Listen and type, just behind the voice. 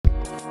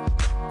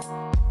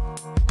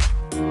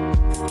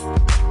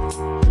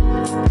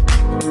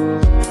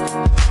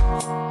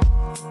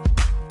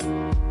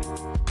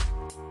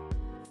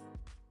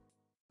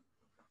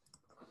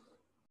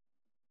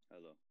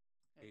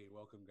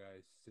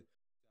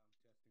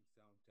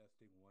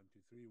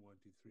three. One,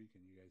 two, three.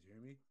 Can you guys hear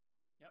me?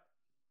 Yep.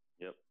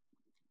 Yep.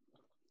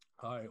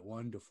 All right,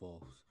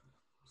 wonderful.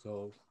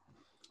 So,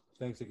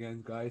 thanks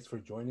again, guys, for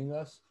joining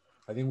us.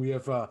 I think we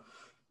have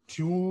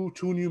two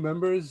new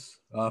members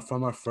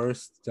from our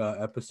first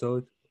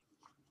episode.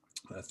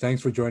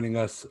 Thanks for joining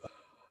us,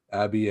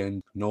 Abby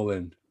and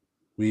Nolan.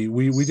 We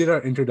did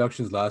our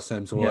introductions last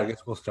time, so I Yeah.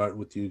 guess we'll start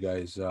with you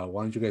guys.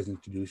 Why don't you guys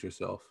introduce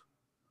yourself?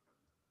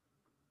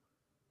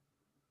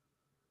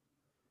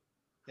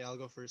 Yeah, I'll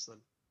go first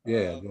then.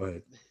 Yeah, go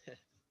ahead.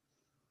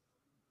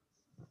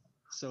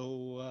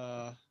 So,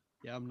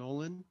 I'm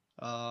Nolan.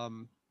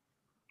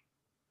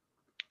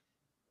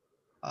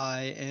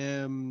 I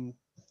am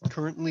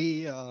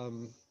currently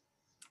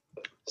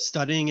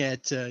studying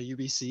at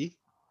UBC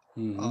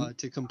Mhm.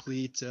 to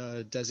complete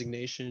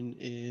designation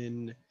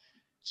in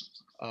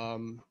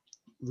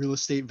real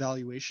estate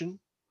valuation.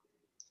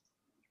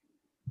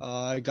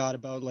 I got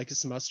about like a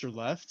semester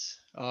left.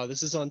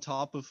 This is on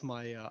top of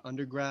my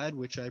undergrad,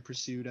 which I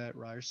pursued at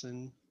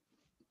Ryerson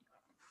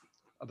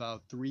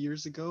about 3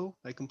 years ago.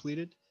 I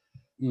completed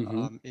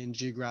Mhm. in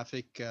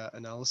geographic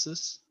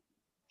analysis,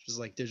 which is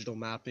like digital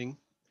mapping.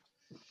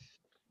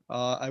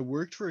 I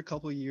worked for a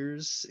couple of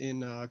years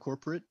in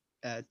corporate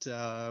at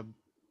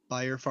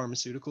Bayer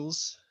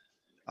Pharmaceuticals.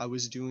 I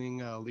was doing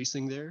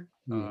leasing there,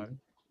 Mhm.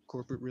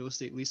 corporate real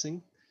estate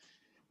leasing.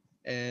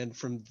 And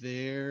from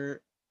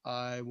there,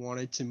 I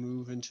wanted to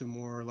move into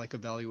more like a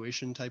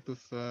valuation type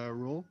of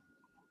role.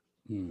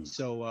 Mhm.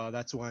 So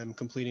that's why I'm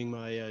completing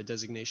my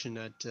designation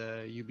at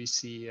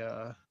UBC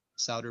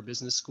Sauder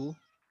Business School.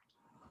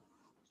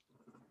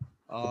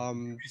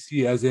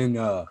 BC as in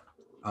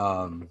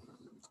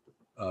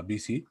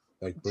BC,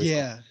 like British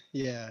Columbia.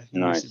 Yeah,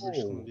 Nice. University of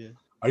British Oh. Columbia.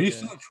 Are you Yeah.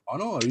 still in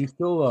Toronto? Are you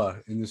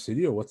still in the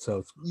city, or what's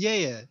up?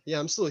 Yeah.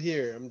 I'm still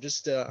here. I'm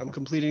just I'm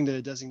completing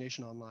the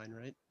designation online,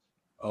 right?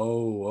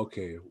 Oh,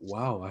 okay.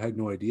 Wow, I had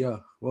no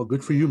idea. Well,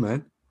 good for you,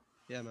 man.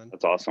 Yeah, man.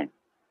 That's awesome.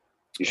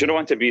 You should have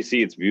went to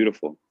BC. It's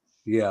beautiful.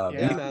 Yeah,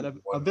 Yeah, BC man. is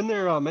I've been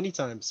wonderful. there many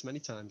times. I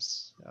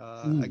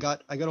Mm,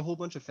 got a whole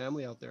bunch of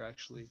family out there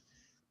actually.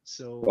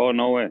 So Oh,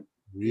 no way.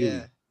 yeah,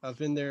 really? I've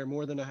been there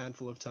more than a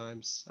handful of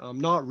times.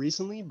 Not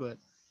recently, but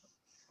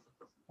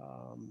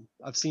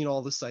I've seen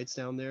all the sites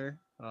down there.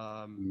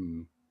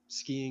 Mm.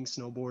 Skiing,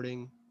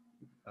 snowboarding,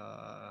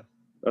 uh,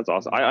 That's the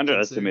awesome. I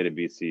mountains there. underestimated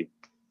BC.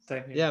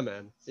 Same here. Yeah,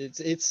 man.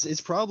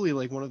 It's probably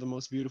like one of the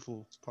most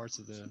beautiful parts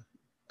of the Oh,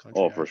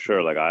 country, for actually.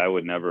 sure. Like I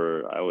would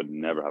never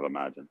have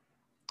imagined.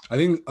 I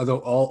think although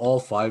all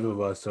five of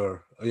us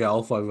are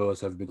all five of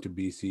us have been to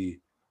BC.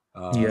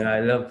 Yeah, Um,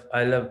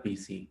 I love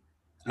BC.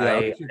 yeah,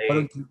 I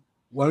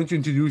why don't you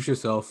introduce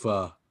yourself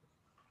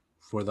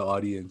for the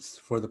audience,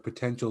 for the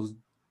potential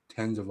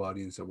tens of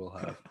audience that we'll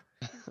have?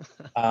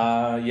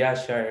 yeah,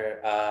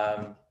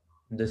 sure.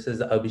 This is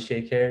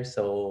Abhishek here,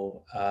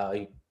 so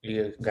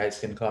you guys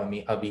can call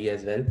me Abhi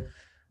as well.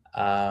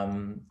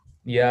 Um,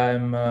 yeah,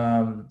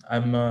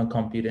 I'm a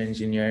computer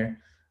engineer,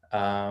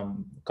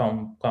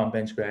 comp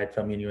bench grad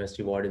from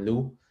University of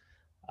Waterloo.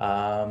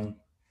 Um,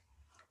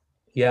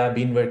 yeah, I've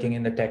been working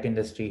in the tech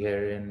industry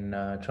here in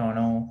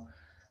Toronto.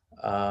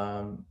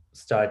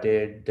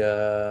 Started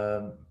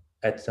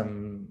at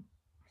some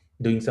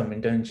doing some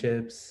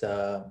internships.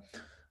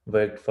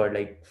 Worked for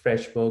like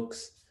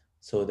FreshBooks,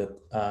 so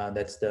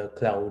that's the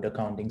cloud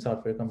accounting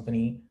software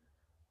company.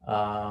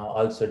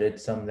 Also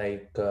did some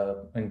like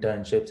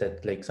internships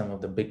at like some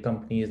of the big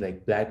companies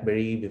like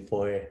BlackBerry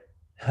before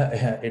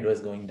it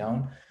was going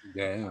down.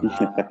 Damn!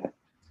 Uh,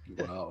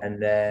 Wow. and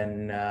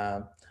then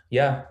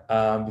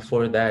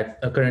before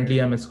that, currently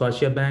I'm at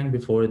Scotia Bank.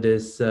 Before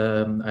this,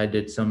 I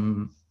did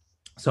some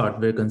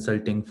software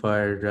consulting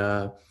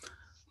for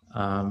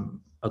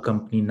a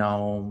company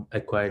now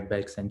acquired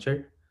by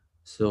Accenture.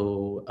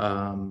 So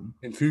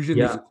Infusion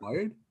is yeah,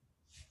 acquired.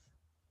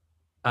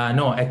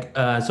 no,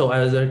 so I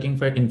was working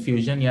for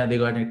Infusion. Yeah, they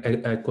got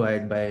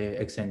acquired by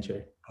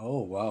Accenture.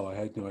 Oh wow, I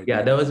had no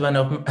Yeah, idea. that was one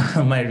of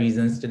my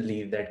reasons to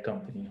leave that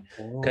company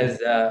Oh. because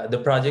the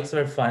projects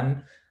were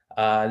fun.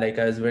 Like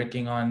I was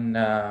working on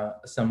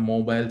some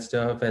mobile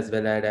stuff as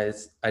well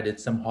as I did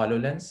some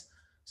HoloLens.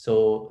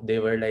 So they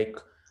were like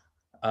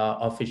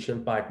official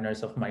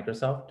partners of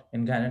Microsoft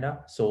in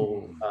Canada.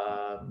 So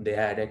Hmm. they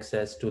had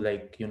access to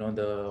like,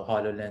 the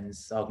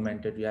HoloLens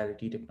augmented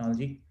reality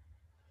technology.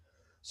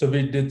 So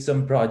we did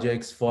some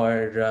projects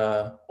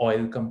for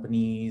oil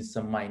companies,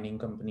 some mining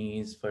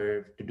companies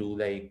to do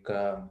like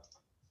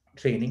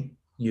training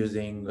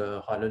using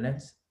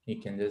HoloLens. You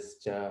can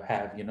just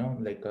have,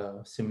 like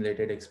a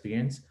simulated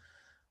experience.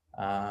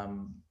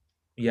 Um,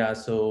 yeah,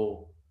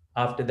 so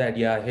after that,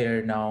 yeah,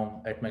 here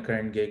now at my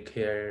current gig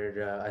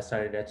here, I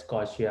started at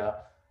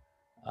Scotia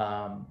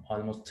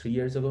almost 3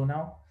 years ago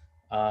now.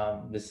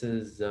 This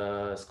is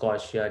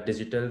Scotia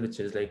Digital, which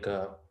is like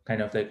a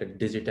kind of like a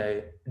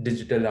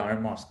digital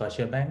arm of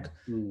Scotia Bank,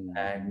 Hmm.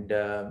 and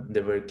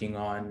they're working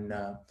on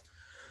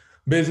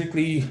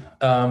basically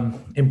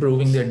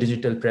improving their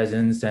digital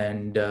presence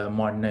and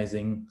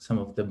modernizing some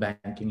of the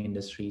banking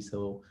industry.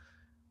 So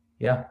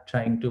yeah,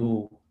 trying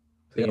to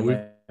play Yeah,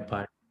 my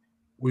part.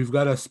 we've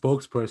got a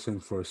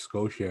spokesperson for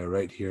Scotia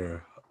right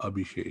here,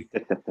 Abhishek.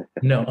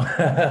 No.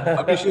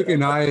 Abhishek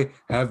and I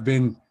have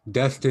been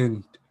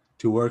destined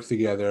to work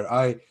together.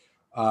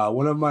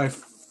 One of my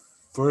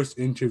first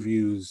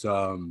interviews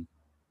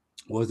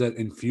was at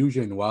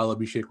Infusion while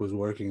Abhishek was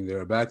working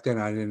there. Back then,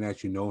 I didn't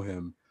actually know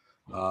him.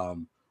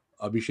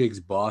 Abhishek's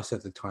boss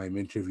at the time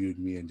interviewed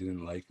me and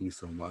didn't like me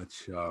so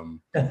much. So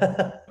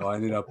I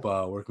ended up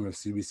working with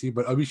CBC.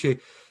 But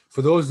Abhishek,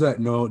 for those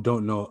that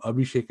don't know,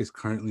 Abhishek is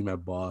currently my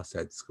boss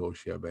at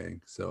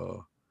Scotiabank.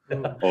 So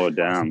Oh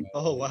damn.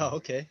 Oh wow,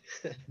 okay.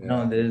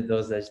 No, there's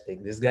no such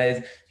thing. This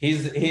guy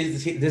is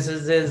this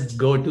is his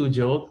go-to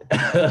joke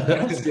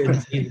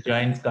since he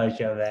joined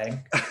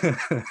Scotiabank.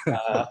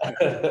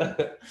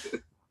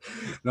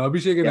 No,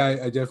 Abhishek and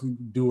I definitely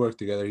do work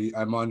together.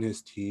 I'm on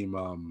his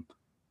team.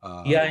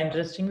 Yeah,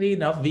 interestingly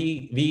enough,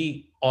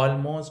 we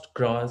almost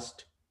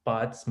crossed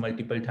paths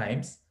multiple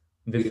times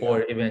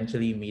before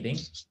eventually meeting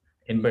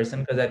in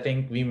person, because I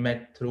think we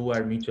met through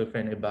our mutual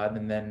friend Ibad,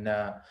 and then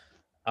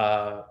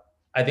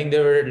I think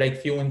there were like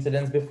few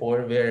incidents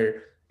before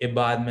where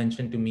Ibad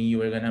mentioned to me you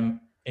were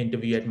gonna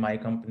interview at my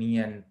company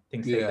and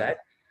things like that,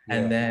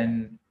 and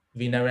then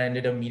we never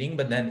ended up meeting,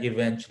 but then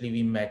eventually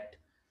we met,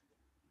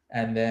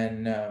 and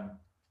then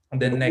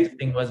the next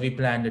thing was we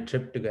planned a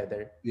trip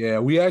together. Yeah,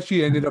 we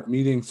actually ended up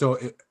meeting. So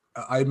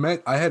I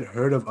had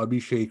heard of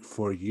Abhishek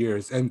for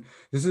years, and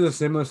this is a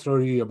similar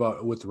story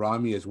with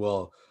Rami as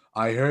well.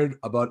 I heard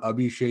about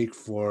Abhishek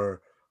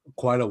for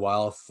quite a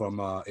while from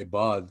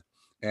Ibad,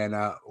 and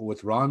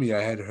with Rami,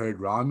 I had heard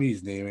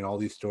Rami's name and all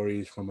these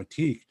stories from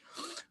Atik.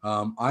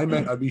 I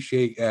met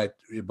Abhishek at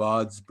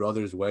Ibad's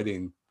brother's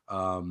wedding,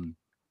 and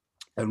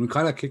we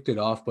kind of kicked it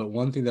off. But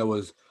one thing that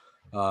was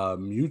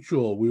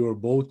mutual, we were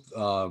both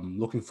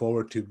looking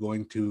forward to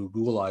going to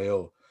Google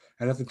I/O,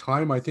 and at the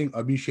time I think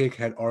Abhishek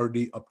had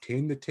already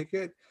obtained the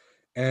ticket,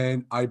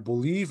 and I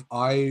believe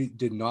I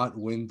did not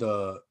win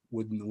the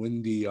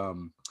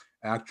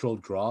actual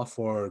draw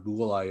for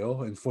Google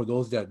I/O. And for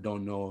those that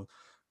don't know,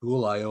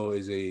 Google I/O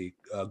is a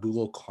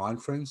Google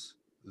conference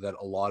that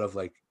a lot of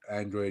like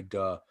Android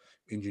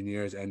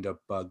engineers end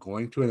up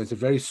going to, and it's a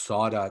very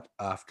sought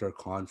after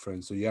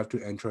conference. So you have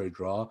to enter a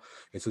draw.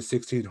 It's a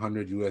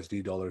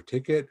 $1,600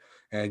 ticket,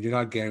 and you're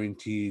not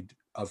guaranteed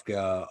of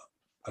a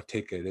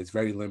ticket. It's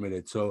very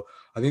limited. So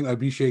I think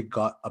Abhishek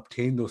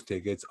obtained those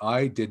tickets.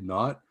 I did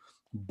not,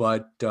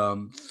 but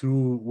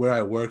through where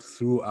I worked,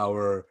 through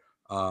our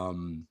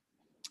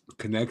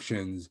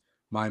connections,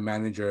 my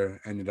manager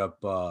ended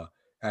up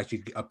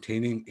actually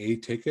obtaining a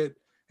ticket,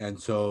 and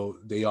so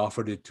they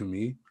offered it to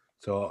me.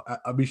 So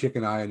Abhishek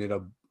and I ended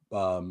up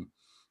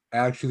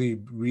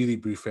actually really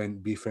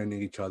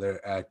befriending each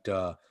other at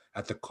the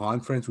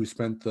conference. We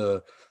spent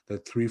the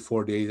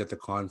 3-4 days at the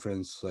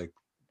conference, like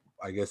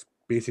I guess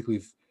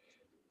basically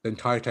the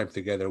entire time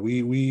together.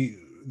 We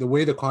the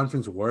way the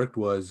conference worked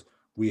was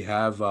we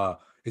have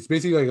it's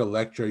basically like a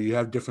lecture. You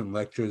have different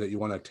lectures that you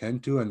want to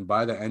attend to, and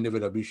by the end of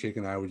it, Abhishek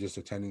and I were just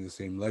attending the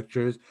same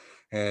lectures,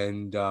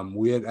 and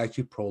we had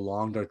actually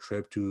prolonged our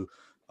trip to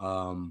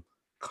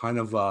kind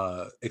of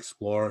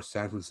explore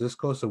San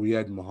Francisco. So we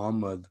had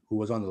Muhammad, who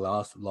was on the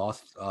last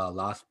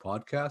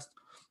podcast,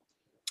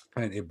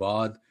 and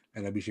Ibad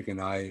and Abhishek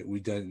and I, we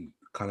then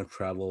kind of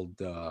traveled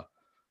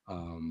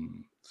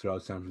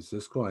throughout San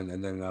Francisco,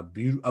 and then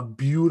a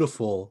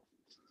beautiful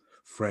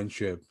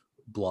friendship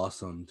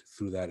blossomed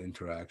through that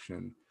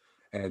interaction.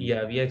 And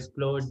yeah, we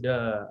explored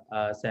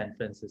San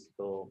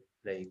Francisco,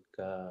 like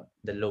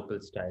the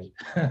local style.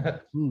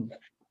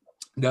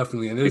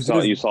 definitely. And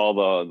You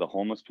saw the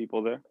homeless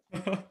people there.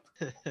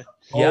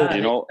 Yeah,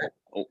 You know,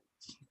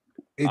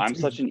 I'm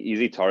such an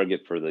easy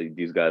target for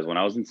these guys. When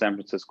I was in San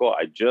Francisco,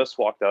 I just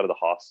walked out of the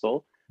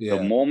hostel. Yeah.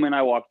 The moment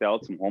I walked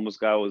out, some homeless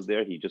guy was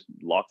there. He just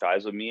locked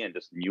eyes with me and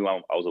just knew I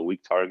was a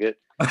weak target.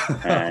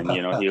 And,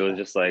 you know, he was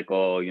just like,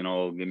 oh, you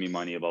know, give me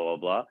money, blah, blah,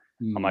 blah.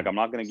 I'm like, I'm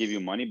not going to give you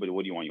money, but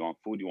what do you want? You want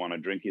food? You want a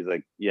drink? He's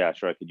like, yeah,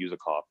 sure. I could use a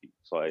coffee.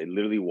 So I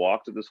literally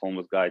walked to this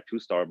homeless guy to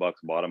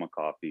Starbucks, bought him a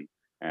coffee,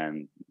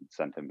 and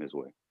sent him his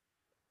way.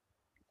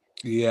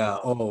 Yeah.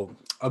 Oh,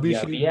 Abhishek.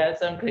 yeah, we had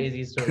some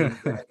crazy stories.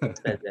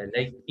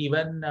 Like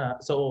even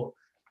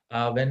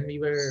when we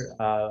were,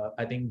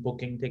 I think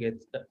booking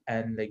tickets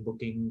and like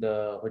booking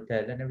the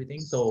hotel and everything.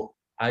 So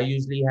I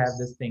usually have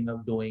this thing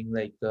of doing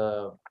like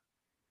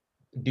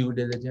due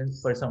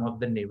diligence for some of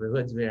the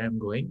neighborhoods where I'm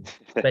going,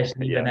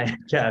 especially when I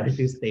travel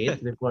to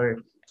states before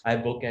I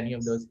book any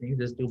of those things,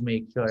 just to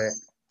make sure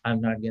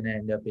I'm not gonna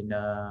end up in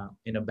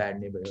a bad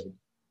neighborhood.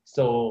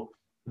 So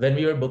when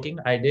we were booking,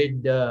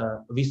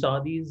 we saw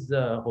these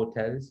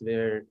hotels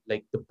where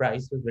like the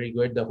price was very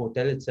good, the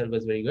hotel itself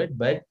was very good,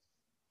 but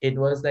it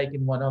was like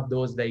in one of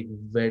those like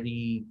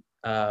very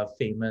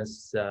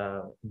famous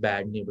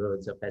bad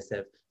neighborhoods of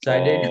SF. So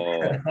I did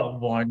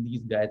warn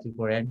these guys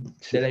beforehand.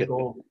 They're like,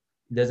 oh,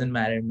 doesn't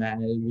matter,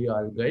 man, it'll be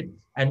all good.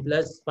 And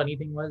plus, funny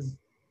thing was,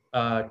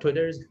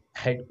 Twitter's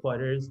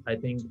headquarters, I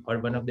think, or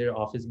one of their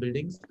office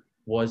buildings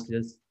was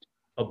just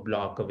a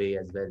block away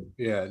as well.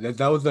 Yeah, that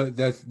was. So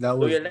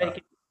you're like,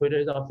 if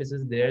Twitter's office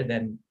is there,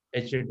 then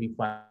it should be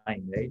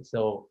fine, right?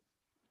 So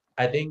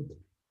I think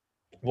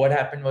what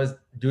happened was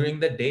during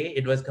the day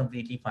it was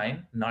completely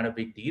fine, not a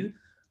big deal.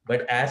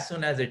 But as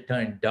soon as it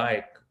turned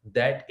dark,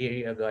 that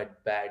area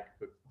got bad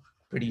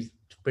pretty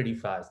pretty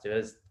fast. It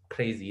was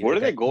crazy. Where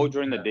do Like they I go think,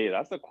 during the day?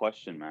 That's the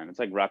question, man. It's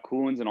like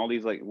raccoons and all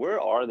these. Like, where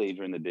are they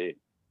during the day?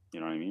 You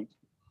know what I mean?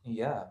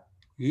 yeah,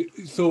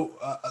 So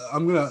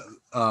I'm gonna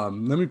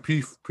let me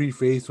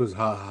preface was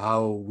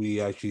how we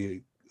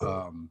actually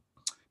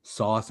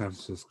saw San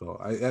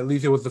Francisco. At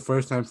least it was the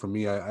first time for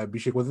me.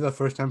 Abhishek, was it the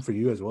first time for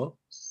you as well?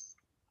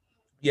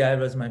 yeah, it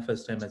was my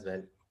first time as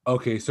well.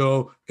 Okay,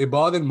 so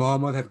Ibad and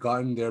Mohammed had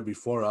gotten there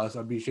before us.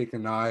 Abhishek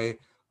and I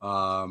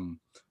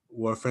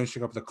were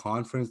finishing up the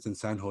conference in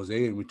San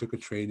Jose, and we took a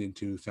train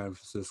into San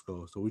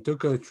Francisco. So we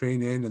took a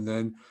train in, and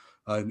then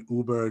an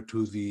Uber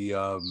to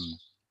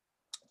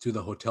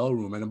the hotel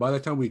room. And by the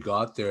time we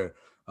got there,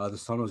 the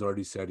sun was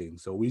already setting.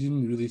 So we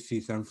didn't really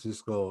see San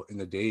Francisco in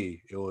the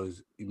day. It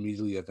was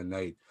immediately at the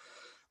night.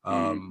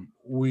 Mm.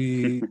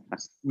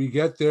 We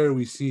get there,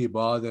 we see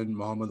Ibad and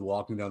Muhammad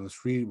walking down the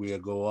street. We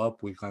go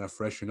up, we kind of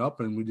freshen up,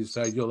 and we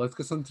decide, yo, let's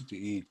get something to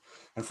eat.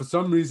 And for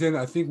some reason,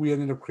 I think we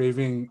ended up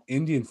craving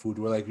Indian food.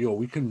 We're like, yo,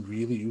 we can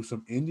really use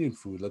some Indian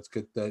food. Let's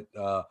get that,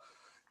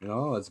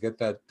 let's get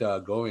that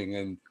going.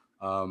 And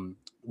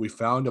we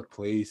found a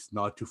place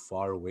not too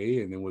far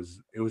away, and it was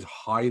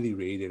highly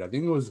rated. I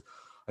think it was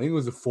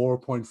a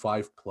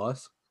 4.5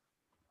 plus.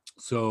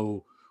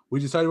 So we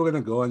decided we're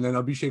gonna go, and then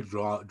Abhishek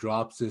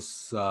drops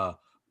this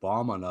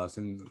bomb on us,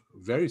 and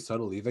very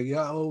subtly, he's like,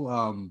 "Yeah,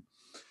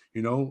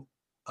 you know,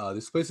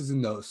 this place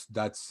isn't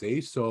that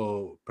safe,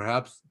 so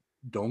perhaps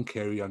don't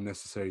carry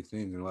unnecessary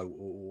things." And we're like,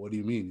 what do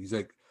you mean? He's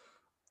like,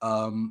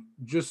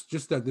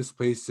 just that this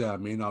place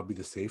may not be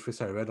the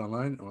safest. I read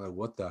online. I'm like,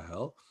 what the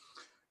hell?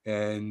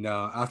 And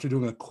after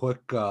doing a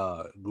quick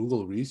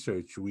Google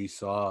research, we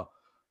saw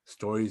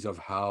stories of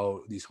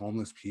how these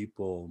homeless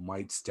people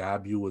might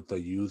stab you with a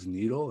used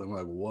needle. And we're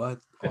like, what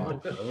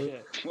on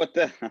earth? What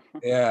the hell?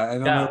 Yeah.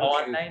 And I'm Yeah, like,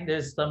 okay. online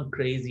there's some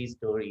crazy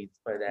stories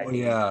for Oh, that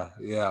area. yeah.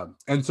 Yeah.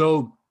 And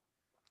so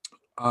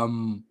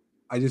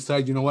I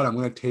decided, you know what, I'm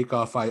going to take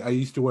off. I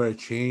used to wear a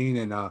chain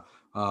and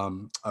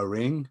a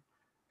ring.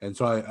 And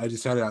so I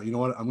decided, you know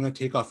what, I'm going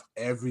to take off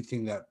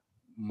everything that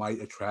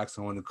might attract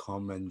someone to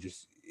come and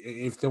just,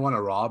 if they want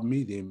to rob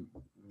me,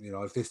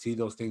 if they see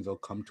those things, they'll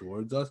come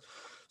towards us.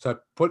 So I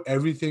put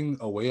everything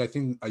away. I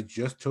think I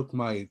just took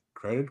my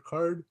credit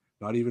card,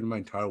 not even my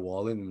entire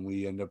wallet, and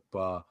we end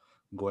up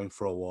going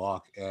for a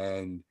walk.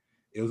 And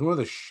it was one of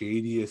the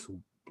shadiest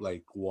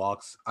like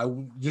walks.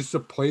 Just a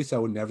place I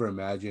would never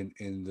imagine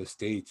in the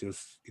States. It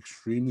was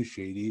extremely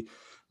shady.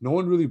 No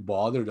one really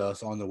bothered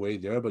us on the way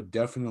there, but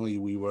definitely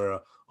we were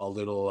a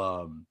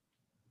little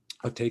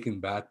taken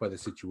back by the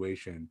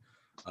situation.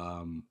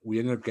 We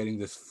ended up getting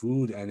this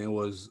food, and it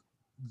was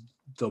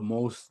the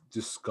most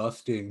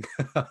disgusting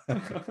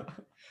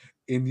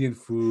Indian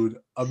food.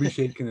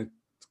 Abhishek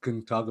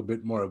can talk a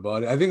bit more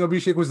about it. I think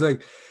Abhishek was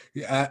like,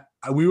 yeah,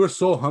 we were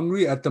so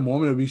hungry at the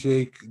moment.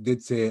 Abhishek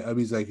did say,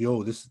 Abhi's like,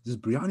 yo, this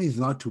biryani is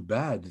not too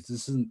bad.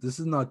 This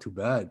is not too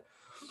bad.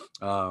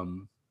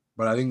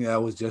 But I think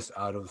that was just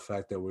out of the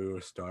fact that we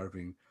were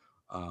starving.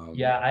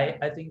 Yeah,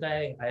 I think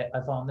I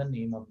found the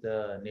name of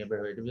the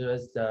neighborhood. It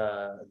was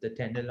the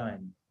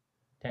Tenderloin.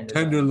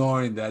 Tenderloin.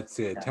 Tenderloin, that's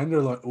it. Yeah.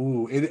 Tenderloin.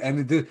 Ooh,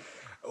 it did.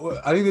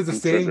 I think there's a I'm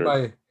saying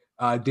triggered.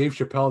 by Dave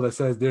Chappelle that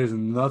says there's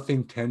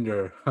nothing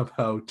tender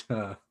about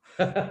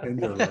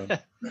tenderloin.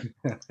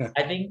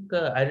 I think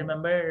I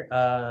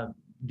remember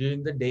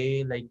during the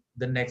day, like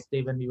the next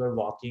day when we were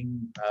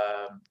walking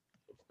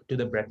to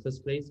the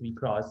breakfast place, we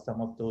crossed some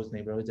of those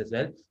neighborhoods as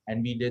well,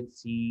 and we did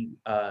see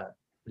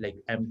like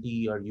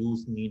empty or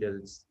used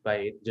needles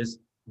by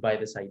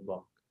the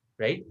sidewalk,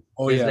 right?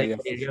 Oh There's yeah, like yeah, an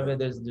for area sure. where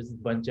there's just a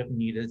bunch of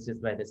needles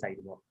just by the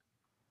sidewalk.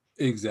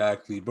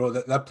 Exactly, bro.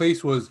 That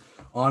place was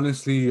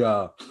honestly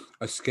a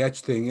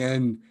sketch thing.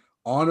 And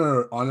on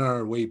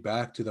our way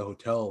back to the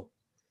hotel,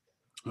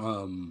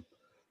 um,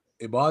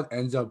 Ibad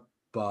ends up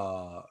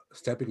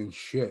stepping in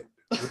shit.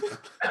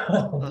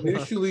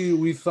 Initially,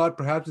 we thought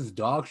perhaps it's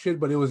dog shit,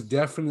 but it was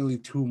definitely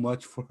too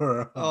much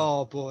for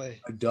Oh boy.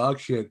 a dog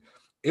shit.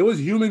 It was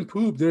human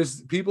poop.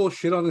 There's people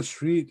shit on the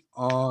street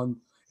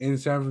in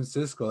San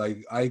Francisco.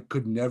 Like I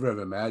could never have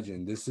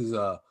imagined. This is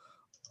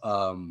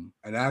an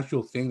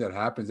actual thing that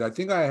happens. I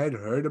think I had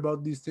heard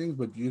about these things,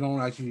 but you're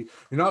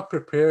not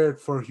prepared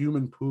for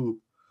human poop.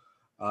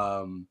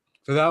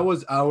 So that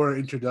was our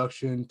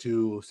introduction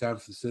to San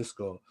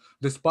Francisco.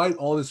 Despite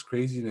all this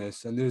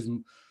craziness, and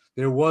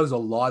there was a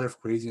lot of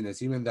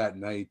craziness even that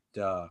night.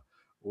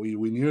 We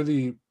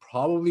nearly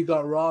probably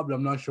got robbed.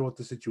 I'm not sure what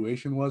the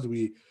situation was.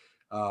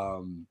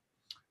 Um,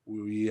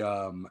 we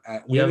Yeah,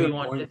 ended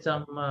up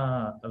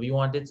going. we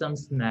wanted some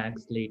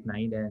snacks late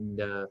night, and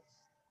there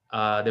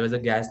was a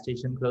gas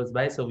station close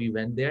by, so we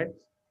went there,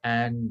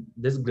 and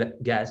this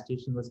gas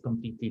station was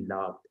completely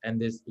locked. And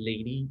this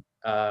lady,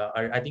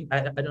 or I think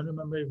I don't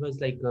remember if it was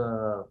like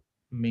a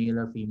male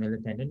or female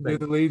attendant, but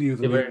There's a lady. There's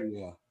a they were lady.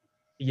 Yeah.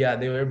 yeah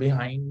they were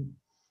behind,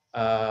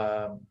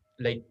 uh,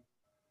 like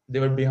they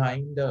were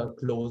behind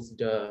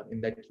closed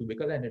in that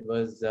cubicle, and it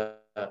was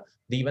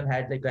they even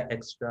had like an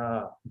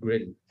extra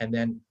grill, and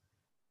then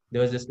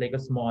there was just like a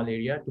small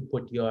area to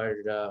put your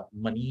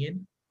money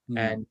in, Hmm.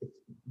 and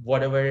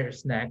whatever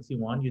snacks you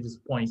want, you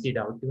just point it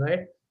out to her,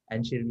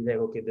 and she'll be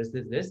like, okay,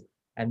 this,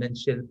 and then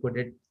she'll put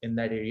it in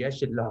that area.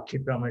 She'll lock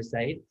it from her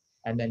side,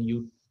 and then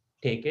you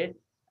take it,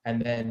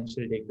 and then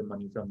she'll take the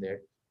money from there.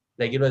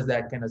 Like it was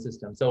that kind of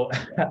system. So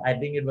I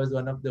think it was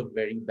one of the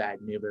very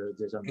bad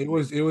neighborhoods or It something like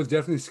was it was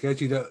definitely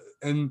sketchy.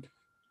 And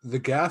the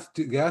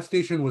gas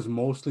station was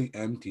mostly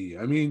empty.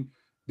 I mean,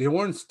 they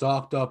weren't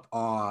stocked up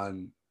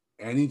on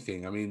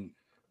anything. I mean,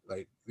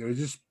 like there was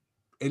just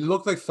it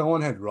looked like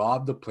someone had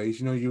robbed the place.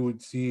 You know, you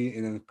would see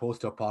in a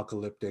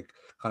post-apocalyptic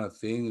kind of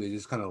thing. They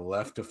just kind of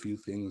left a few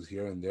things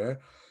here and there.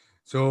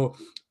 So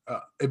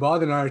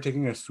Ibad and I are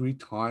taking our sweet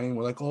time.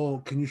 We're like, oh,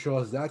 can you show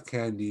us that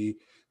candy,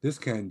 this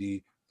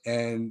candy?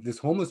 And this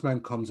homeless man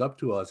comes up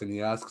to us and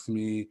he asks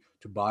me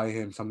to buy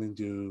him something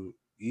to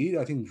eat.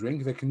 I think drink.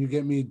 He's like, can you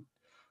get me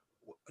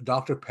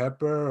Dr.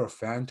 Pepper or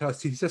Fanta?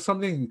 He said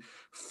something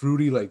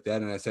fruity like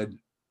that. And I said,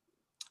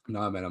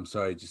 nah, man, I'm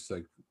sorry. Just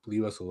like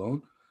leave us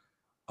alone.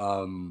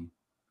 Um,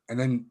 and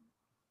then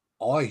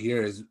all I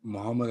hear is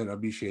Muhammad and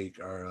Abhishek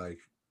are like,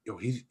 yo,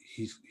 he's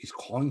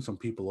calling some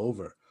people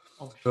over.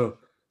 Oh So shit.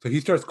 so he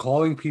starts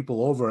calling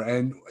people over,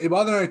 and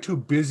Ibad and I are too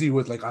busy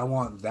with like I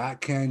want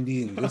that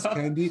candy and this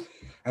candy,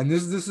 and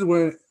this is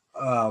where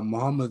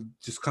Muhammad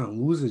just kind of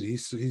loses.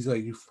 He's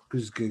like you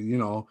just get,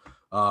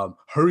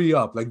 hurry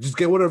up, like just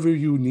get whatever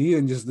you need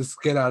and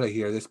just get out of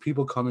here. There's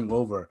people coming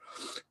over,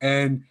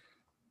 and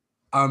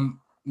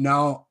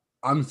now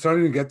I'm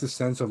starting to get the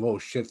sense of oh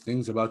shit,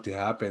 things about to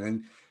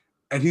happen,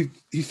 and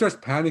he starts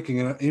panicking,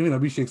 and even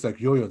Abhishek's like,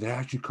 yo, they're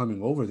actually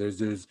coming over.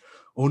 There's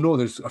oh no,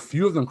 there's a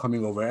few of them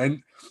coming over,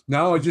 and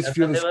now I just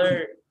feel that.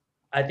 this.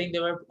 I think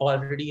there were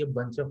already a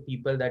bunch of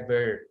people that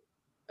were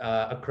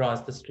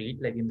across the street,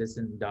 like in this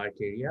in dark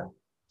area.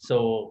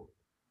 So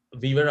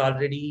we were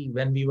already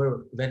when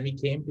we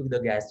came to the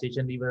gas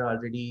station, we were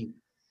already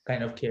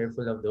kind of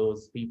careful of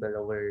those people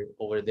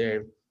over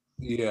there,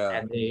 Yeah,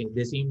 and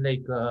they seemed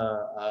like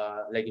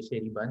a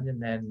shady bunch.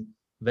 And then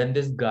when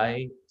this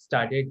guy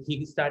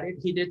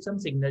he did some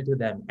signal to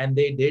them, and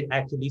they did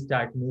actually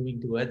start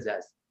moving towards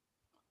us.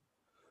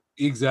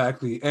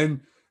 exactly.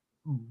 And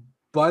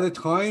by the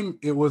time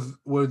it was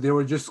where they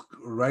were just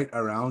right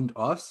around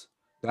us,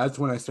 that's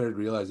when I started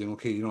realizing,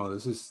 okay,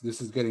 this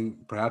is getting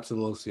perhaps a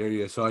little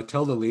serious. So I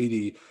tell the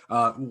lady,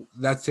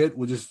 that's it.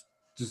 We'll just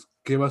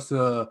give us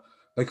a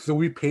like. So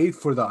we paid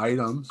for the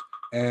items,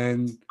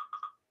 and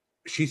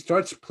she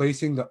starts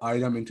placing the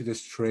item into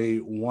this tray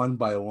one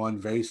by one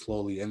very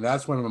slowly, and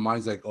that's when my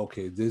mind's like,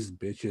 okay, this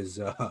bitch is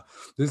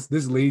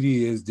this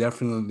lady is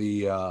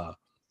definitely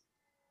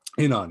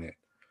in on it.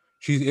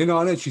 She's in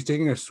on it. She's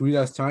taking her sweet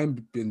ass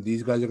time, and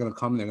these guys are gonna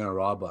come and they're gonna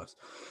rob us.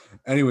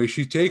 Anyway,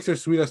 she takes her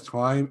sweet ass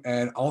time,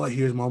 and all I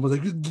hear is mom was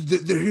like,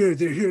 they're here,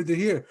 they're here, they're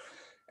here.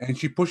 And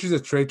she pushes a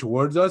tray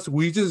towards us.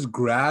 We just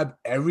grab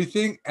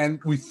everything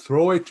and we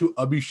throw it to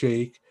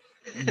Abhishek.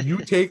 You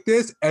take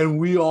this, and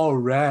we all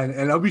ran.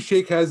 And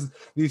Abhishek has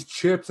these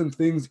chips and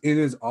things in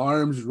his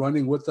arms,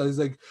 running with us. He's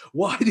like,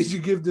 why did you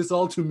give this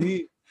all to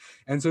me?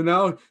 And so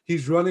now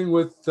he's running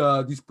with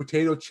these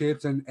potato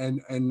chips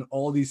and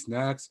all these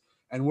snacks,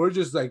 and we're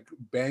just like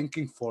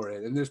banking for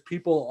it. And there's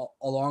people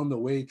along the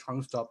way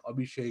trying to stop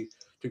Abhishek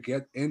to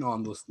get in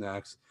on those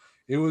snacks.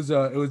 It was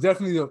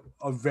definitely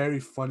a very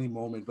funny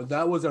moment. But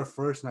that was our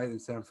first night in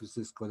San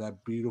Francisco,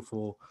 that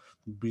beautiful,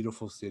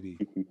 beautiful city.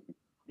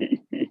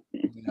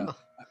 Yeah. Huh.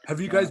 Have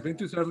you Yeah. guys been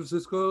to San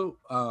Francisco?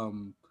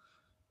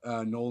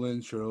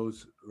 Nolan,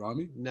 Shiroz,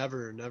 Rami?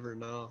 Never,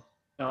 no.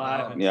 No, I Wow.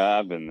 haven't. Yeah,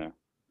 I've been there.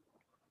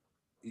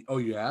 Oh,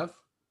 you have?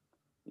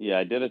 Yeah,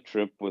 I did a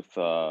trip with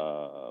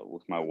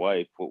my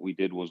wife. What we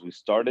did was we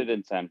started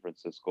in San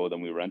Francisco,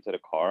 then we rented a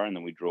car, and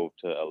then we drove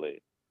to LA.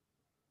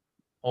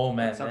 Oh That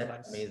man, sounds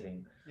that's nice.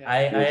 amazing. Yeah.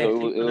 I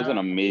actually It was an wanna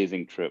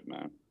amazing trip,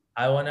 man.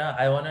 I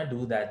wanna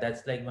do that.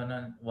 That's like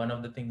one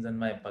of the things on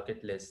my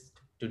bucket list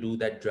to do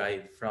that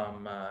drive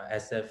from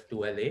SF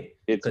to LA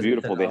It's because it's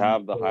beautiful. They along the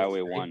have the coast, Highway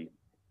right? 1.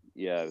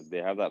 Yeah, they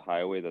have that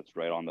highway that's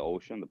right on the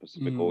ocean, the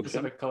Pacific Ocean.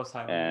 Pacific Coast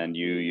Highway. Yeah. And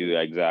you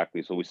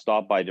exactly. So we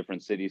stopped by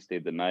different cities,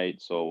 stayed the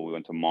night. So we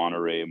went to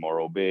Monterey,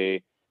 Morro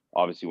Bay.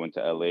 Obviously went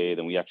to LA.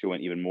 Then we actually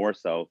went even more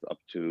south up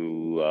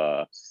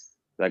to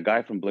that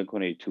guy from Blink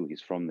 182.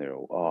 He's from there.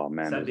 Oh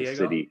man, San there's a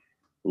Diego. city,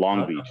 Long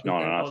How Beach. long is No,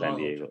 no, that? not Oh, San Long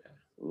Beach. Diego. Okay.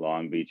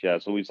 Long Beach. Yeah.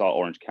 So we saw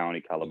Orange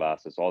County,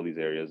 Calabasas, all these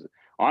areas.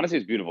 Honestly,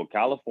 it's beautiful.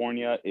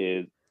 California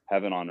is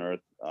heaven on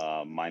earth,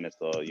 minus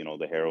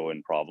the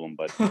heroin problem,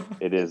 but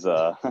it is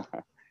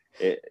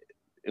it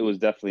it was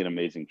definitely an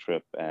amazing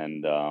trip,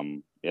 and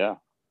yeah,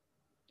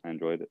 I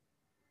enjoyed it.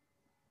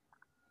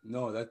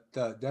 No,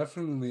 that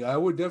definitely. I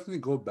would definitely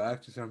go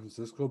back to San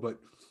Francisco, but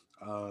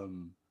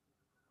um,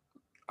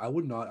 I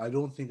would not. I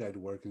don't think I'd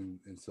work in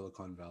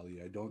Silicon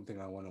Valley. I don't think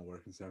I want to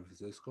work in San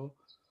Francisco.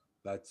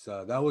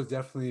 That was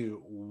definitely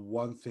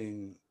one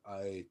thing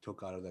I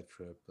took out of that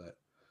trip. That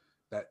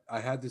that I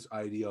had this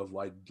idea of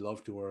I'd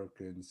love to work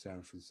in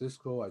San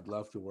Francisco. I'd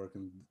love to work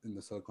in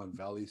the Silicon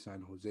Valley,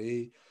 San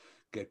Jose,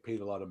 get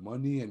paid a lot of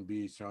money and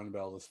be surrounded by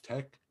all this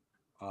tech.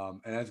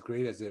 And as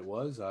great as it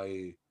was,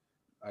 I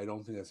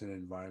don't think that's an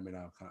environment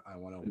I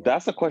want to work.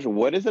 That's the question.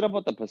 What is it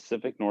about the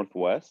Pacific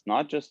Northwest?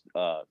 Not just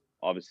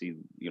obviously,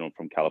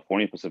 from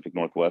California, Pacific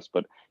Northwest,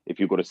 but if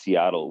you go to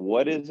Seattle,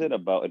 what is it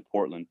about in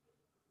Portland?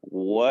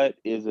 What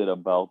is it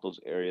about those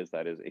areas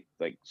that is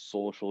like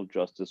social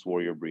justice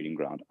warrior breeding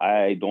ground?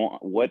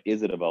 What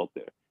is it about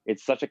there?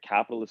 It's such a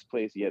capitalist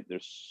place, yet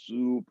there's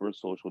super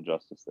social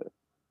justice there.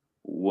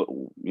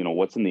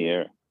 What's in the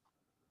air?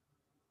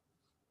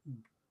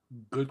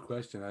 Good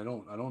question. I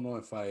don't know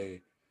if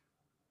I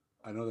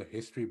know the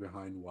history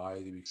behind why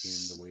they became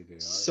the way they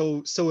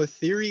are. So a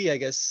theory, I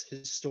guess,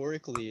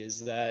 historically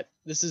is that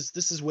this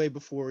is way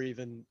before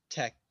even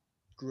tech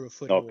grew a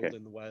foothold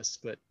in the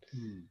West, but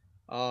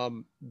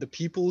the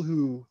people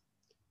who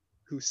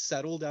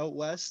settled out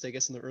west, I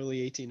guess in the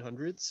early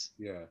 1800s,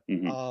 Yeah.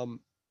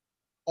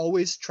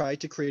 always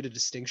tried to create a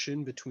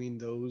distinction between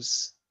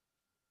those.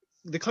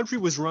 The country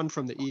was run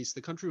from the east.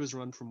 The country was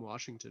run from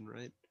Washington,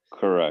 right?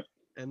 Correct.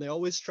 And they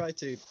always tried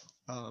to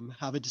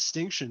have a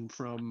distinction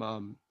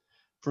from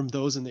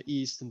those in the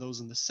east and those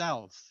in the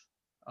south.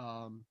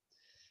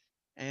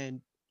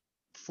 And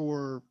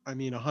for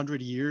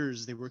 100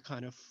 years they were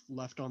kind of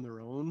left on their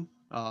own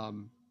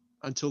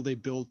until they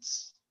built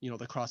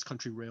the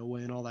cross-country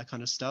railway and all that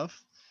kind of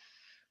stuff.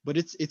 But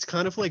it's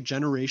kind of like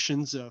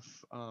generations of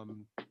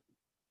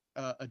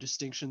a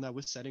distinction that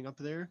was setting up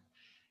there.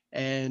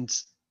 And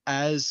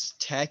as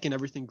tech and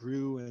everything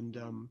grew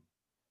and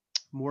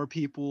more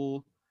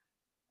people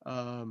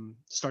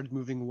started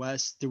moving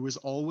west, there was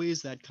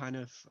always that kind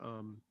of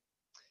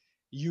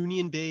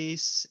union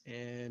base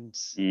and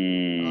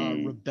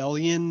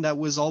rebellion that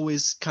was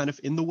always kind of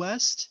in the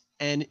West,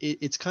 and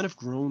it's kind of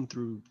grown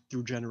through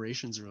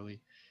generations, really.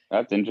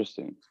 That's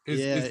interesting. Is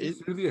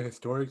this really a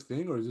historic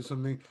thing, or is this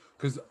something?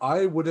 Because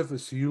I would have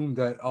assumed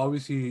that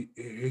obviously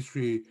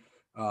history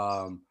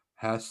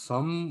has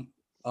some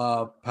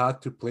path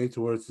to play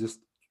towards this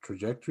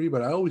trajectory,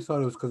 but I always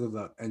thought it was because of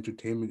the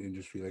entertainment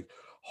industry. Like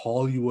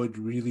Hollywood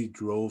really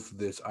drove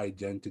this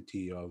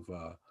identity of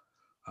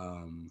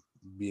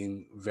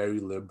being very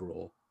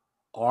liberal.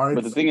 Arts,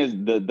 but the thing is,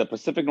 the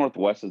Pacific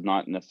Northwest is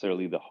not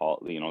necessarily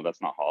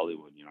that's not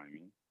Hollywood. You know what I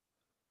mean?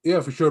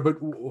 Yeah, for sure. But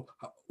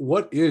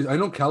what is? I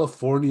know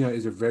California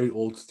is a very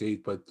old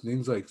state, but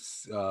things like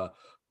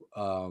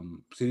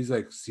cities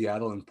like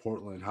Seattle and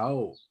Portland,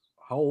 how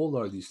old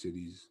are these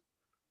cities?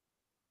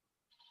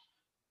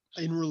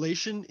 In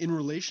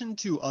relation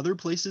to other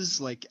places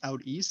like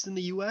out east in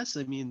the U.S.,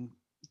 I mean,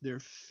 they're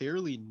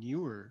fairly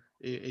newer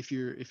if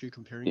you're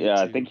comparing.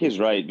 Yeah, I think he's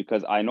right,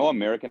 because I know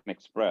American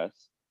Express.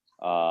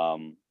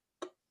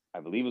 I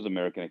believe it was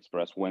American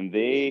Express when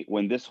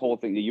this whole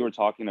thing that you were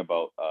talking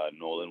about,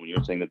 Nolan, when you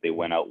were saying that they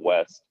went out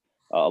west,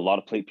 a lot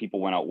of people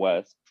went out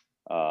west.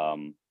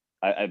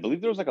 I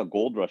believe there was like a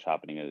gold rush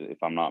happening,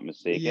 if I'm not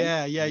mistaken.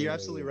 Yeah, you're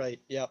absolutely right.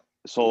 Yeah.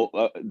 So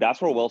that's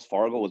where Wells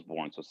Fargo was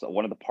born. So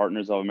one of the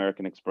partners of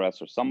American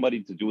Express, or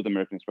somebody to do with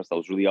American Express that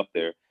was really up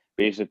there,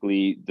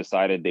 basically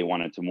decided they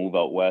wanted to move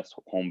out west,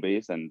 home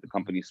base, and the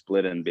company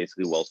split, and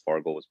basically Wells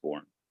Fargo was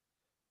born.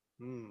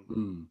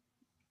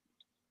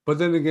 But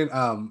then again,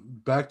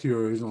 back to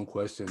your original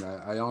question,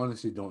 I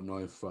honestly don't know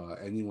if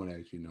anyone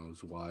actually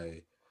knows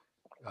why.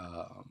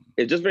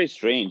 It's just very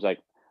strange. Like,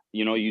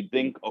 you'd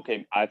think,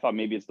 okay, I thought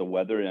maybe it's the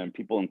weather and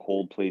people in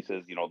cold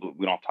places, we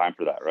don't have time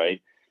for that,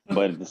 right?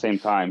 But at the same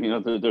time,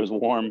 there's a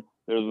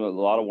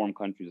lot of warm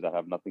countries that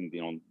have nothing,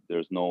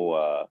 there's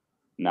no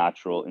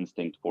natural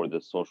instinct for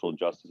this social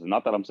justice. And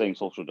not that I'm saying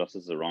social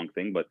justice is the wrong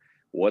thing, but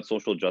what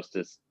social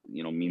justice,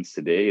 means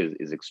today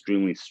is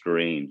extremely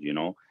strange,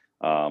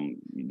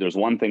 There's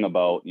one thing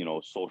about,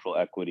 social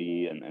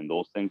equity and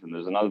those things. And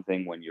there's another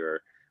thing when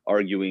you're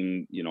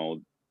arguing,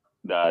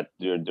 that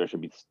there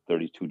should be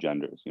 32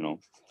 genders,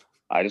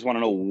 I just want to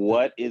know,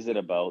 what is it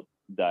about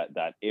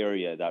that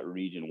area, that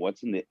region?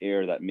 What's in the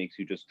air that makes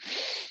you just,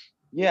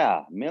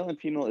 yeah, male and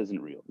female isn't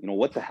real?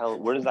 What the hell?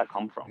 Where does that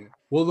come from?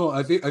 Well, no,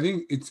 I think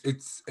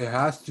it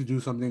has to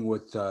do something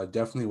with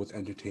definitely with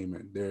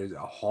entertainment.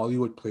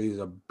 Hollywood plays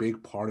a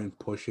big part in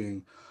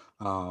pushing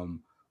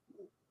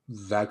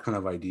that kind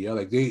of idea.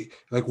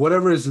 Like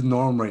whatever is the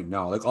norm right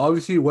now. Like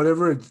obviously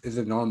whatever is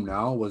the norm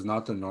now was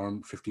not the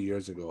norm 50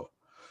 years ago.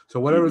 So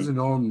whatever is the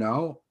norm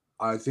now,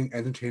 I think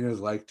entertainers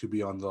like to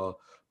be on the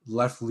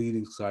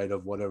left-leaning side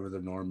of whatever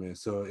the norm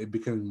is. So it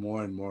becomes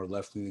more and more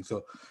left-leaning.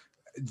 So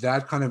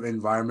that kind of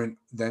environment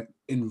that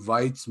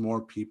invites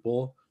more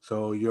people.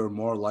 So you're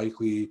more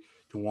likely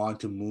to want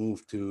to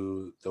move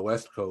to the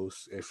West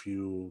Coast if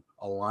you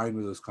align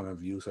with those kind of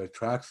views. So it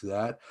attracts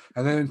that.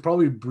 And then it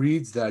probably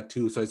breeds that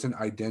too. So it's an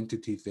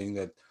identity thing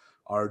that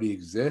already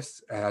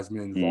exists, has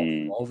been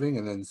evolving.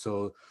 And then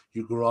so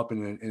you grow up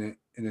in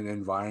an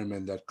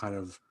environment that kind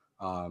of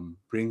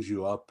brings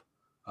you up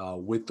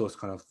with those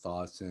kind of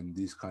thoughts and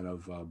these kind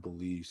of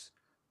beliefs.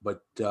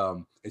 But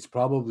it's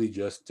probably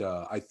just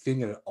I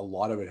think a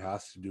lot of it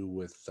has to do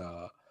with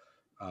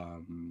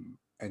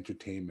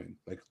entertainment.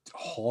 Like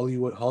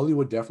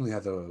Hollywood definitely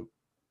has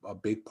a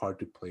big part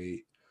to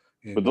play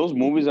But in. those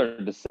movies are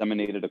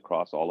disseminated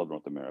across all of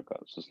North America.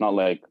 So it's not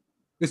like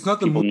It's not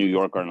the people in New movie.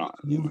 York are not,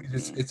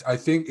 It's. I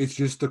think it's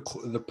just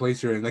the place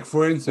you're in. Like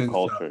for the instance,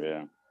 culture.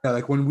 Yeah. yeah,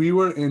 like when we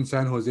were in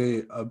San Jose,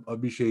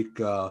 Abhishek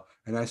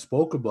and I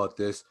spoke about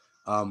this.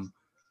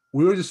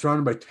 We were just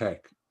surrounded by tech,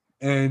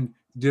 and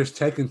there's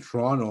tech in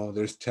Toronto.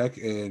 There's tech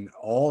in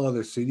all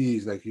other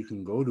cities like you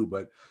can go to,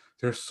 but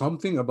there's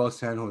something about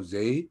San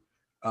Jose,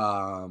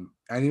 and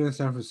even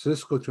San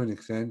Francisco to an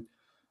extent,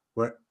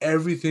 where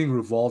everything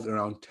revolved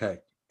around tech,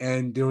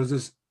 and there was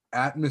this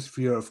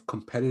atmosphere of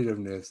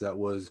competitiveness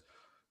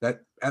that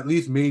at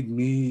least made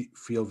me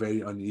feel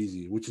very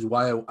uneasy, which is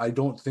why I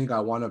don't think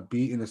I want to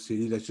be in a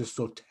city that's just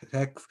so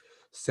tech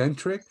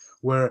centric,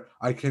 where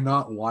I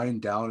cannot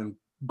wind down and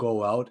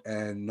go out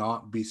and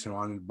not be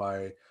surrounded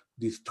by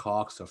these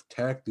talks of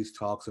tech, these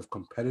talks of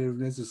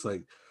competitiveness. It's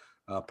like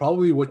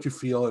probably what you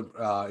feel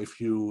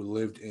if you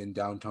lived in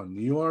downtown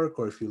New York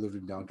or if you lived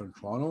in downtown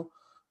Toronto.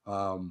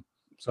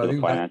 So For I the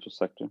think that financial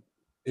sector.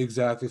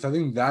 exactly. So I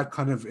think that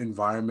kind of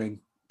environment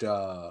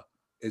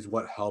is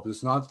what helps.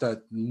 It's not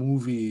that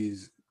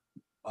movies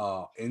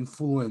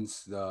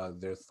influence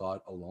their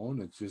thought alone.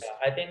 It's just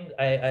I think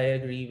I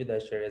agree with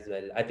Asher as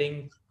well. I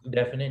think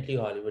definitely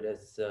Hollywood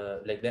has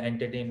like the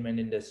entertainment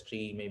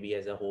industry maybe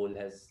as a whole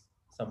has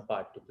some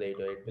part to play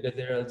to it, because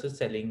they're also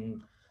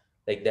selling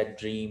like that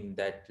dream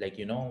that, like,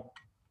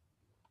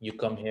 you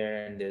come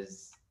here and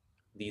there's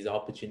these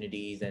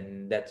opportunities,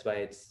 and that's why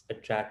it's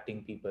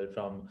attracting people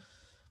from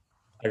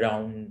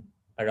around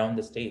around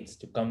the states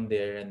to come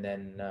there and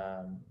then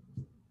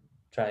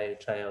try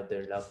out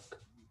their luck.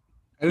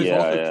 and it's Yeah,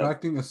 also yeah.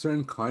 attracting a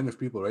certain kind of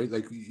people, right?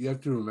 Like you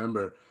have to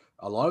remember,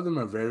 a lot of them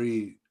are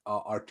very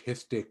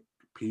artistic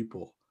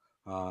people,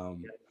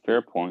 um,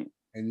 Fair point.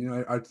 and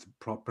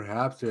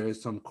perhaps there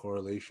is some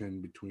correlation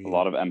A between.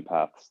 lot of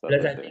empaths that Plus,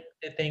 live I there. think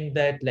they think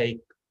that,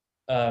 like,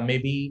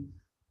 maybe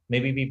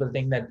people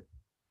think that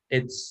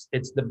it's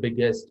the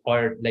biggest,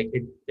 or like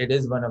it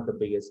is one of the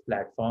biggest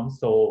platforms.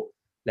 So,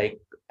 like,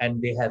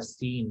 and they have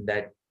seen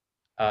that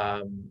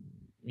um,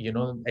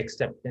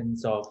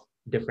 acceptance of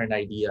different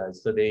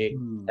ideas. So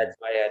Hmm. that's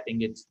why I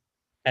think it's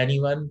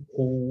anyone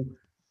who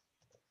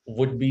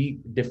would be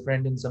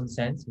different in some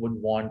sense would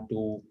want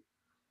to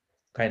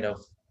kind of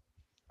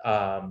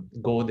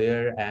go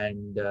there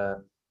and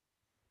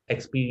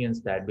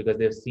experience that, because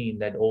they've seen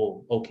that,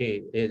 oh,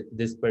 okay,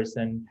 this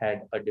person had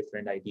a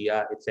different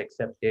idea, it's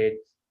accepted,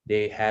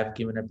 they have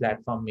given a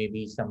platform,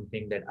 maybe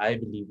something that I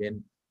believe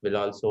in will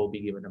also be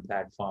given a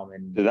platform.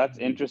 And So that's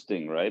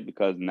interesting, right?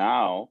 Because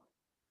now,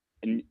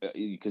 and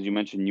because you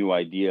mentioned new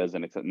ideas,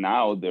 and except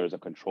now there's a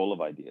control of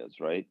ideas,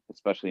 right?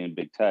 Especially in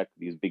big tech,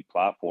 these big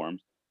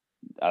platforms,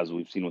 as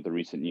we've seen with the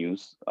recent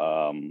news,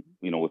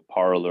 with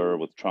Parler,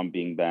 with Trump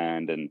being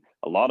banned, and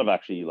a lot of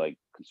actually like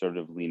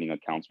conservative leaning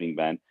accounts being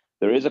banned.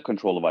 There is a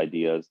control of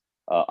ideas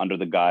under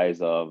the guise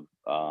of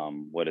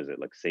what is it,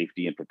 like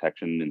safety and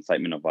protection,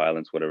 incitement of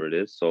violence, whatever it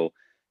is. So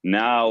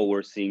now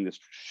we're seeing this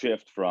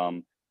shift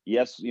from,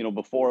 yes,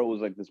 before it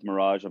was like this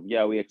mirage of,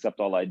 yeah, we accept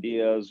all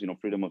ideas,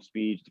 freedom of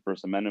speech, the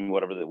First Amendment,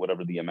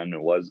 whatever the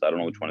amendment was. I don't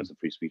know which one is the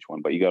free speech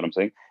one, but you get what I'm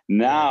saying.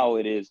 Now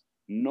it is,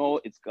 no,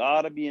 it's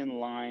got to be in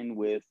line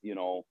with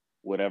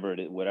whatever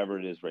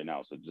it is right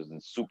now. So just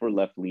it's super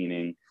left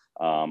leaning.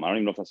 I don't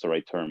even know if that's the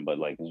right term, but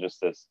like it's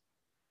just this.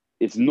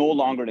 It's no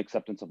longer an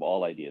acceptance of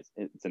all ideas.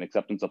 It's an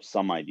acceptance of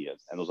some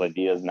ideas, and those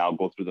ideas now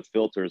go through the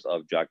filters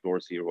of Jack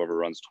Dorsey or whoever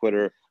runs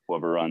Twitter,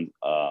 whoever runs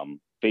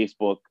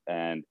Facebook,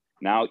 and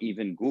now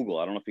even Google.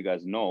 I don't know if you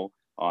guys know,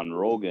 on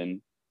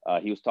Rogan,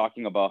 he was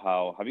talking about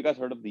how. Have you guys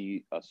heard of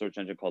the search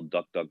engine called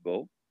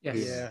DuckDuckGo?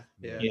 yes.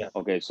 Yeah. Yeah.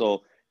 Okay,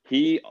 so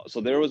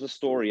there was a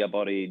story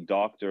about a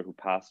doctor who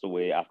passed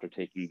away after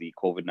taking the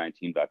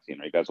COVID-19 vaccine.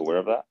 Are you guys aware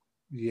of that?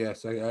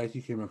 Yes, I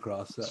actually came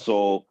across that.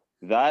 So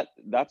that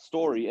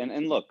story,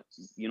 and look,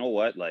 you know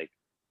what, like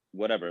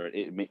whatever,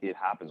 it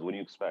happens. What do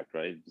you expect,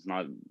 right? It's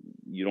not,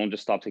 you don't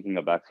just stop taking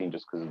a vaccine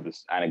just because of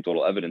this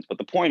anecdotal evidence. But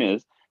the point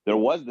is, there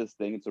was this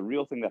thing. It's a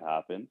real thing that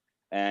happened,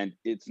 and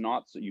it's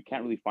not, so you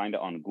can't really find it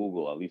on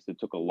Google. At least it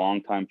took a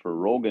long time for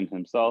Rogan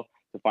himself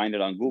to find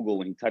it on Google.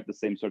 When he typed the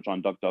same search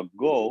on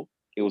DuckDuckGo,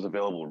 it was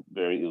available,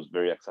 it was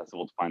very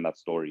accessible to find that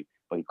story,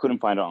 but he couldn't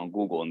find it on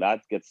Google. And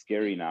that gets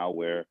scary now,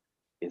 where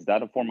is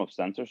that a form of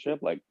censorship?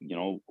 Like,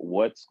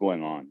 what's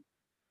going on?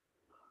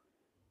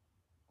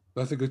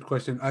 That's a good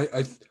question.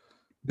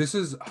 This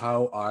is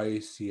how I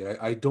see it.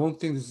 I don't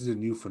think this is a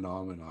new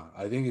phenomenon.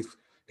 I think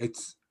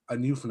it's a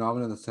new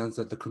phenomenon in the sense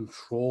that the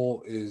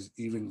control is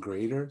even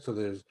greater. So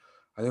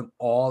I think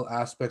all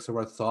aspects of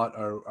our thought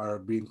are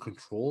being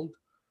controlled.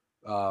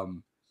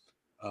 Um,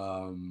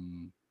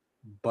 um,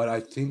 but I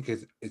think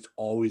it's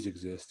always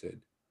existed.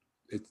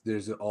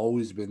 There's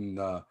always been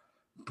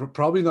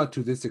probably not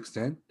to this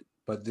extent,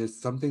 but there's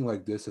something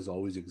like this has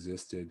always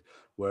existed.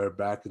 Where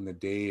back in the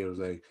day it was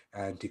like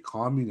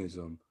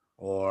anti-communism,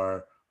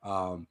 or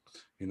I'm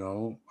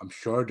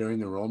sure during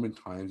the Roman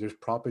times there's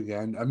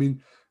propaganda. I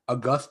mean,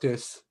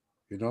 Augustus,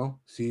 You know,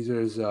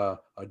 Caesar's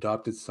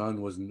adopted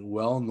son was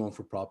well known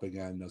for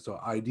propaganda. So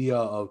idea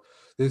of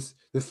this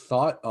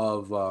thought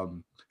of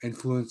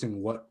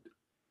influencing what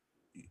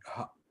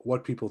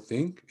people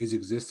think is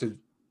existed,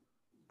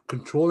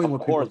 controlling Of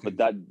what people course, but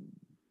think.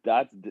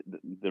 that's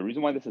the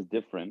reason why this is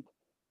different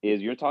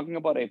is you're talking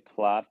about a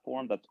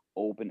platform that's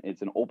open.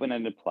 It's an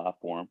open-ended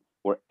platform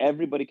where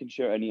everybody can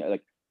share any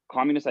like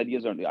communist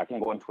ideas. I can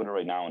go on Twitter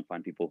right now and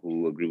find people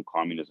who agree with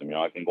communism. You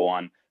know, I can go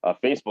on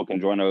Facebook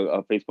and join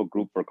a Facebook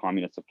group for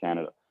communists of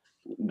Canada.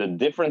 The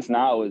difference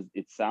now is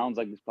it sounds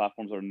like these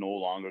platforms are no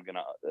longer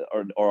gonna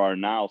or are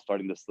now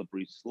starting the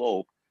slippery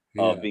slope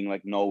Yeah. of being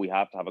like, no, we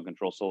have to have a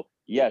control. So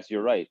yes,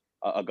 you're right.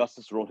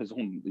 Augustus wrote his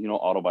own,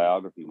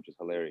 autobiography, which is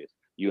hilarious.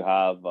 You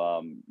have,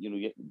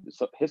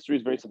 history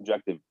is very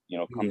subjective.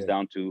 Comes Yeah.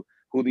 down to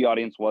who the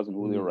audience was and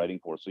who they were Mm. writing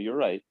for. So you're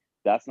right.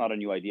 That's not a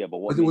new idea. But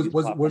what Was, made these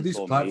were platforms these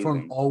so platforms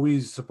amazing?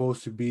 always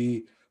supposed to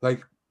be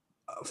like?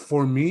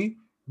 For me,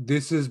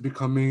 this is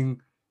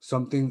becoming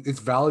something. It's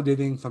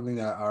validating something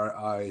that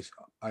I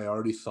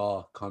already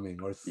saw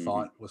coming or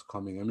thought was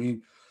coming. I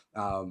mean,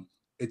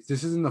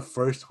 this isn't the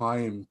first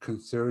time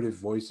conservative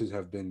voices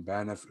have been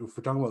banned. If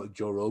we're talking about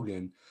Joe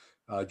Rogan,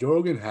 Joe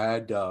Rogan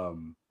had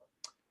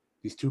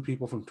these two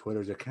people from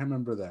Twitter. I can't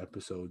remember the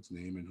episode's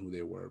name and who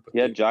they were, but He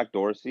had Jack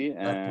Dorsey Jack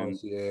and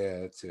Dorsey, yeah,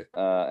 that's it.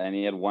 and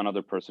he had one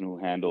other person who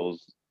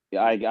handles.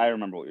 Yeah, I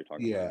remember what you're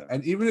talking about. Yeah,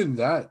 and even in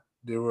that,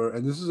 there were,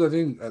 and this is I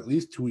think at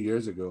least 2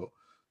 years ago,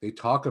 they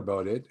talk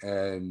about it,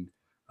 and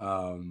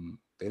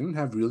they didn't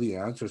have really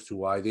answers to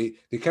why they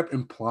kept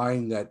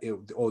implying that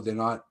they're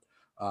not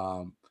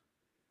um,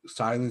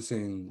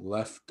 silencing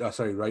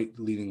right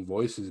leaning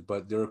voices,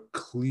 but there are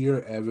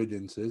clear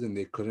evidences, and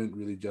they couldn't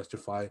really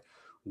justify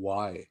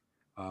why.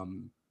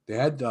 They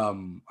had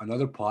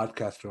another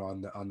podcaster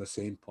on the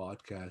same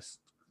podcast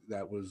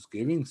that was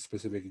giving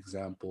specific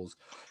examples.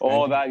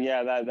 Oh, And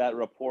that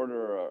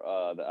reporter.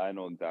 I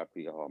know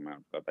exactly. Oh man, I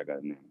forgot that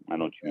guy's name. I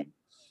know what you mean.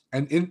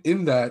 and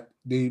in that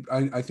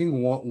I think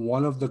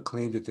one of the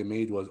claims that they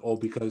made was,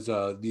 because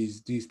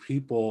these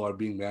people are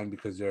being banned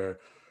because they're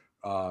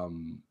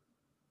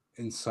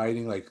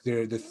inciting, like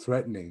they're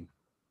threatening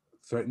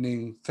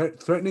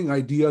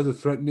ideas, or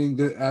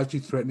they're actually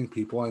threatening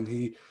people. And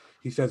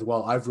he says,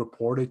 well, I've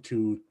reported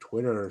to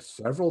Twitter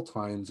several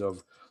times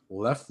of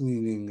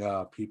left-leaning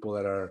people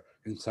that are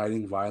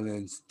inciting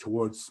violence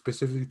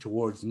specifically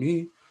towards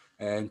me,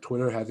 and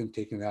Twitter hasn't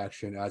taken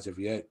action as of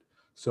yet.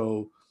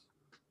 So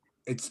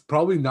it's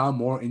probably now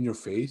more in your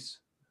face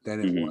than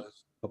it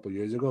was a couple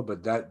years ago,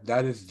 but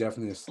that is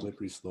definitely a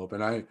slippery slope.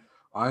 And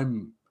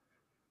I'm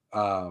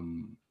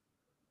um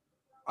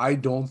I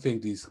don't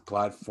think these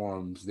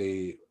platforms,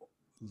 they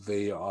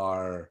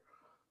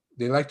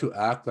like to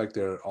act like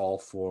they're all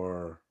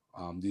for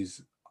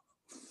these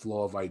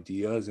flow of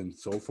ideas and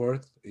so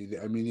forth.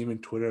 I mean, even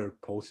Twitter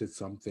posted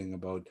something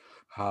about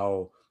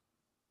how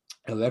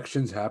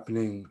elections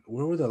happening.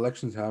 Where were the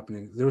elections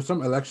happening? There were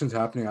some elections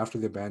happening after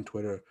they banned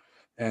Twitter,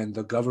 and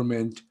the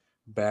government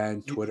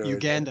banned Twitter.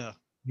 Uganda.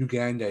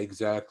 Uganda,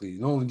 exactly.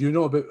 No, do you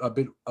know a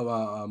bit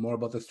more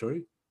about the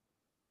story?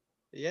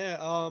 Yeah,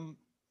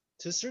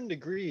 to a certain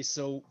degree.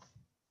 So,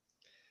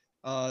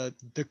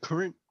 the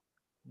current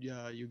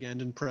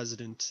Ugandan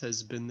president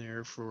has been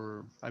there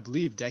for, I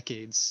believe,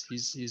 decades.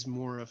 He's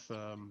more of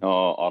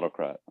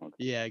Autocrat. Okay.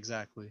 yeah,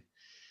 exactly.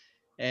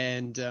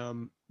 And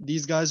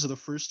these guys are the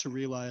first to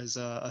realize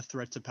a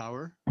threat to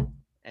power.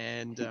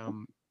 And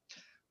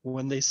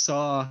when they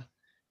saw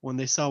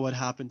what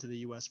happened to the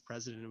U.S.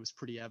 president, it was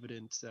pretty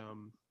evident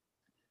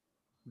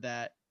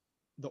that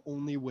the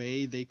only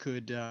way they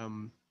could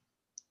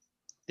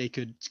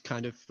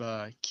kind of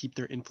keep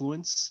their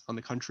influence on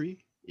the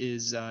country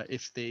is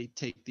if they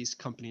take these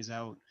companies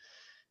out.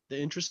 The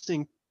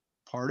interesting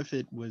part of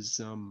it was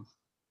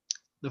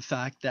the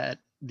fact that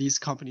these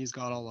companies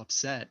got all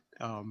upset,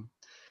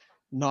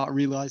 not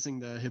realizing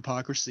the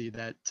hypocrisy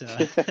that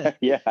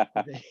Yeah.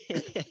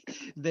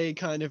 they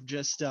kind of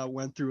just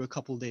went through a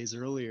couple days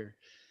earlier.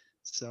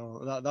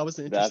 So that was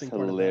the That's interesting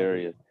part about it.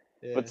 hilarious.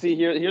 Yeah. But see,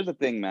 here's the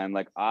thing, man.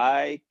 Like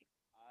I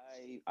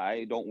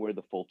don't wear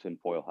the full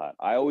tinfoil hat.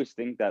 I always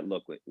think that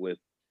look, with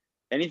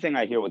anything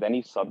I hear with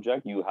any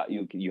subject, you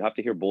have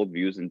to hear both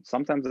views, and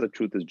sometimes the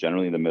truth is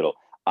generally in the middle.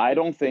 I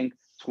don't think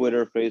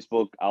Twitter,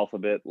 Facebook,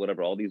 Alphabet,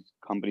 whatever, all these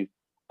companies,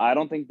 I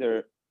don't think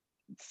they're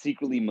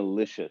secretly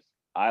malicious.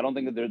 I don't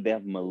think that they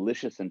have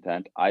malicious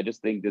intent. I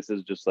just think this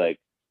is just like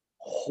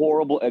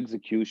horrible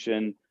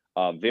execution,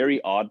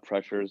 very odd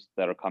pressures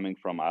that are coming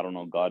from, I don't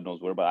know, God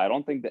knows where. But I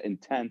don't think the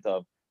intent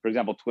of, for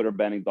example, Twitter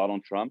banning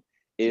Donald Trump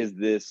is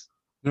this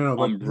No,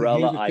 but umbrella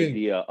here's the thing.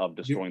 idea of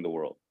destroying the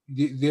world.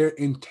 Their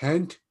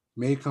intent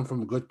may come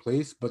from a good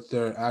place, but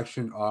their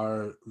action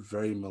are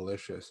very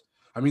malicious.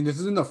 I mean, this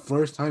isn't the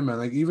first time, man.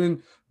 Like,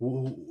 even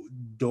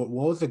what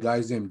was the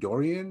guy's name?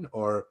 Dorian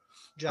or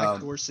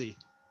Jack Dorsey?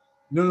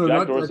 No, Jack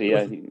not Dorsey. Jack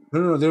Dorsey. Yeah,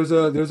 No.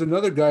 There's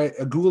another guy,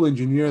 a Google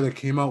engineer, that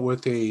came out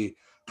with a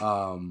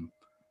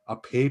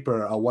white paper.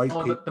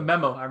 The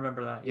memo. I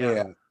remember that.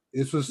 Yeah.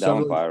 This was that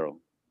went viral.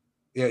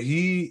 Yeah,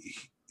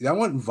 that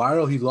went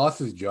viral. He lost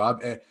his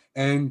job,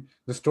 and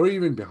the story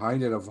even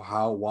behind it of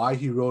why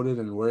he wrote it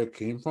and where it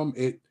came from.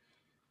 It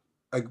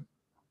like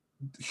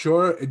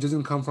sure it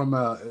doesn't come from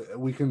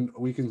we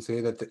can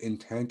say that the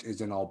intent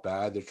isn't all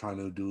bad. They're trying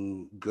to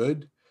do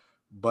good,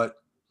 but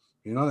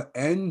the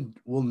end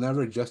will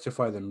never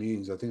justify the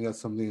means. I think that's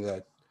something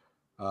that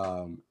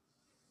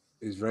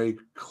is very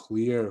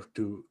clear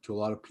to a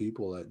lot of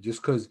people, that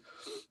just because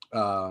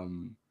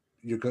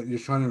you're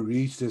trying to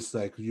reach this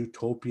like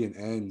utopian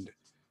end,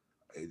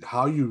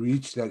 how you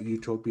reach that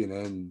utopian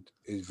end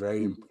is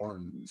very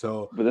important.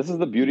 So, but this is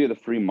the beauty of the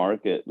free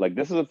market. Like,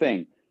 this is the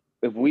thing.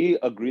 If we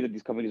agree that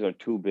these companies are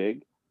too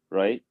big,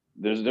 right?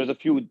 There's a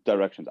few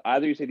directions.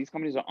 Either you say these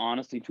companies are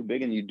honestly too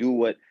big, and you do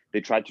what they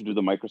tried to do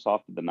to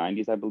Microsoft in the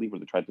 90s, I believe, where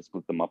they tried to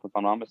split them up, if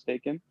I'm not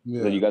mistaken.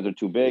 yeah. That you guys are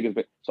too big.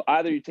 So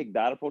either you take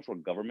that approach where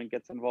government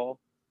gets involved,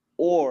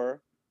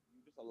 or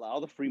you just allow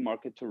the free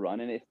market to run.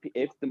 And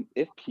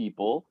if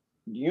people,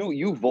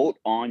 you vote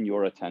on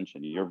your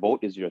attention. Your vote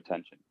is your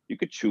attention. You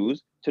could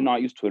choose to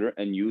not use Twitter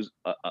and use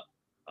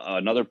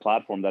another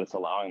platform that is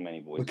allowing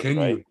many voices. Can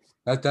right? you?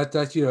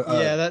 That's your.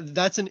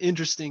 That's an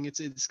interesting. It's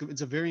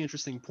a very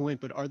interesting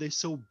point. But are they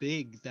so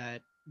big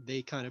that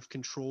they kind of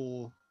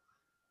control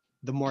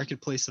the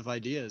marketplace of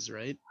ideas,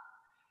 right?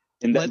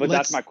 But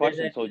that's my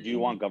question. So do you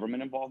want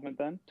government involvement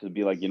then, to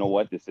be like, you know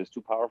what, this is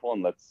too powerful,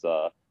 and let's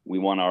we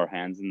want our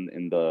hands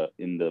in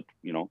the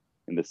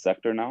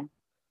sector now?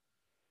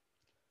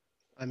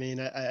 I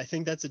mean, I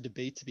think that's a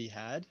debate to be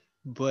had,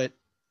 but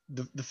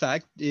the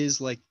fact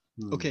is, like,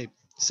 okay,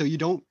 so you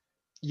don't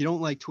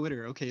like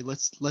Twitter. Okay,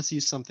 let's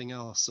use something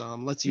else.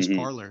 Let's use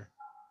Parler.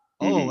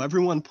 Oh,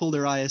 everyone pulled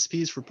their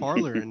ISPs for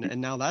Parler,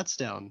 and now that's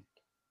down.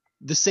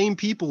 The same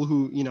people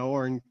who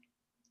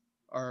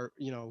are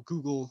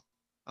Google,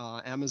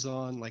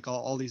 Amazon, like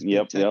all these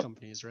big tech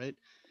companies, right?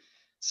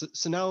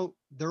 So now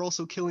they're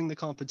also killing the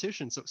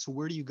competition. So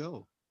where do you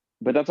go?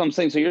 But that's what I'm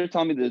saying. So you're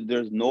telling me that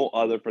there's no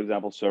other, for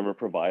example, server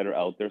provider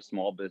out there,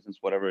 small business,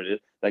 whatever it is,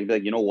 like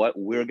you know what,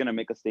 we're gonna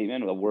make a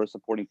statement that we're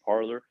supporting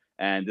Parler,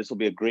 and this will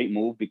be a great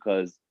move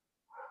because,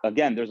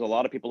 again, there's a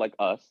lot of people like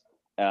us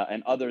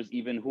and others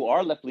even who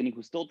are left leaning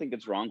who still think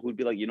it's wrong, who'd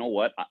be like, you know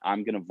what,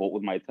 I'm gonna vote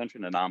with my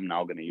attention, and I'm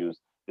now gonna use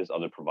this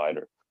other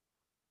provider.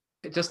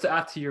 Just to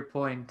add to your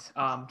point,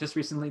 just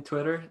recently,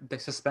 Twitter, they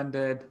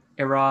suspended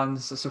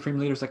Iran's Supreme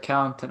Leader's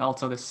account, and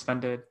also they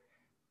suspended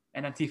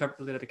an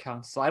Antifa-related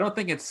account. So I don't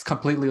think it's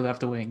completely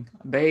left-wing.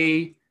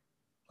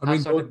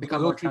 Those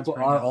people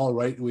are all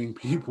right-wing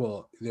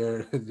people.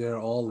 They're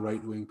all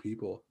right-wing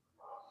people.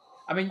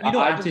 I mean,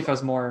 Antifa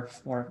is more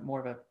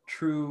of a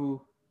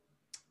true,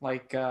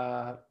 like,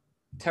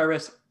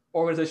 terrorist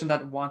organization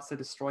that wants to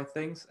destroy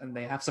things, and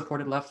they have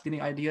supported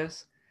left-leaning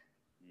ideas.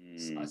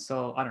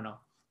 So I don't know.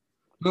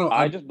 No,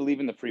 I just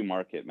believe in the free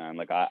market, man.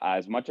 Like,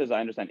 as much as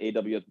I understand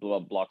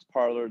AWS blocks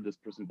Parler, this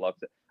person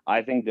blocks it,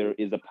 I think there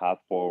is a path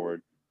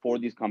forward for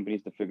these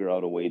companies to figure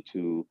out a way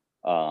to,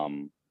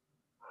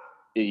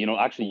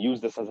 actually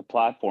use this as a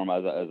platform,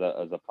 as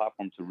a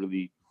platform to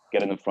really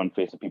get in the front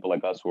face of people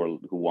like us who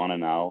want to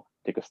now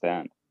take a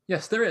stand.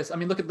 Yes, there is. I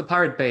mean, look at the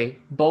Pirate Bay.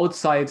 Both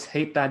sides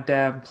hate that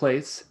damn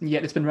place,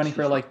 yet it's been running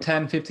for like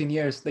 10, 15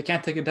 years. They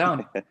can't take it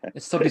down.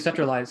 It's so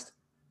decentralized.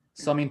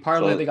 So, I mean,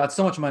 Parler, they got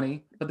so much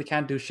money, but they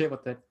can't do shit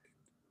with it.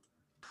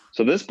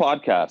 So this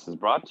podcast is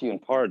brought to you in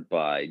part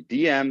by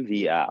DM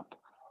the App.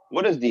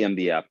 What is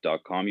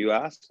dmtheapp.com, you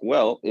ask?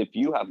 Well, if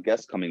you have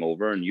guests coming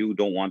over and you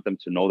don't want them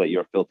to know that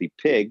you're a filthy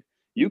pig,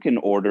 you can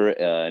order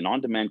an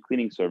on-demand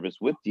cleaning service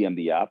with DM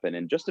the App, and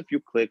in just a few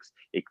clicks,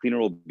 a cleaner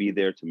will be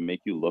there to make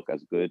you look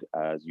as good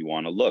as you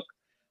want to look.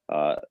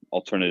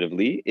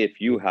 Alternatively, if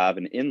you have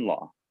an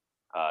in-law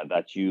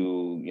that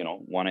you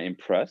want to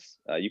impress,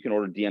 you can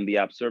order DM the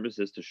App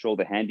services to show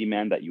the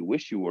handyman that you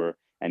wish you were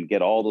and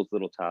get all those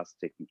little tasks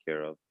taken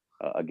care of,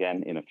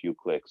 again, in a few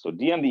clicks. So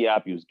DM the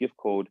App, use gift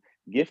code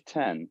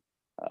GIFT10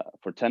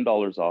 for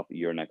 $10 off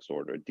your next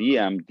order.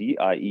 DM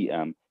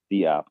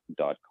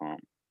theapp.com.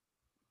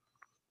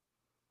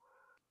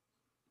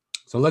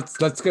 So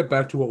let's get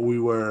back to what we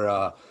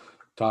were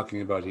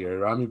talking about here.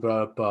 Rami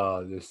brought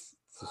up this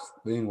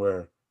thing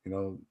where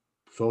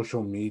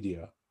social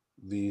media,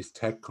 these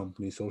tech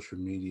companies, social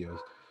medias,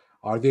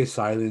 are they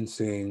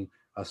silencing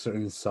a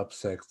certain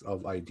subset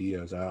of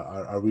ideas?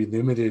 Are we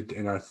limited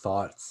in our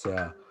thoughts?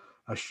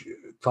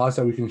 Thoughts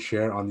that we can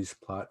share on these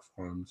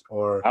platforms?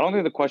 Or I don't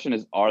think the question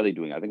is, are they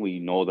doing it? I think we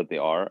know that they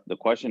are. The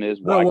question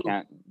is, why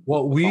can't?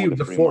 Well,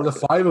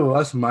 the five of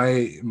us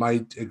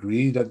might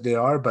agree that they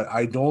are, but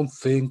I don't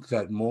think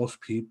that most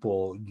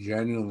people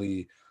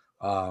genuinely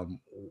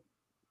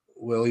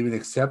will even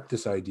accept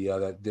this idea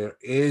that there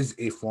is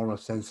a form of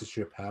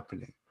censorship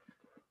happening.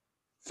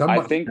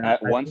 I think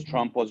once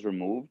Trump was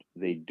removed,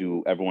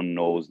 everyone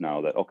knows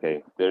now that,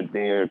 okay,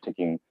 they're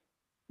taking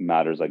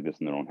matters like this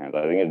in their own hands.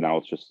 I think now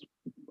it's just,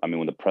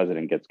 when the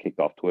president gets kicked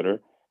off Twitter,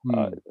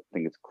 I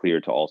think it's clear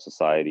to all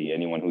society,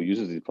 anyone who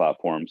uses these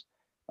platforms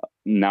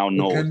now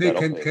knows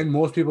Can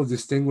most people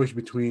distinguish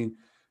between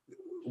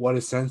what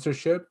is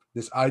censorship,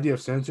 this idea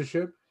of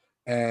censorship,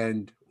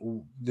 and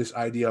this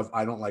idea of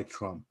I don't like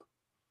Trump?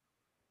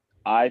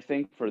 I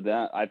think for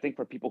them, I think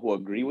for people who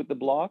agree with the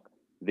block,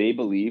 they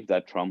believe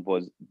that Trump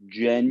was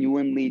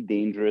genuinely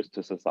dangerous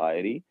to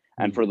society.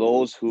 And for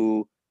those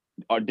who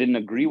didn't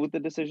agree with the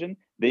decision,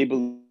 they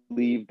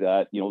believe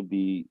that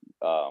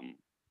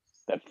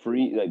that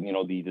free, like,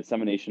 the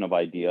dissemination of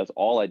ideas,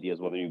 all ideas,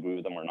 whether you agree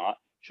with them or not,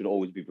 should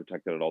always be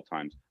protected at all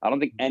times. I don't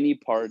think any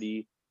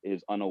party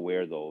is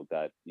unaware, though,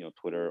 that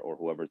Twitter or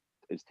whoever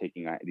is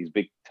these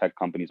big tech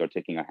companies are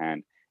taking a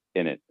hand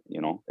in it.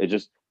 It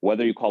just,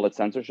 whether you call it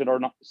censorship or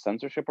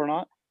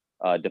not,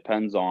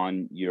 depends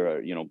on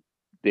your.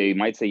 They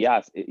might say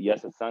yes,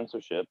 it's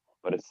censorship,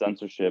 but it's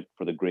censorship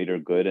for the greater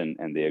good,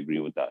 and they agree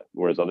with that.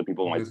 Whereas other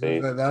people might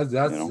say,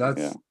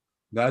 yeah.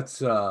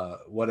 That's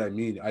what I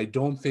mean. I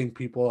don't think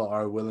people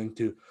are willing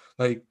to,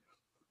 like,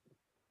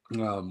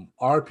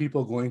 are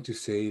people going to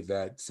say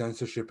that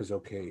censorship is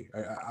okay?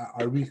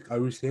 Are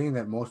we saying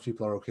that most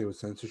people are okay with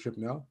censorship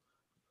now?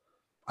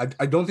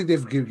 I don't think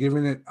they've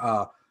given it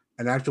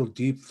an actual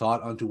deep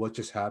thought onto what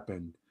just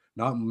happened.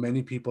 Not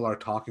many people are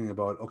talking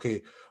about,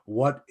 okay,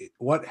 what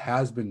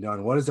has been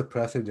done? What is the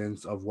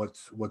precedence of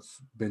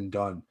what's been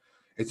done?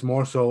 It's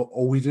more so,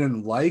 oh, we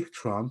didn't like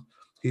Trump.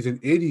 He's an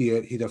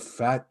idiot. He's a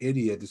fat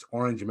idiot. This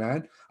orange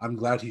man. I'm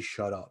glad he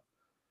shut up.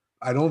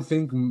 I don't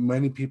think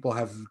many people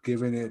have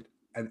given it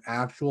an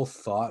actual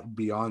thought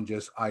beyond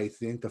just, I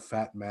think the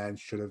fat man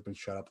should have been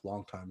shut up a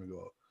long time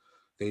ago.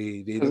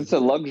 Because it's a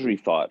luxury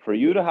thought for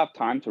you to have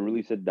time to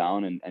really sit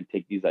down and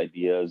take these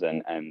ideas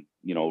and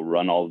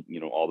run all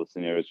the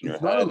scenarios in your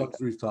head. It's not a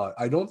luxury thought.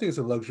 I don't think it's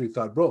a luxury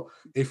thought, bro.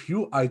 If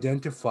you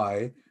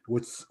identify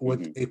with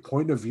a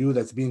point of view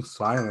that's being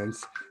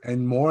silenced,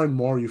 and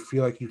more you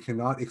feel like you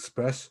cannot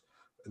express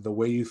the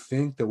way you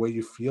think, the way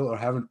you feel, or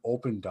have an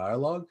open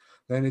dialogue,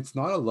 then it's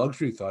not a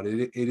luxury thought.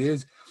 It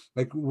is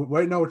like,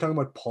 right now we're talking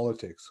about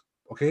politics,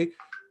 okay?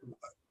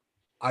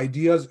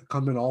 Ideas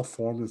come in all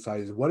forms and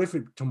sizes. What if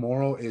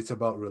tomorrow it's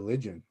about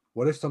religion?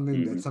 What if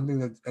something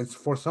that, and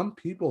for some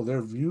people,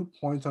 their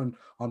viewpoints on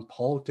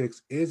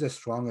politics is as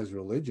strong as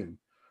religion,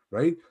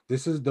 right?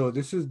 This is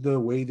the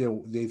way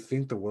they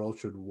think the world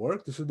should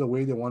work. This is the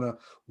way they want to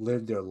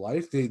live their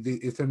life.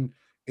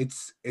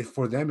 It's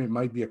for them, it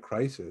might be a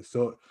crisis.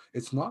 So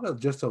it's not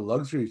just a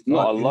luxury thought.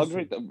 No, a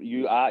luxury.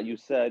 You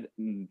said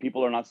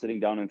people are not sitting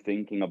down and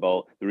thinking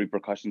about the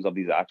repercussions of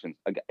these actions.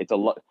 It's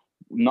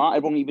not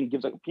everyone even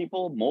gives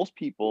most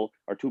people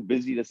are too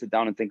busy to sit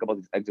down and think about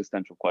these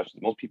existential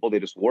questions. Most people, they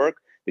just work,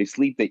 they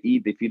sleep, they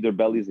eat, they feed their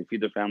bellies, they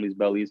feed their families'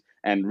 bellies,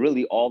 and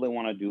really all they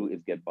want to do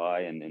is get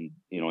by and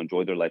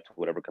enjoy their life to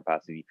whatever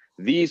capacity.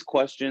 These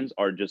questions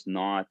are just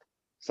not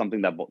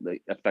something that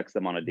affects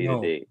them on a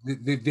day-to-day.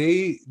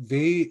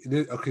 They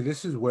okay,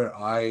 this is where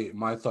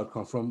my thought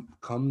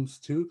comes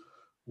to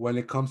when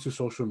it comes to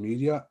social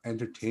media,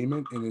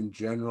 entertainment, and in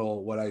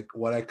general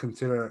what I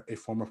consider a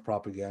form of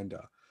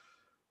propaganda.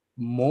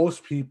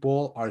 Most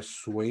people are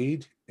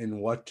swayed in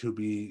what to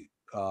be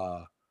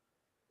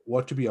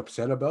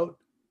upset about,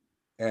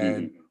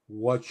 and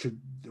what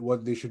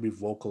they should be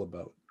vocal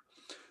about.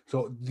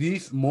 So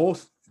these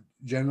most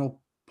general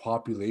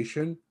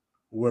population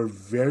were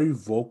very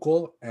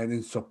vocal and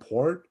in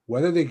support,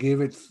 whether they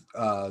gave it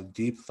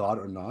deep thought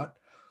or not.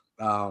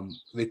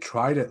 They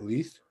tried, at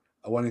least,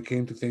 when it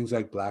came to things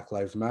like Black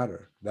Lives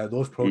Matter. That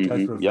those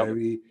protests were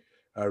very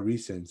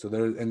recent. So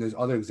there's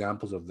other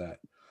examples of that.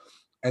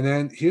 And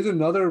then here's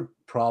another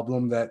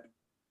problem, that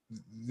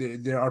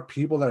there are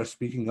people that are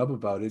speaking up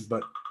about it,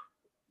 but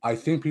I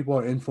think people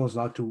are influenced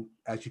not to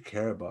actually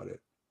care about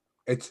it.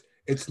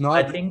 It's not.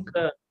 I think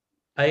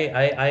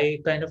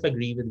I kind of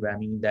agree with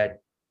Rami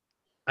that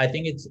I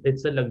think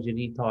it's a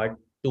luxury thought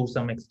to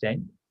some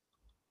extent.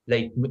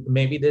 Like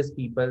maybe there's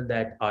people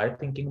that are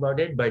thinking about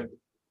it, but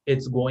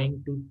it's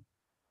going to,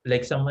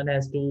 like, someone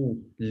has to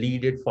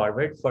lead it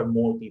forward for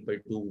more people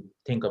to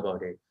think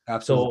about it.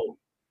 Absolutely. So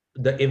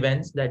the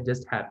events that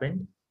just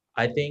happened,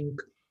 I think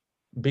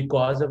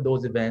because of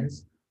those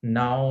events,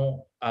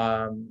 now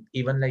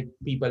even like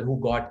people who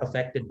got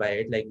affected by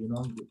it, like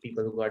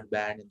people who got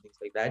banned and things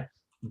like that,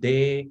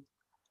 they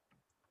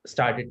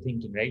started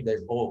thinking, right,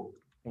 that, oh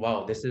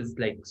wow, this is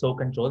like so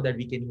controlled that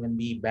we can even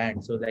be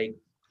banned. So like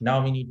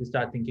now we need to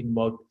start thinking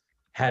about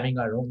having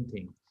our own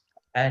thing.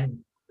 And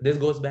this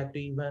goes back to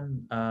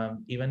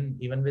even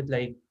with,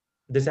 like,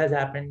 this has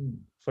happened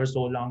for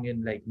so long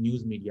in like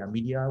news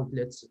media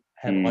outlets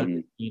have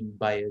always been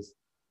biased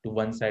to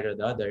one side or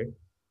the other.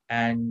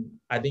 And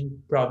I think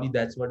probably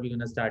that's what we're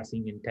going to start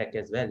seeing in tech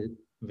as well,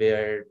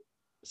 where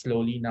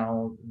slowly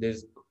now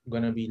there's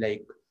going to be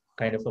like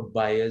kind of a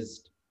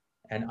biased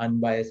and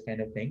unbiased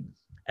kind of thing.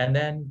 And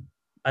then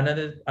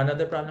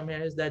another problem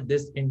here is that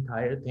this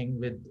entire thing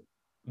with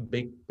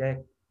big tech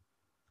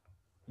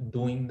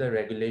doing the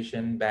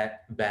regulation,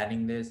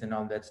 banning this and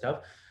all that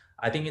stuff,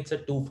 I think it's a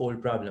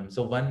twofold problem.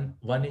 So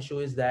one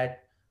issue is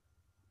that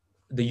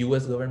the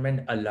US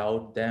government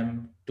allowed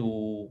them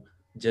to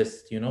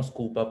just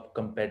scoop up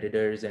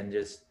competitors and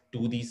just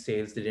do these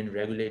sales. They didn't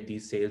regulate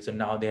these sales, so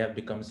now they have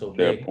become so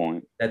big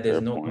that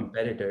there's no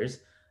competitors.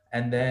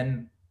 And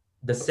then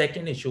the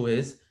second issue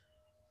is,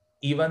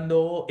 even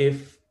though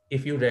if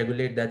if you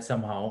regulate that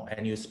somehow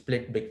and you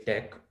split big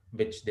tech,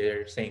 which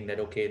they're saying that,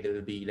 okay, there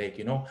will be like,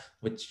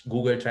 which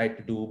Google tried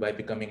to do by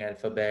becoming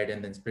Alphabet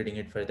and then splitting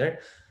it further.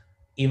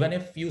 Even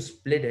if you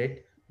split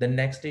it, the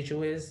next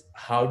issue is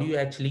how do you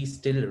actually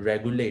still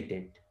regulate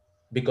it?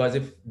 Because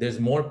if there's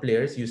more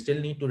players, you still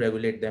need to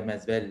regulate them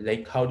as well.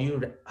 Like how do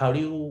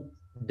you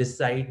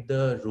decide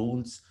the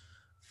rules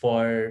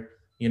for,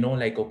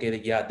 like,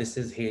 okay, yeah, this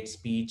is hate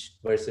speech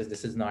versus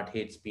this is not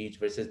hate speech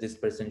versus this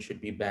person should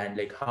be banned.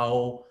 Like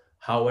how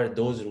are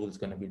those rules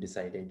going to be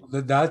decided?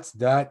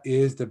 That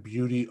is the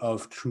beauty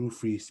of true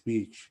free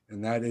speech,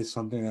 and that is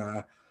something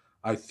that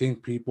I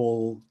think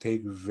people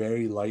take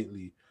very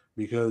lightly,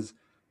 because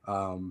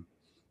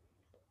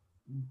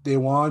they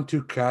want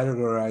to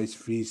categorize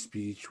free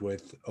speech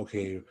with,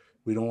 okay,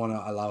 we don't want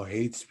to allow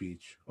hate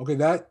speech. Okay,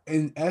 that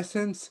in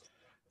essence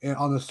and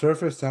on the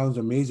surface sounds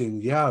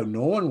amazing. Yeah,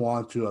 no one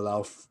wants to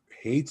allow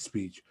hate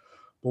speech.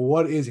 But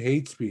what is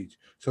hate speech?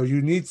 So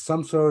you need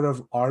some sort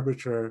of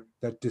arbiter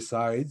that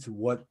decides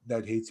what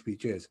that hate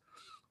speech is.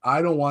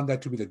 I don't want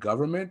that to be the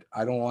government.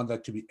 I don't want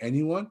that to be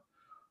anyone.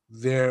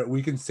 There,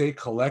 we can say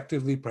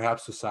collectively,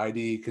 perhaps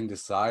society can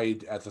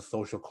decide as a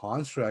social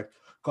contract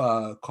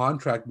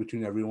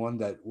between everyone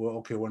that, well,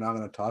 okay, we're not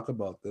going to talk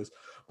about this.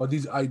 But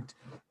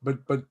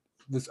but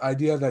this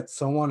idea that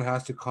someone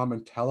has to come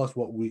and tell us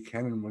what we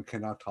can and we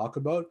cannot talk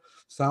about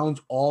sounds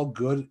all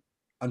good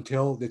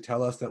until they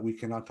tell us that we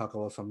cannot talk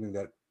about something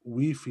that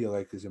we feel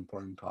like is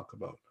important to talk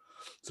about.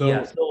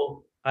 Yeah, So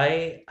so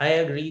I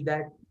agree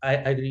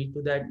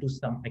to that to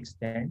some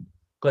extent,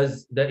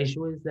 because the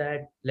issue is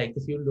that, like,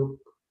 if you look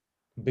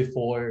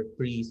before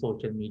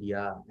pre-social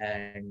media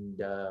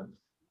and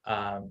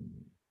um,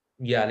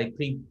 yeah, like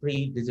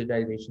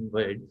pre-digitization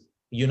world,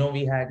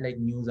 we had like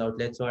news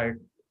outlets or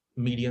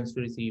mediums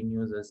to receive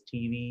news as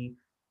TV,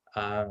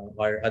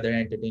 or other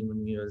entertainment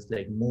news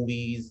like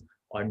movies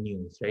or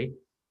news, right?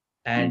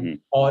 And Hmm.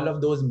 all of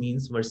those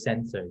means were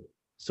censored.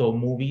 So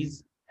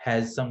movies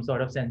has some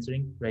sort of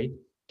censoring, right?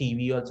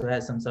 TV also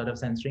has some sort of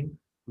censoring.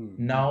 hmm,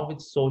 Now with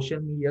social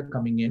media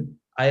coming in,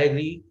 I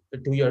agree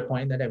to your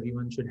point that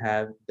everyone should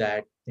have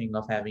that thing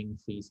of having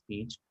free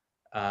speech.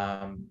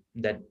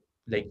 That,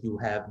 like, you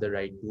have the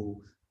right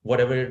to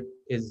whatever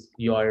is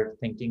your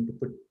thinking to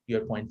put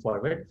your point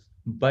forward.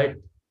 But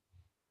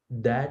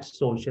that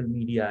social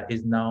media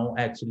is now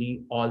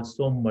actually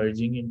also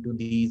merging into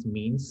these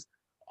means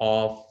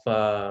of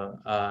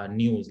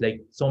news.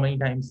 Like, so many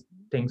times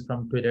things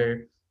from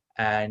Twitter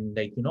and,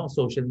 like,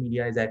 social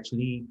media is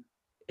actually,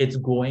 it's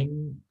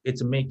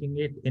making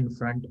it in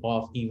front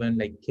of even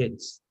like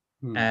kids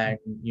hmm. and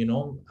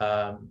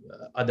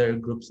other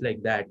groups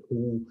like that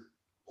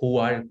who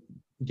are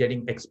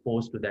getting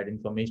exposed to that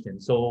information.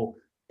 So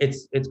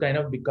it's kind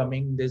of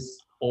becoming this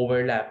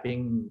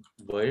overlapping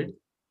world.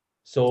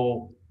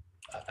 So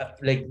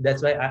like,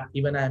 that's why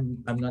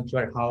I'm not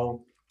sure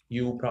how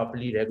you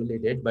properly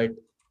regulate it, but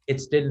it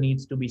still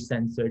needs to be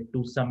censored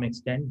to some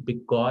extent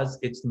because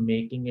it's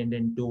making it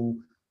into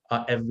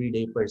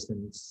everyday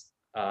person's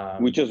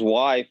Which is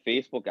why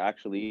Facebook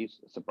actually,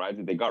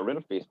 surprisingly, they got rid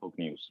of Facebook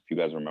News, if you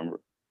guys remember.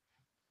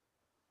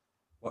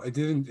 Well, it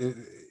didn't.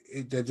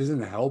 That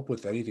doesn't help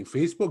with anything.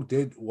 Facebook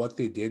did what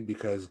they did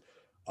because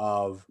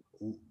of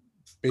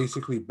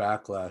basically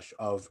backlash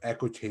of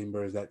echo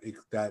chambers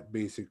that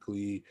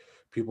basically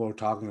people are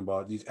talking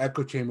about, these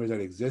echo chambers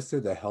that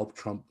existed that helped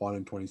Trump won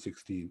in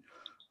 2016.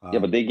 Yeah,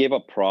 but they gave a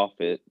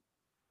profit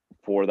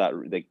for that.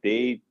 Like,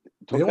 they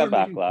They took that weren't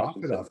making backlash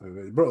and profit said, off of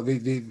it, bro.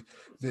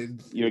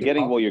 you're They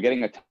getting, well, you're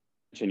getting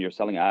attention, you're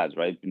selling ads,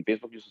 right? And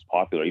Facebook use is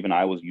popular. Even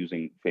I was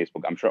using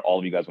Facebook. I'm sure all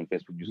of you guys, when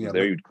Facebook use was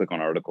there, but you'd click on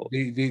articles.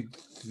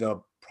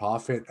 the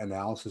profit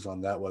analysis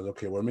on that was,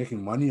 okay, we're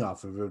making money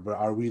off of it, but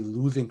are we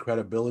losing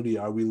credibility?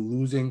 Are we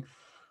losing,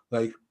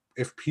 like,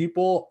 if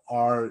people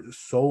are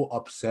so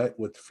upset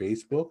with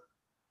Facebook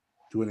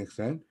to an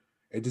extent,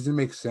 it doesn't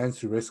make sense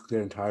to risk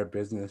their entire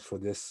business for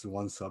this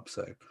one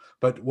subset.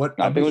 But what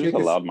I think it was just Abhishek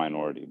a is, loud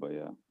minority, but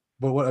yeah.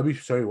 but what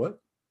Abhishek, sorry, what?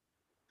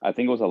 I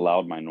think it was a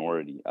loud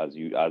minority, as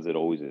it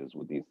always is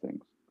with these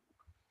things.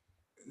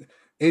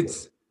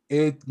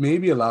 It may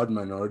be a loud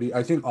minority.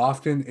 I think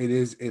often it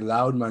is a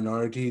loud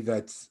minority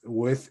that's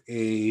with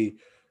a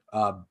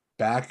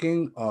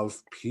backing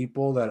of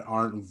people that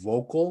aren't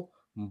vocal,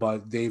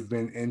 but they've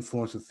been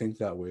influenced to think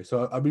that way.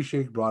 So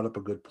Abhishek brought up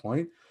a good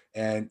point.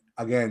 And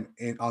again,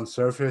 on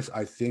surface,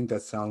 I think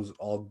that sounds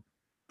all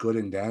good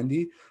and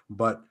dandy,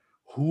 but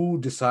who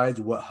decides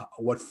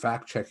what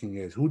fact checking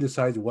is? Who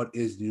decides what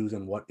is news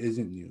and what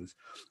isn't news?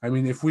 I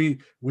mean, if we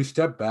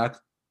step back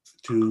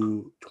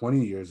to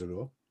 20 years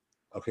ago,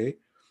 okay,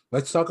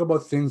 let's talk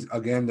about things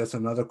again. That's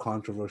another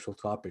controversial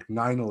topic.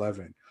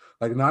 9/11.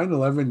 Like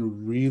 9/11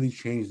 really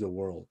changed the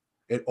world.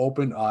 It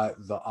opened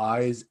the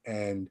eyes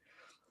and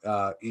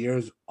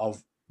ears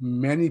of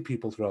many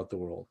people throughout the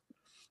world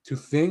to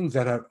things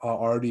that have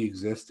already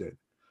existed.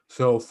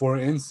 So, for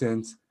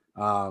instance,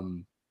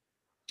 um,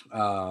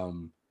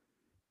 um,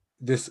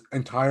 this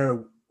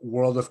entire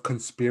world of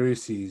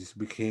conspiracies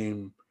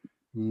became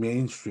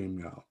mainstream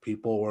now.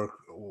 People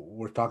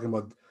were talking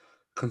about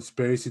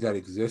conspiracy that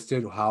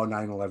existed, how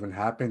 9/11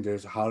 happened.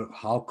 There's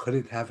how could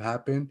it have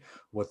happened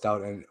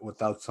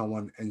without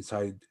someone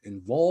inside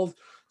involved.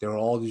 There were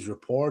all these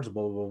reports,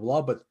 blah blah blah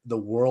blah. But the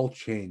world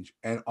changed,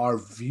 and our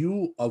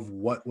view of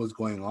what was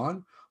going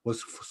on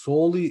was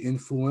solely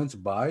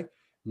influenced by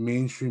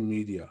mainstream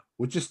media,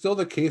 which is still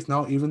the case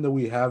now, even though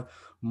we have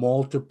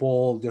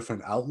multiple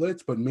different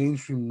outlets, but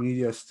mainstream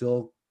media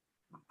still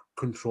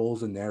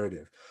controls the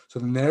narrative. So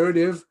the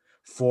narrative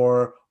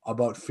for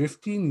about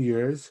 15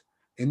 years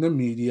in the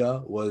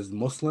media was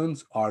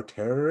Muslims are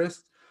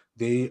terrorists.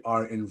 They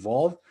are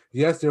involved.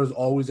 Yes, there's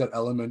always that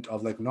element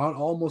of like not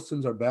all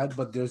Muslims are bad,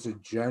 but there's a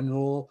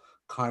general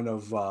kind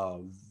of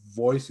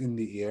voice in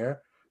the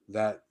air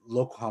that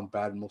look how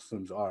bad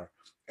Muslims are.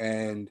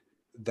 And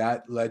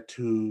that led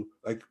to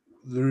like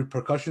the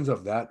repercussions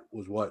of that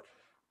was what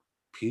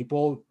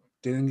people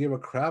didn't give a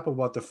crap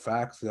about the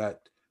facts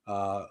that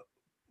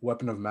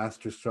weapon of mass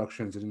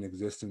destruction didn't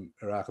exist in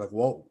Iraq. Like,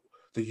 well,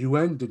 the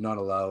UN did not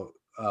allow,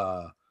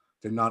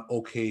 did not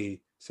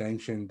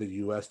sanction the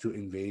US to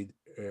invade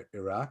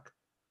Iraq.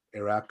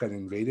 Iraq got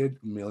invaded,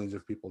 millions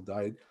of people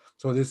died.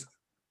 So this,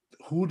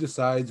 who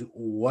decides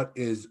what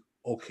is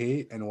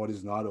okay and what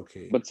is not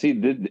okay? But see,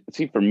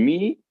 for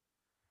me,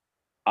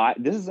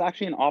 this is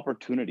actually an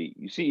opportunity.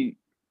 You see,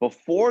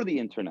 before the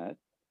internet,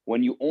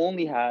 when you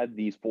only had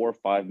these 4 or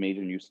 5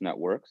 major news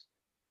networks,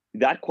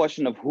 that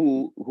question of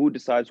who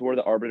decides who are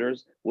the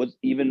arbiters was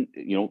even,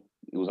 it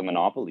was a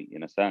monopoly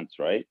in a sense,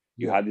 right?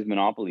 You had these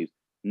monopolies.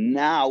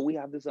 Now we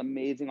have this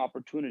amazing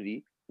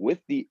opportunity with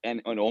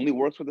and it only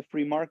works with the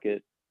free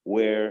market,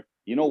 where,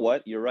 you know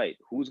what, you're right.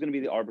 Who's going to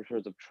be the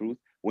arbiters of truth?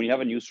 When you have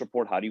a news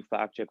report, how do you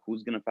fact check?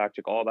 Who's going to fact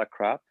check? All that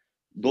crap.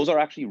 Those are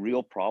actually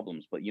real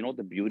problems. But you know what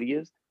the beauty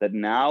is? That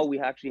now we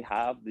actually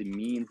have the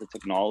means, the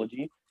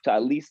technology to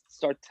at least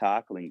start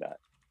tackling that.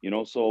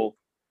 So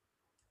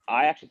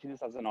I actually see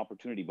this as an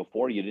opportunity.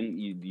 Before, you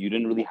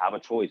didn't really have a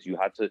choice. You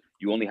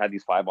only had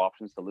these 5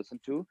 options to listen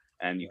to,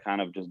 and you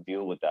kind of just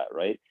deal with that,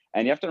 right?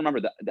 And you have to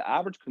remember that the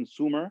average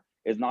consumer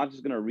is not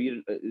just going to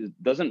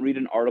doesn't read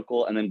an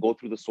article and then go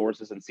through the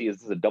sources and see, is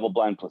this a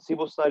double-blind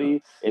placebo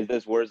study?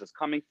 Where is this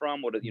coming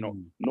from?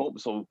 No.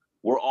 So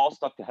we're all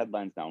stuck to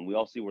headlines now, and we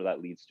all see where that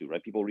leads to,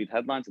 right? People read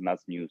headlines, and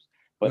that's news.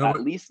 But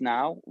at least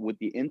now with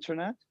the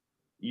internet,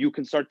 you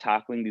can start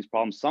tackling these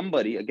problems.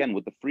 Somebody, again,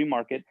 with the free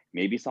market,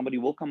 maybe somebody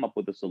will come up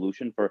with a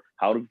solution for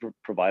how to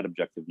provide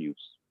objective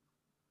news.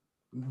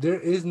 There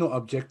is no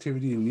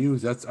objectivity in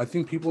news. I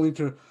think people need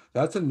to,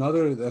 that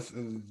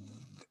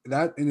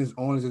in its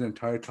own is an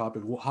entire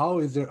topic. Well, how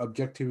is there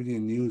objectivity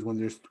in news when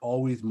there's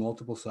always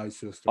multiple sides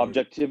to a story?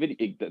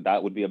 Objectivity,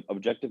 that would be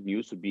objective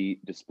news would be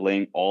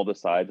displaying all the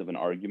sides of an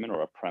argument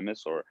or a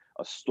premise or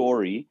a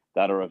story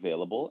that are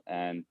available,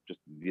 and just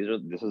these are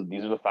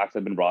the facts that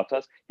have been brought to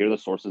us. Here are the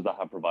sources that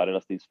have provided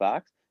us these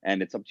facts,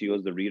 and it's up to you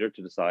as the reader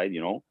to decide,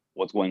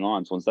 what's going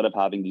on. So instead of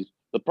having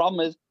the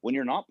problem is when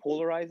you're not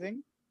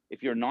polarizing,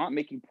 if you're not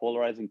making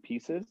polarizing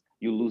pieces,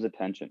 you lose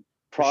attention.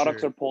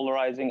 Products are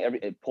polarizing.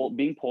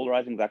 Being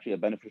polarizing is actually a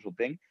beneficial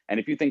thing. And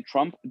if you think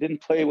Trump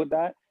didn't play with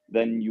that,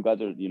 then you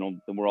guys are,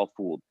 then we're all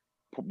fooled.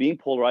 Being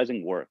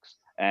polarizing works.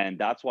 And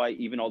that's why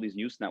even all these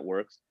news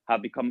networks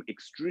have become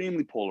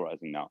extremely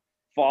polarizing now.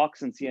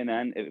 Fox and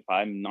CNN, if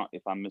I'm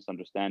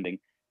misunderstanding,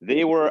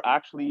 they were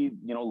actually,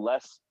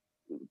 less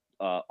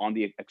on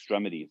the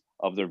extremities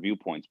of their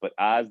viewpoints. But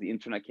as the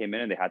internet came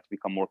in and they had to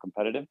become more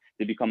competitive,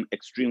 they become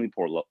extremely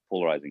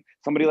polarizing.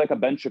 Somebody like a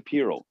Ben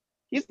Shapiro,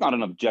 he's not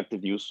an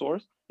objective news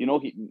source.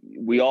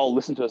 We all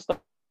listen to his stuff,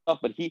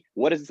 but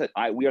what is it?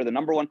 We are the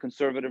 #1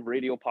 conservative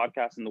radio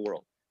podcast in the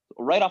world. So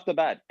right off the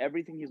bat,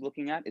 everything he's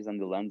looking at is on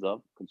the lens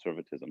of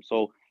conservatism.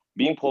 So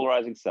being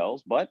polarizing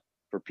sells, but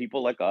for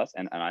people like us,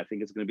 and I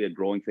think it's going to be a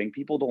growing thing,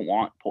 people don't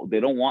want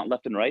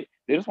left and right.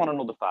 They just want to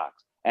know the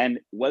facts.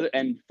 And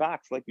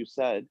facts, like you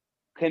said,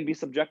 can be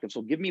subjective.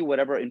 So give me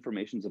whatever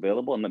information is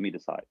available and let me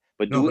decide.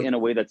 But do it in a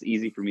way that's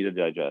easy for me to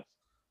digest.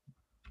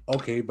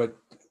 Okay, but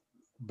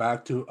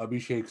back to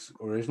Abhishek's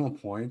original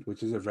point,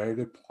 which is a very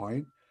good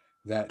point,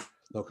 that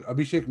look,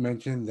 Abhishek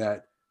mentioned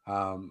that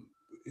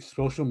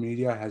social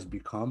media has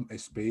become a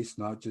space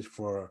not just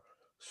for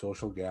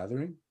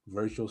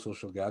virtual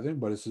social gathering,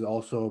 but it's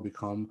also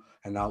become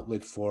an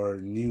outlet for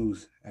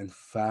news and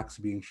facts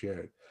being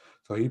shared.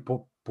 So he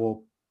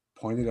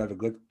pointed out a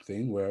good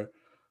thing where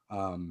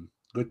even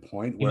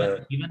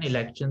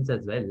elections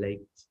as well,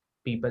 like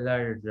people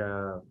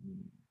are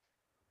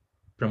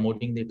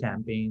promoting their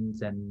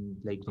campaigns, and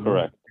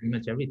Correct. pretty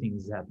much everything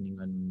is happening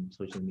on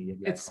social media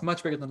platforms. It's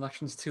much bigger than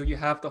elections too. You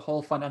have the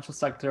whole financial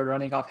sector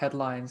running off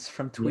headlines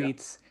from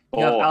tweets.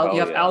 Yeah. You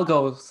have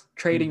algos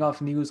trading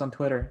off news on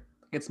Twitter.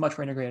 It's much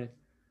more integrated.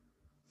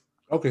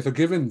 Okay, so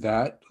given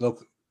that,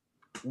 look,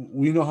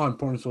 we know how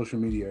important social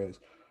media is.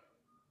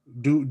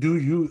 Do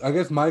you? I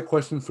guess my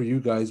question for you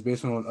guys,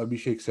 based on what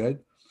Abhishek said,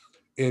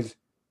 is: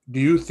 do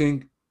you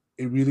think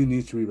it really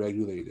needs to be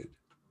regulated?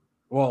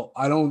 Well,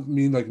 I don't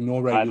mean like no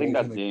regulation. I think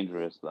that's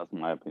dangerous. That's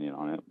my opinion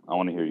on it. I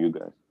want to hear you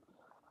guys.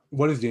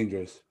 What is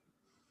dangerous?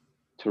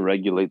 To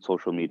regulate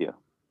social media.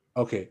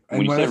 Okay.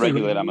 When you say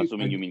regulate, I'm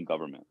assuming you mean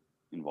government.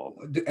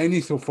 involved?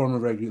 Any form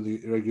of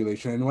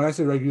regulation. And when I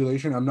say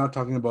regulation, I'm not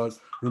talking about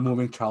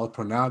removing child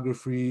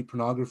pornography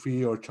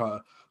or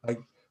child like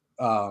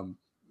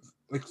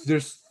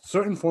there's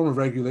certain form of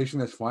regulation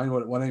that's fine.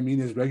 What I mean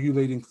is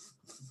regulating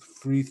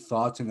free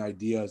thoughts and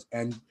ideas.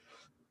 And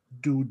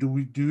do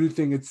you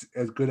think it's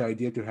a good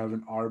idea to have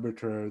an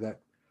arbiter that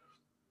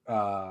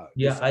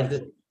Yeah,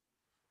 decides?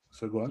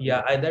 So go on.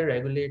 yeah, either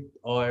regulate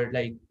or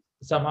like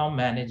somehow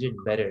manage it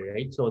better,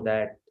 right? So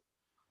that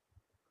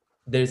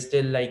there's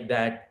still like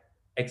that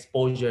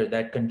exposure,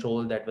 that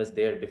control that was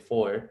there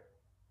before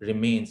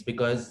remains,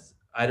 because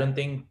I don't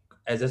think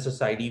as a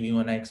society we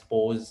want to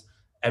expose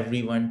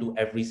everyone to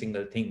every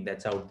single thing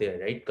that's out there,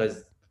 right?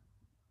 Because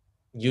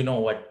you know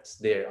what's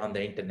there on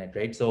the internet,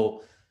 right?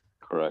 So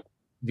Correct.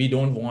 we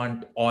don't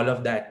want all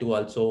of that to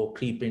also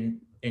creep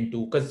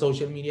into, because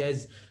social media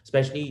is,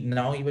 especially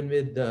now even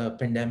with the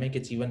pandemic,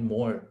 it's even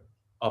more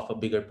of a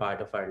bigger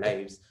part of our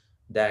lives,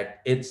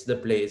 that it's the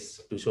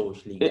place to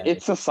socially gather.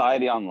 It's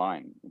society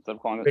online. Instead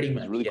of calling it, Pretty it's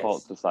much, really yes.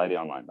 called society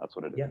online. That's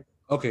what it is. Yeah.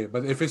 Okay,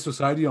 but if it's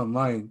society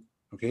online,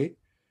 okay,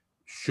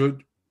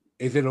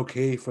 is it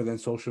okay for then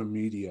social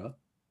media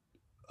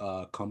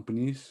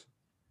companies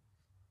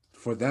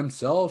for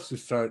themselves to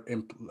start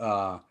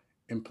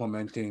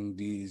implementing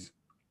these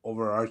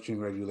overarching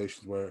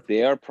regulations where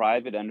they are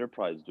private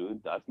enterprise,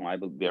 dude? That's my.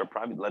 They're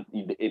private.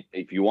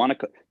 If you want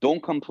to,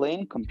 don't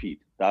complain,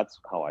 compete. That's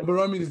how I. But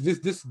I mean,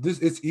 this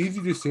it's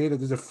easy to say that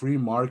there's a free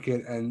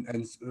market and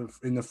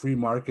in the free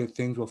market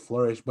things will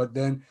flourish, but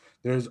then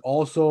there's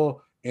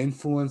also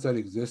influence that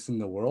exists in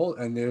the world,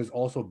 and there's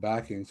also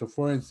backing. So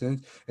for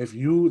instance, if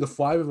the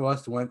five of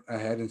us went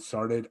ahead and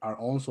started our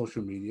own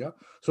social media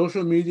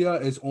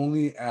is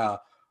only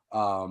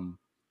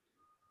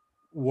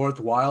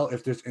worthwhile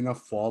if there's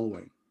enough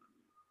following,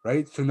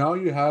 right? So now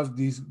you have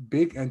these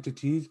big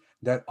entities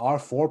that are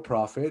for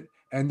profit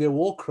and they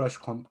will crush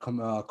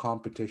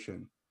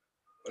competition.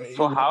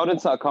 So how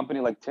did a company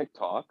like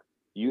TikTok,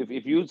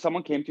 if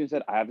someone came to you and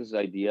said, I have this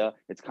idea,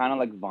 it's kind of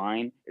like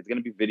Vine, it's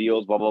gonna be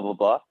videos, blah blah blah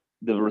blah.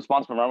 The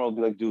response from everyone will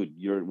be like, dude,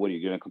 you're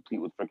gonna compete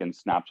with freaking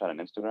Snapchat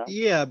and Instagram?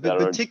 Yeah,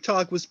 but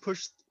TikTok was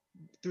pushed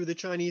through the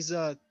Chinese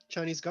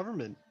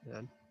government,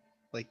 man.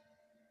 Like,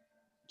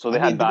 so they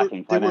had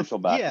backing, financial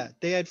backing. Yeah,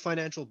 they had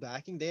financial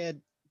backing. They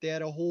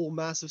had a whole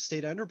massive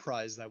state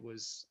enterprise that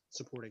was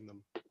supporting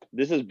them.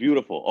 This is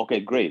beautiful. Okay,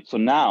 great. So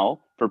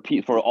now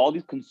for all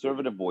these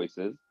conservative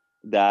voices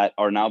that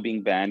are now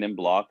being banned and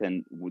blocked,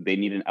 and they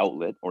need an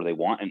outlet, or they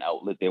want an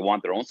outlet, they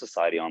want their own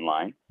society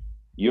online.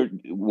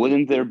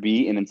 Wouldn't there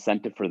be an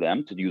incentive for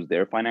them to use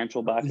their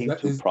financial backing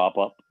to prop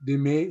up? They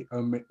may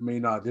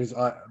not. There's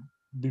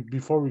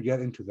before we get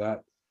into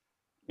that,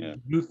 yeah.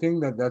 Do you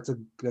think that that's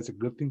a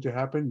good thing to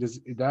happen?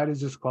 That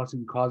is just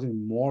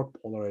causing more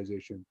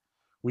polarization.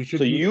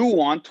 So you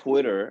want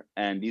Twitter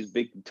and these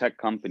big tech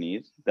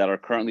companies that are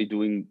currently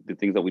doing the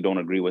things that we don't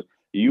agree with,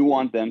 you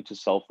want them to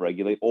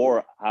self-regulate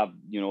or have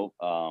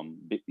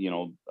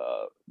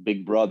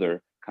Big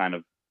Brother kind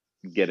of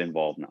get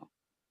involved now?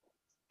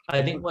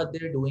 I think what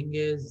they're doing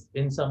is,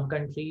 in some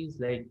countries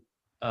like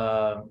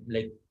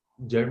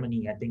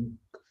Germany, I think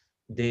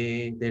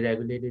they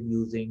regulated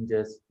using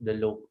just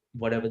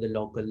whatever the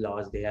local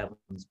laws they have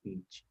on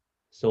speech.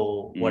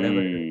 So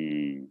whatever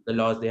the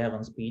laws they have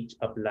on speech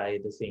apply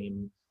the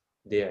same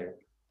there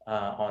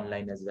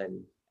online as well.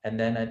 And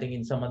then I think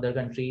in some other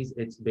countries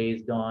it's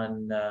based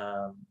on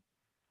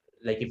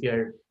like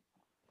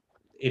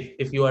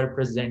if you are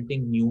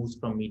presenting news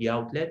from media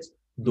outlets,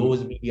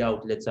 those media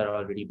outlets are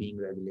already being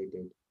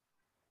regulated.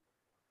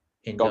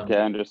 Okay,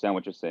 I understand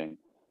what you're saying.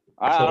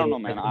 I don't know,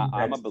 man.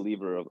 I'm a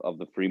believer of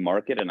the free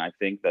market, and I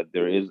think that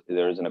there is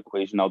an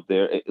equation out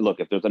there.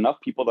 Look, if there's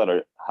enough people that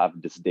have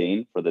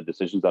disdain for the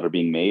decisions that are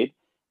being made,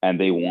 and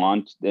they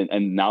want,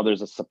 and now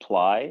there's a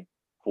supply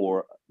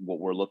for what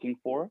we're looking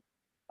for,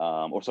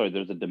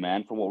 there's a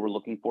demand for what we're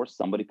looking for.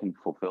 Somebody can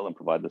fulfill and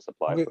provide the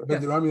supply. Okay,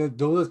 but I mean,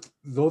 those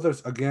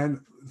are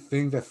again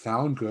things that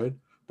sound good,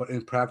 but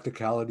in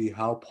practicality,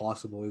 how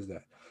possible is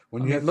that?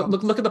 When you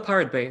look at the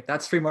Pirate Bay,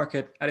 that's free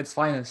market at its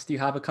finest. You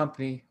have a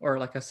company or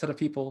like a set of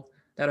people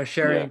that are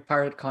sharing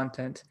pirate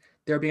content.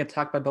 They're being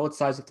attacked by both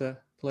sides of the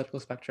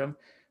political spectrum,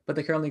 but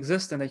they currently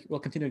exist and they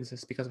will continue to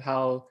exist because of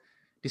how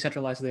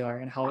decentralized they are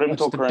and how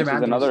cryptocurrency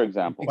is another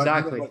example.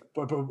 Exactly.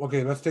 But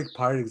okay, let's take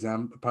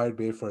Pirate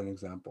Bay for an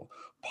example.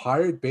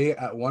 Pirate Bay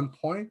at one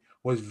point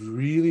was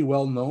really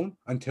well known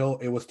until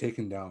it was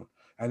taken down.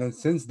 And then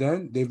since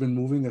then, they've been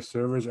moving their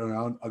servers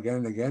around again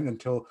and again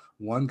until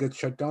one gets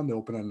shut down, they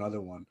open another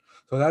one.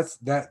 So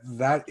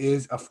that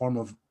is a form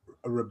of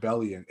a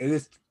rebellion.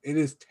 It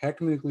is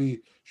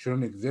technically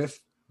shouldn't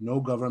exist.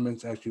 No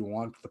governments actually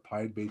want the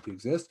Pirate Bay to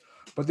exist,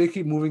 but they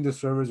keep moving the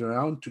servers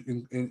around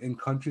in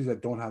countries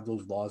that don't have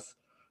those laws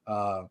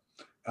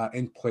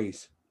in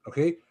place.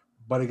 Okay,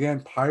 but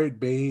again, Pirate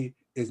Bay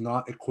is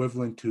not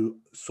equivalent to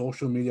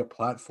social media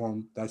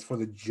platform that's for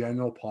the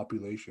general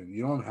population.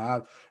 You don't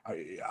have.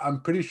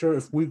 I'm pretty sure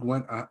if we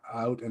went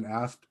out and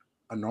asked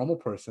a normal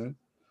person,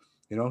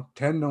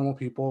 10 normal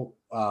people,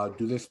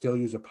 do they still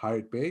use a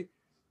Pirate Bay?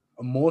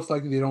 most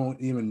likely they don't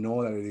even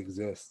know that it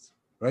exists,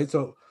 right?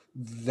 So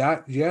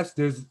that, yes,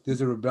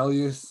 there's a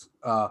rebellious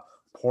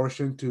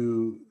portion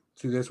to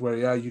this where,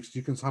 yeah,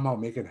 you can somehow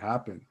make it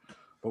happen,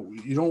 but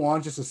you don't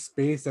want just a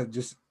space that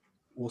just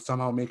will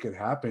somehow make it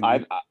happen.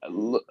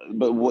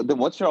 But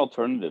what's your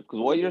alternative? Because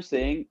what you're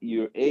saying,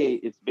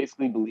 it's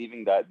basically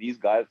believing that these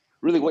guys,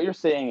 really what you're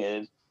saying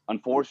is,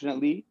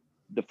 unfortunately,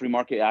 the free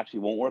market actually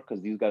won't work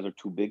because these guys are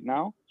too big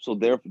now. So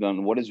therefore,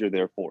 then what is your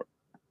therefore?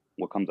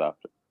 What comes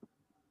after?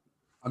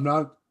 I'm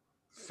not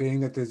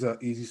saying that there's an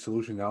easy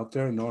solution out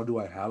there, nor do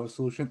I have a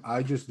solution.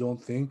 I just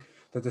don't think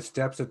that the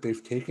steps that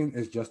they've taken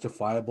is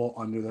justifiable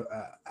under the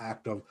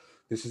act of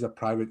this is a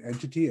private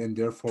entity and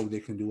therefore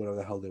they can do whatever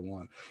the hell they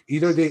want.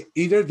 Either they,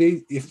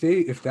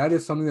 if that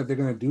is something that they're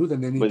going to do,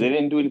 then they need. But they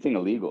didn't do anything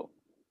illegal.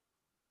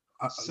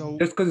 So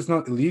just because it's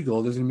not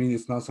illegal doesn't mean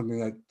it's not something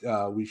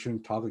that we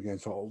shouldn't talk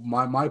against. So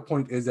my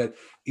point is that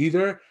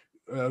either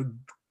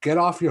get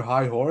off your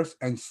high horse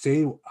and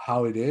say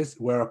how it is.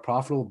 We're a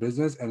profitable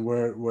business and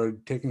we're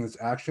taking this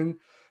action,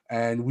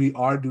 and we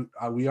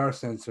are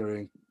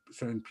censoring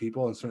certain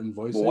people and certain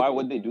voices. Well, why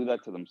would they do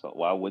that to themselves?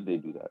 Why would they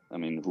do that? I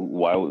mean,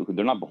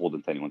 they're not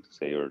beholden to anyone to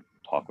say or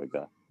talk like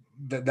that.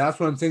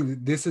 That's what I'm saying.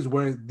 This is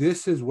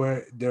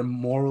where they're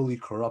morally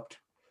corrupt.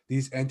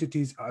 These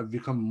entities have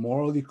become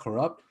morally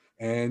corrupt,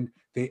 and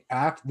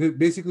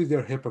basically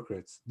they're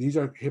hypocrites. These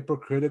are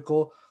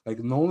hypocritical. Like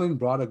Nolan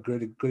brought a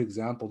good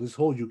example. This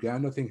whole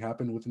Uganda thing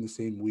happened within the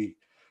same week.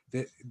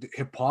 The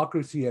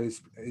hypocrisy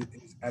is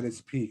at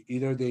its peak.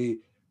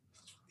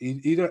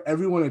 Either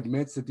everyone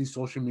admits that these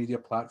social media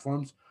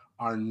platforms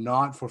are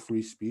not for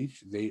free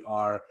speech. They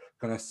are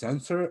going to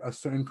censor a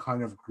certain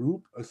kind of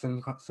group, a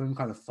certain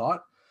kind of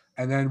thought,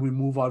 and then we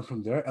move on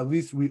from there. At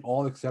least we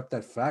all accept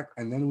that fact,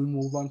 and then we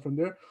move on from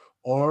there.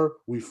 Or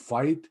we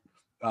fight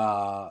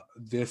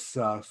this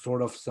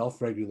sort of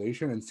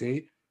self-regulation and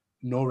say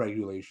no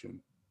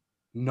regulation,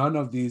 none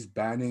of these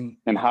banning.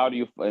 And how do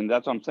you? And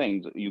that's what I'm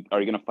saying.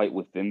 Are you going to fight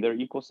within their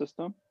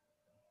ecosystem?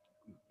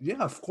 Yeah,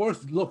 of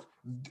course. Look,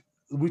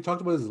 we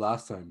talked about this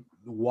last time.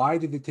 Why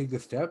did they take the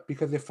step?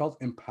 Because they felt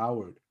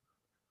empowered.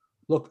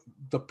 Look,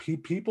 the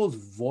people's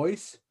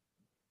voice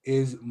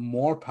is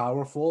more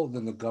powerful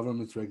than the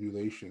government's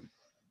regulation.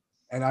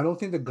 And I don't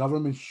think the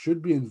government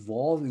should be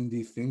involved in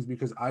these things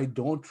because I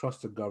don't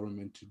trust the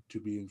government to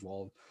be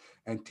involved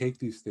and take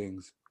these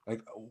things.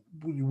 Like,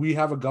 we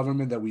have a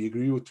government that we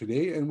agree with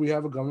today and we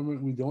have a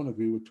government we don't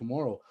agree with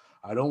tomorrow.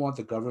 I don't want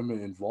the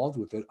government involved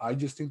with it. I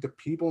just think the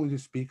people need to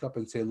speak up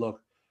and say,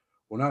 look,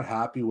 we're not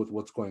happy with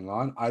what's going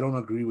on. I don't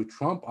agree with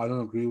Trump. I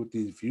don't agree with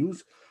these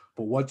views,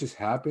 but what just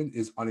happened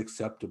is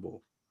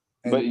unacceptable.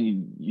 And but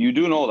you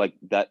do know, like,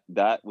 that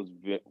was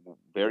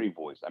very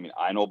voiced. I mean,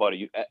 I know about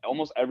it.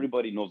 Almost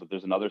everybody knows that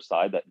there's another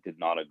side that did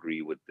not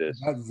agree with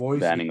this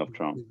banning of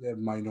Trump. Is a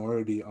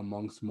minority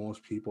amongst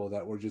most people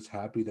that were just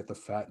happy that the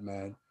fat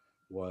man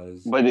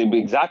was. But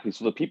exactly.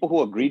 So the people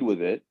who agreed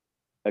with it,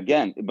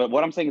 again, but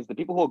what I'm saying is the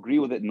people who agree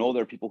with it know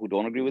there are people who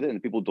don't agree with it, and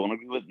the people who don't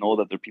agree with it know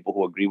that there are people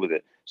who agree with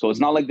it. So it's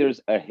not like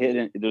it's not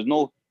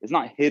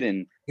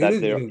hidden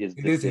that there is.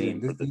 It is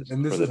hidden.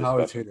 And this is how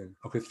it's hidden.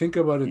 Okay, think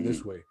about it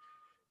this way.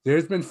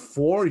 There's been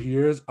 4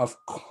 years of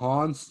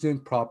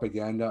constant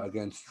propaganda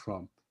against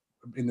Trump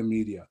in the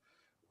media.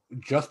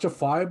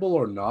 Justifiable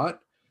or not,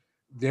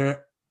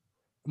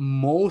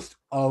 most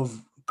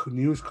of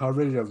news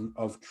coverage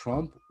of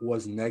Trump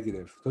was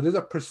negative. So there's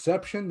a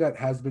perception that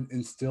has been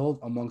instilled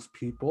amongst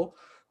people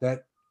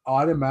that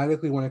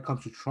automatically when it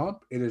comes to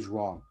Trump, it is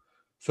wrong.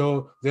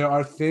 So there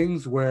are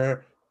things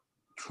where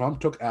Trump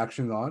took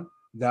action on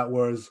that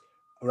was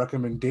a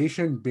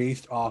recommendation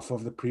based off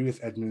of the previous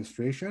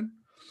administration.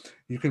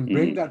 You can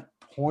bring that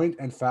point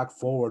and fact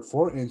forward.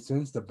 For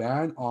instance,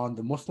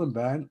 the Muslim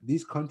ban,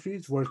 these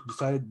countries were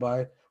decided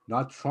by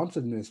not Trump's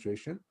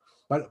administration,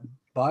 but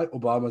by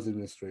Obama's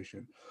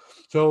administration.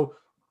 So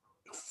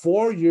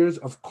 4 years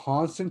of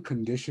constant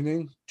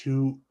conditioning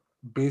to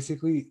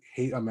basically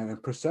hate a man,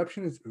 and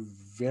perception is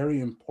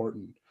very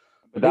important.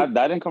 But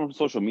that didn't come from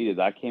social media.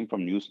 That came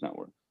from news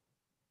networks.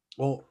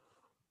 Well,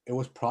 it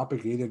was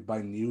propagated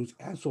by news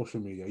and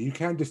social media. You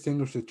can't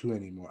distinguish the two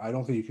anymore. I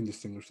don't think you can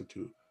distinguish the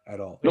two at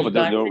all. No, but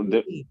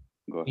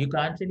you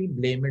can't really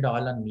blame it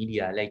all on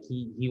media. Like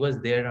he was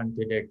there on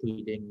Twitter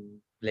tweeting,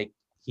 like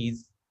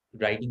he's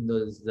writing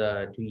those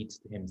tweets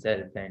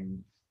himself and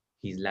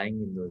he's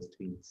lying in those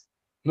tweets.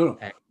 No.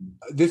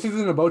 This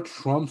isn't about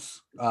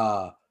Trump's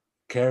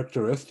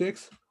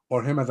characteristics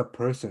or him as a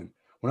person.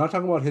 We're not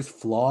talking about his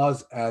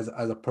flaws as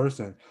a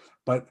person,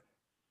 but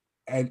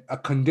a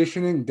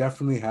conditioning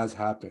definitely has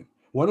happened.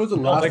 When was the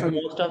last time?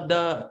 Most of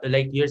the,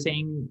 like you're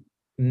saying,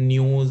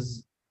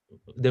 news,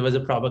 there was a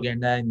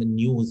propaganda in the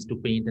news to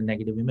paint a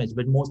negative image,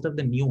 but most of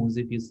the news,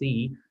 if you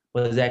see,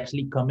 was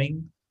actually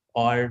coming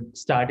or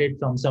started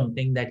from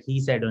something that he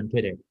said on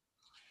Twitter.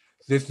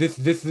 This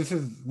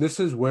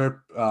is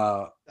where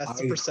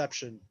that's the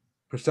perception.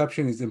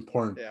 Perception is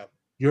important. Yeah.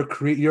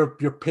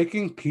 You're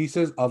picking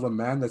pieces of a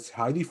man that's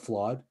highly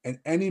flawed, and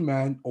any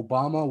man,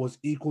 Obama was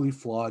equally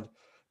flawed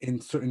in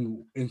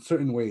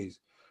certain ways.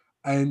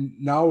 And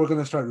now we're going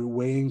to start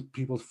weighing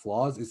people's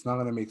flaws. It's not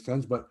going to make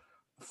sense. But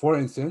for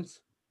instance,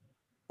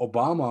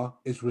 Obama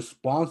is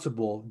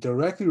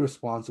directly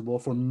responsible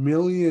for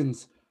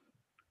millions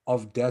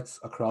of deaths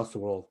across the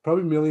world.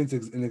 Probably millions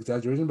in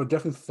exaggeration, but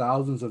definitely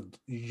thousands of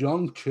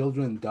young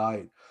children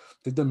died.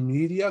 Did the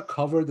media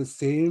cover the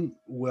same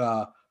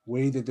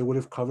way that they would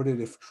have covered it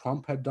if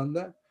Trump had done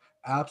that?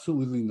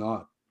 Absolutely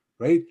not.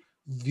 Right?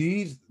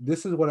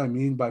 This is what I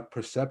mean by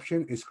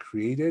perception is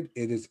created,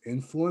 it is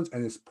influenced,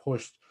 and it's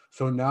pushed.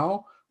 So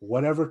now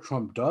whatever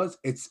Trump does,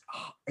 it's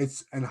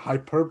an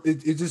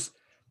it just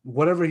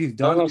whatever he's That's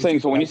done. what I'm saying.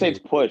 So when you say it's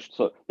exaggerated. pushed,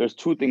 so there's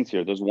two things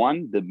here. There's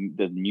one,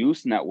 the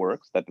news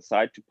networks that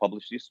decide to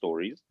publish these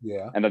stories,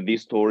 Yeah. and that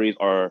these stories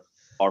are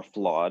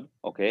flawed.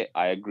 Okay,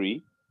 I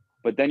agree.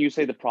 But then you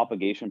say the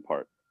propagation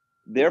part.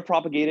 They're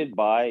propagated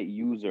by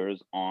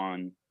users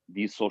on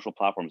these social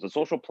platforms. The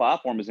social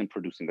platform isn't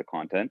producing the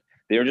content.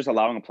 They're just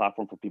allowing a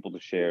platform for people to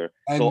share.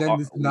 And So then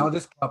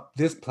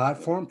this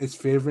platform is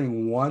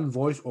favoring one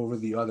voice over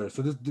the other.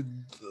 So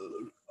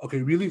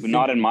okay, really think,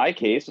 not in my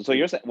case. So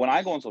you're saying when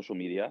I go on social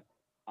media,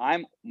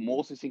 I'm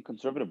mostly seeing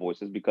conservative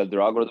voices because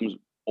their algorithms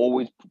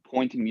always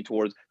pointing me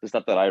towards the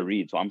stuff that I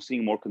read. So I'm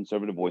seeing more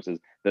conservative voices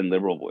than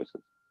liberal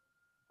voices.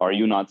 Are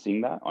you not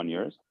seeing that on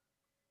yours?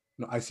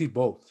 no, I see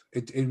both.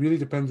 It really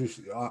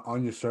depends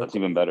on your circle. That's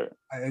even better.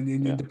 And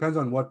Yeah. it depends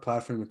on what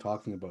platform you're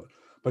talking about.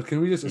 But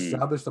can we just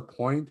establish the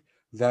point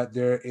that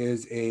there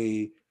is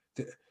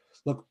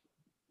look,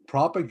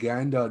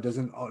 propaganda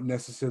doesn't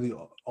necessarily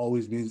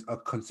always means a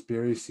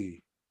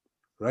conspiracy,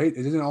 right?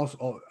 It doesn't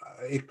also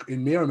it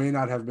may or may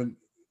not have been.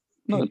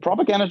 No,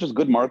 propaganda is just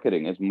good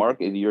marketing. It's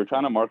you're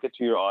trying to market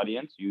to your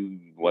audience. You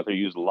whether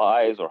you use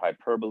lies or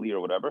hyperbole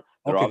or whatever,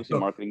 they're obviously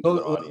marketing to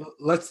their audience.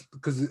 Let's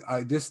because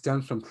this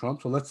stems from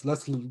Trump. So let's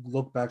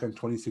look back in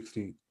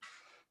 2016.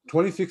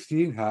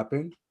 2016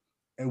 happened,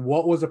 and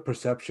what was a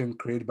perception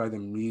created by the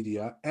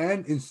media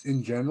and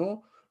in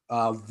general,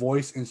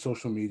 voice in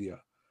social media?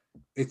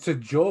 It's a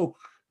joke.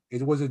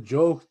 It was a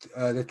joke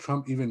that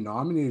Trump even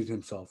nominated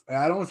himself.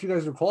 I don't know if you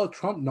guys recall.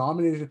 Trump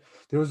nominated.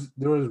 There was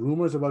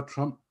rumors about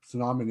Trump's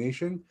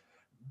nomination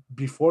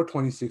before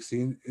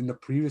 2016 in the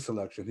previous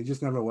election. He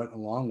just never went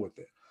along with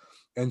it.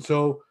 And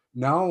so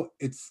now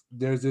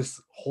there's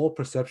this whole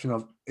perception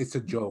of it's a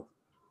joke.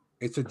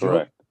 It's a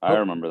Correct. joke. I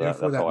remember that.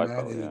 Therefore, That's how I man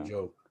felt. is Yeah. a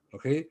joke.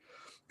 Okay.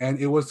 And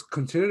it was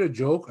considered a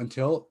joke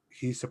until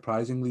he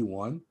surprisingly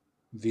won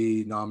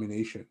the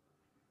nomination.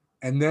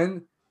 And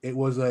then it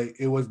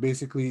was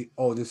basically,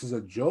 oh, this is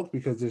a joke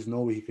because there's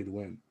no way he could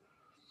win.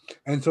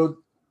 And so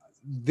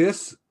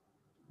this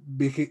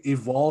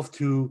evolved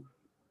to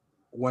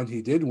when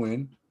he did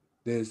win,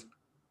 there's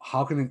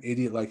how can an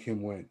idiot like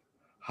him win?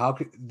 How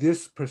could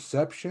this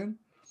perception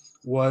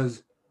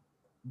was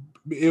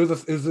it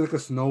was like a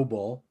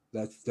snowball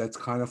that's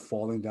kind of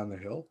falling down the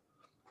hill,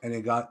 and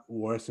it got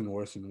worse and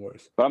worse and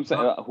worse. But I'm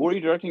saying, who are you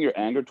directing your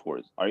anger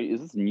towards?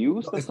 Is this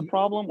news that's the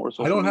problem, or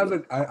social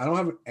media? I don't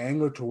have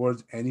anger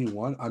towards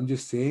anyone. I'm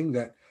just saying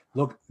that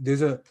look,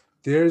 there's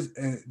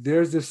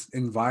this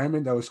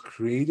environment that was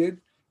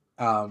created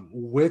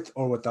with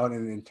or without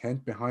an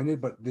intent behind it,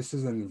 but this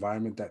is an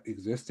environment that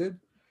existed,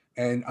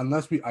 and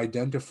unless we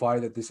identify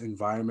that this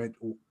environment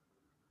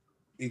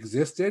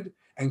existed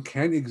and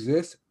can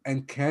exist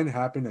and can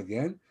happen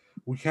again,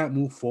 we can't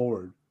move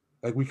forward.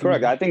 Like we can.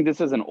 Correct. I think this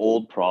is an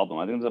old problem.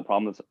 I think it's a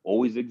problem that's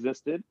always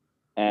existed,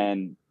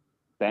 and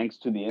thanks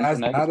to the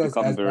internet, it's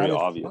become very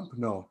obvious. Trump,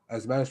 no,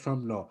 as bad as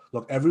Trump, no.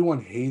 Look,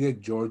 everyone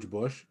hated George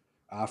Bush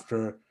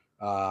after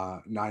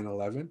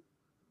 9/11.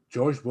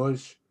 George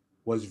Bush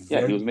was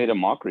he was made a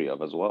mockery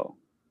of as well.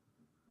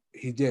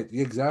 He did,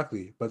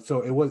 exactly. But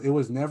so it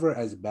was never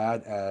as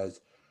bad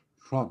as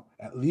Trump.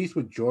 At least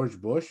with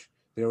George Bush,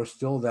 there was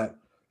still that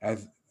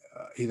as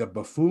he's a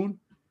buffoon,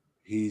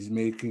 he's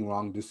making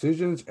wrong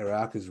decisions,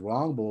 Iraq is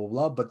wrong, blah blah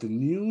blah. But the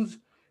news,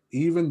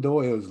 even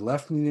though it was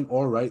left leaning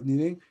or right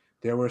leaning,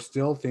 there were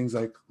still things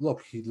like,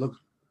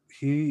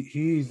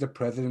 he's the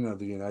president of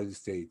the United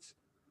States.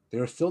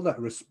 There was still that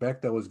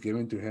respect that was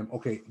given to him.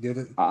 Okay,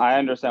 I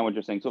understand what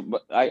you're saying. So,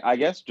 but I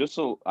guess just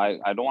so I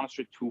don't want to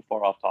stray too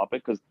far off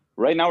topic, because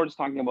right now we're just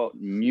talking about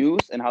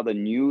news and how the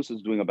news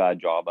is doing a bad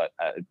job at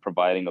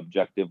providing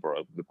objective or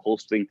the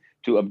close thing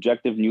to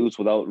objective news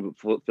without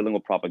filling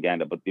with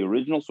propaganda. But the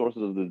original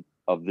sources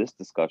of this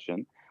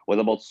discussion was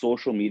about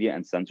social media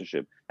and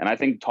censorship. And I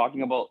think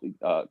talking about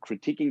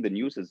critiquing the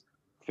news is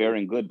fair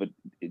and good, but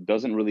it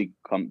doesn't really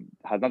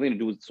has nothing to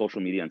do with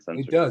social media and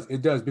censorship.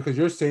 It does, because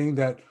you're saying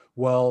that,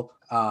 well,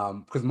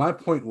 because my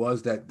point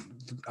was that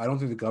I don't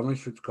think the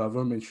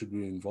government should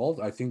be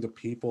involved. I think the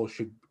people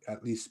should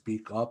at least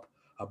speak up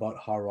about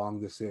how wrong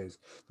this is.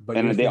 But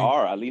and they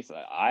are, at least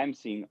I'm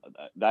seeing,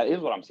 that is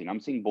what I'm seeing. I'm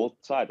seeing both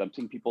sides. I'm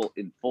seeing people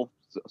in full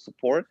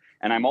support,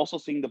 and I'm also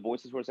seeing the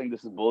voices who are saying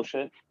this is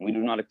bullshit, we do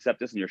not accept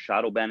this, and you're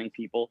shadow banning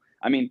people.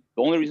 I mean,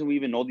 the only reason we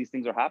even know these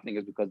things are happening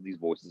is because these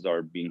voices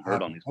are being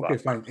heard on these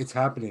platforms. Okay, fine, it's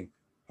happening.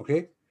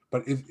 Okay,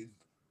 but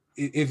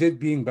is it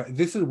being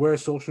this is where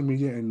social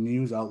media and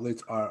news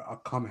outlets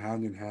are come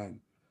hand in hand.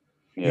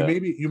 Yeah.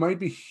 You might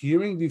be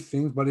hearing these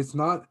things, but it's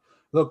not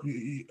Look, are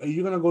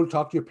you gonna go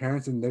talk to your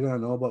parents and they're gonna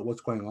know about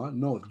what's going on?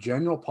 No,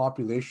 general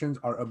populations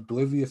are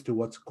oblivious to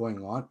what's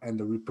going on and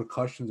the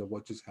repercussions of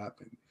what just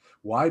happened.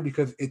 Why?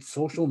 Because it's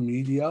social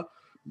media.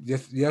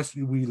 Yes,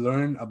 we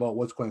learn about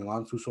what's going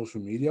on through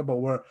social media,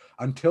 but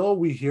until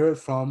we hear it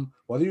from,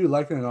 whether you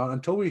like it or not,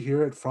 until we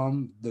hear it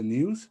from the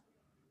news,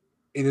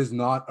 it is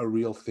not a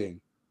real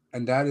thing.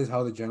 And that is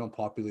how the general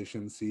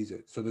population sees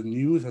it. So the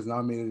news has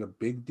not made it a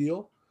big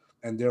deal.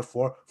 And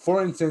therefore,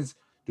 for instance,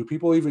 do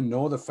people even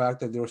know the fact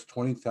that there was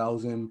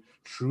 20,000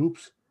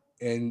 troops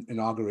in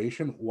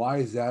inauguration? Why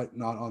is that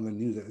not on the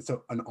news? It's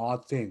an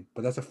odd thing,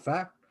 but that's a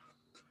fact.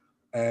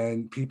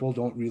 And people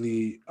don't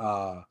really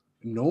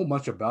know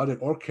much about it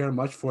or care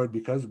much for it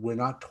because we're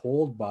not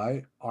told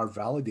by our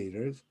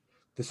validators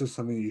this is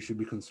something you should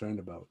be concerned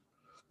about.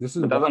 This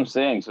is But that's what I'm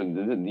saying. So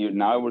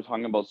now we're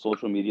talking about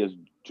social media's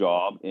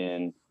job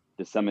in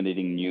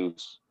disseminating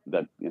news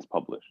that is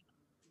published.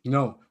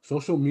 No,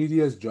 social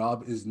media's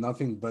job is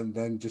nothing but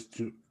then just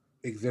to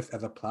exist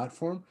as a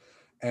platform,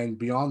 and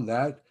beyond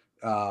that,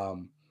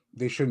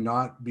 they should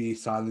not be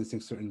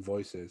silencing certain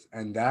voices,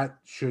 and that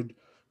should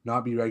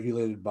not be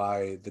regulated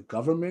by the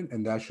government,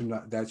 and that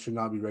should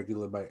not be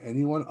regulated by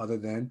anyone other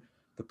than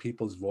the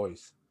people's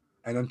voice.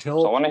 And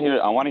until So I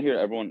want to hear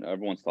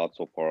everyone's thoughts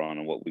so far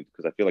on what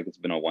because I feel like it's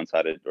been a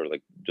one-sided or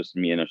like just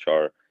me and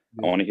Ashar.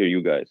 I want to hear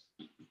you guys.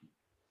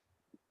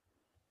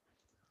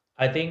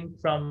 I think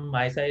from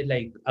my side,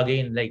 like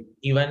again, like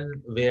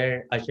even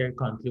where Ashar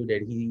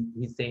concluded,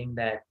 he's saying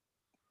that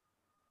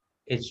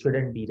it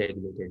shouldn't be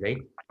regulated,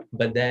 right?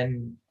 But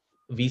then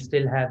we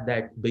still have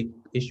that big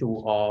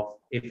issue of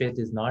if it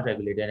is not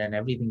regulated and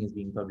everything is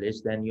being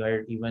published, then you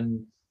are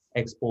even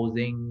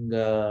exposing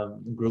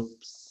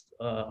groups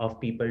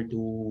of people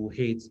to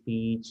hate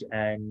speech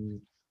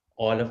and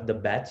all of the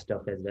bad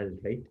stuff as well,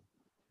 right?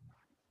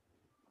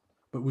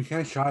 But we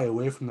can't shy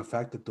away from the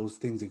fact that those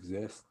things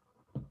exist.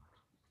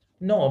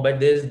 No, but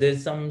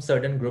there's some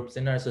certain groups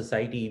in our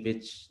society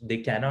which they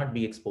cannot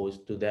be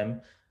exposed to them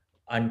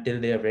until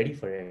they are ready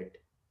for it.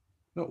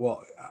 No,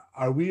 well,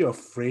 are we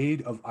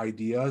afraid of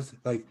ideas?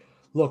 Like,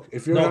 look,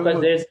 if you're no,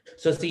 because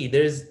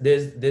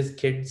there's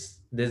kids,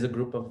 there's a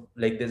group of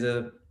like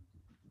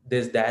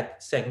there's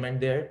that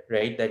segment there,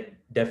 right?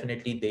 That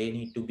definitely they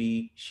need to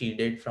be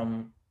shielded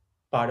from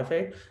part of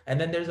it, and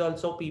then there's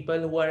also people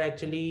who are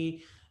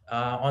actually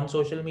on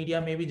social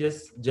media maybe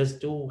just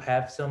to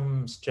have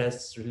some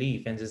stress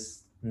relief and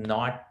just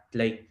not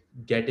like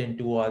get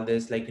into all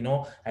this, like, you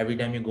know, every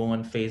time you go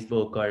on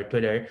Facebook or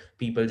Twitter,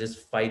 people just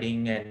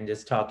fighting and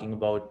just talking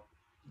about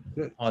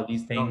all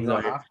these things,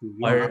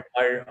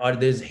 or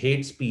there's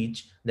hate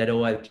speech that,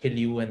 oh, I'll kill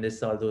you, and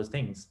this all those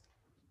things.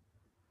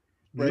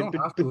 Right,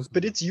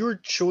 but it's your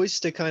choice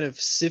to kind of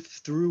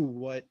sift through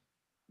what,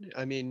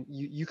 I mean,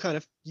 you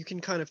can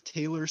kind of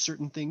tailor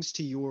certain things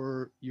to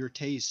your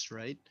taste,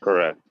 right?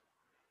 Correct.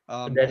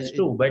 That's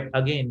true, but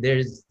again,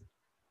 there's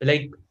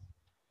like,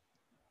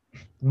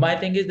 my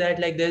thing is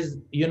that like there's,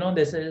 you know,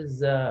 this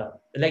is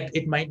like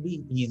it might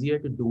be easier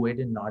to do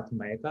it in North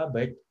America,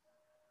 but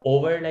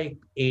over like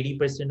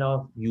 80%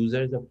 of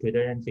users of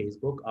Twitter and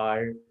Facebook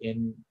are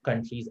in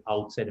countries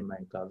outside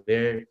America,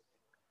 where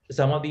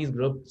some of these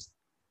groups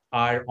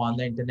are on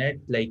the internet.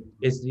 Like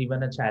it's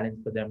even a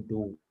challenge for them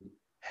to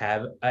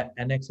have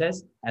an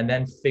access, and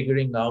then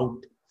figuring out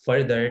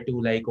further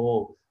to like,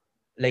 oh,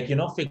 like, you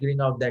know,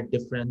 figuring out that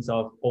difference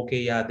of,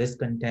 okay, yeah, this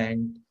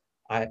content,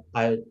 I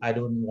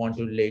don't want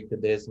to relate to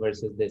this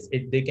versus this.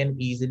 They can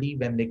easily,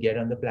 when they get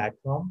on the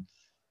platform,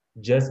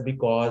 just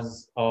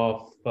because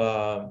of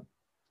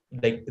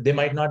like they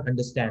might not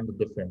understand the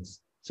difference.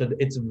 So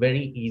it's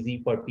very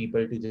easy for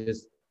people to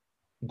just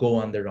go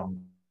on the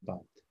wrong path.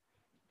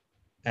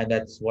 And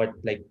that's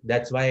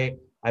why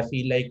I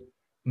feel like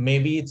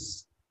maybe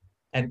it's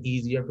an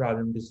easier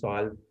problem to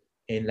solve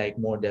in like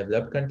more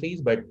developed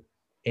countries, but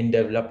in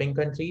developing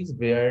countries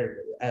where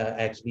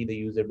actually the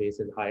user base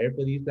is higher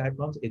for these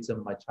platforms, it's a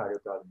much harder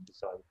problem to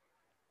solve.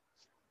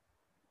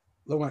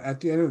 Look,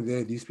 at the end of the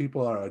day, these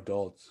people are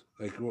adults.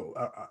 Like,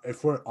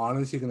 if we're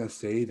honestly gonna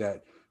say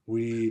that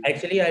we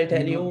actually, I'll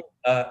tell you,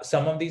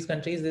 some of these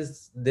countries,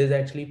 there's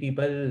actually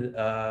people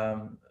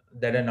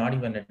that are not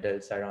even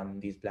adults are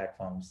on these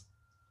platforms,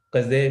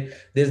 because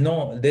there's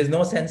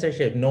no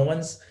censorship. No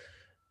one's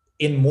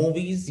in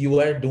movies.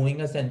 You are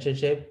doing a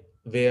censorship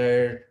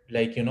where,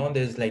 like, you know,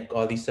 there's like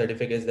all these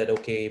certificates that,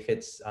 okay, if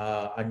it's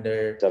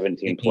under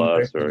 17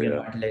 plus, or you're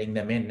not letting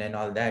them in and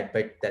all that,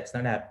 but that's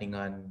not happening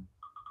on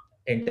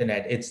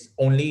internet. It's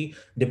only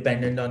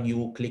dependent on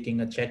you clicking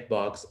a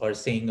checkbox or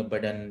saying a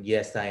button,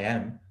 yes, I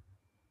am,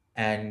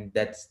 and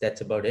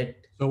that's about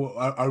it. So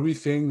are we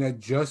saying that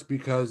just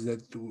because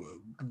that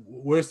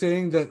we're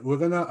saying that we're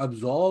gonna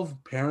absolve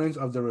parents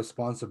of the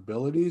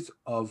responsibilities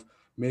of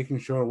making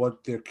sure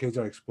what their kids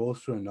are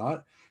exposed to or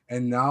not,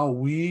 and now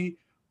we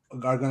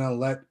are gonna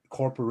let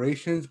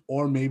corporations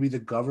or maybe the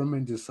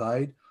government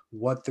decide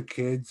what the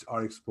kids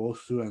are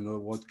exposed to and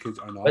what kids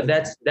are not? But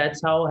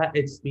that's how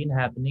it's been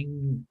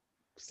happening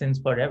since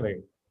forever,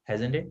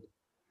 hasn't it?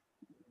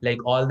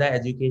 Like all the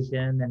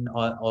education and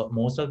all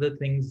most of the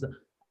things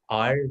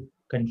are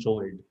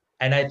controlled.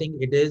 And I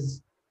think it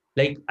is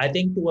like, I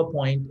think to a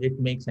point it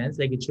makes sense.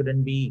 Like it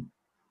shouldn't be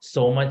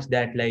so much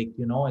that like,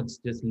 it's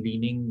just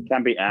leaning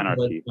Can't be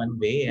towards anarchy. one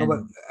way. No,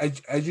 but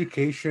And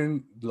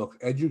education. Look,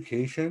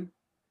 education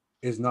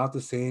is not the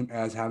same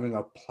as having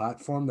a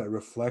platform that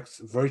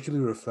virtually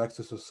reflects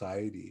the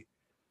society.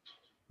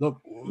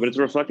 Look, But it's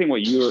reflecting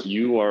what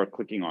you are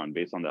clicking on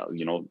based on the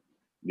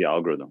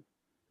algorithm.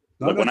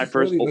 not Like when I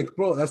first necessarily, like,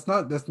 bro, that's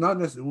not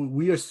necessarily.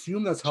 We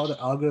assume that's how the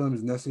algorithm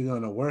is necessarily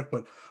going to work,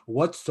 but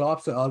what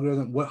stops the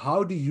algorithm?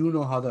 How do you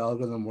know how the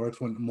algorithm works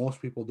when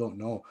most people don't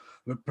know?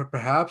 But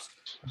perhaps,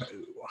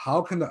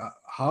 how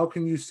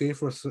can you say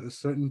for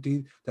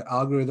certainty the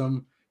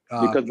algorithm?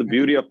 Because the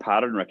beauty of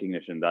pattern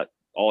recognition that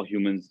all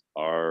humans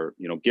are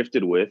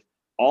gifted with,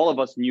 all of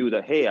us knew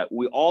that, hey,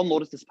 we all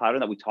noticed this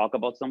pattern that we talk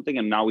about something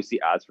and now we see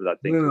ads for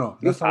that thing. No,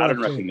 This that's not pattern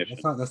what I'm saying.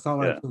 recognition. That's not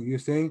what I'm saying. You're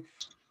saying,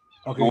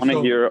 okay, I want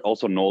to hear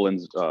also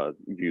Nolan's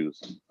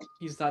views.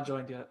 He's not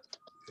joined yet.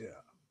 Yeah,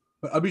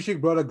 but Abhishek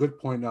brought a good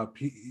point up.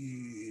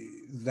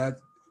 That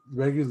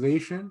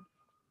regulation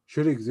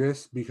should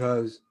exist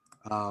because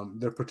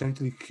they're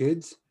potentially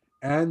kids,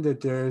 and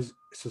that there's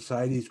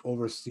societies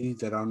overseas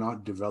that are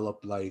not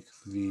developed like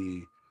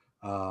the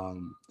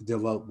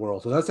developed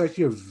world. So that's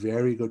actually a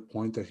very good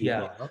point that he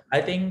brought up.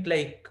 I think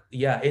like,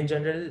 in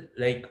general,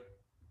 like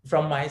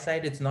from my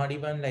side, it's not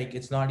even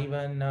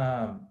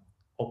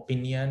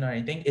opinion or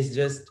anything.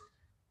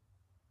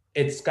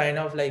 It's kind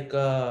of like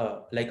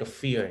a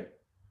fear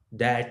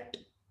that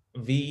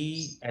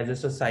we as a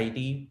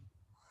society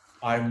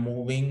are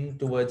moving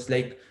towards,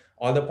 like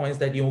all the points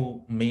that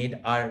you made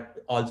are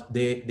all,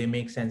 they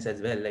make sense as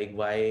well. Like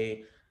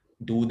why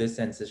do this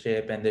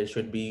censorship, and there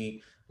should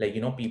be like,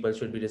 people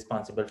should be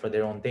responsible for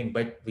their own thing.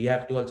 But we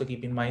have to also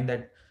keep in mind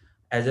that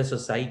as a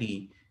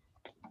society,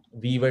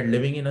 we were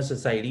living in a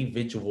society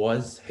which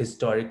was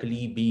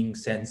historically being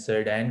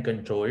censored and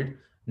controlled.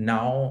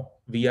 Now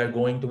we are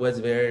going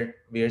towards where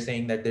we are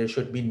saying that there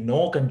should be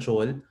no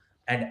control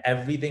and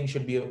everything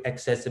should be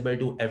accessible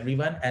to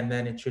everyone, and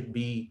then it should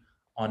be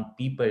on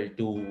people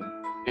to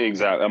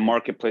Exactly, a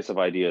marketplace of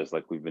ideas,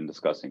 like we've been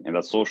discussing, and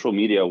that social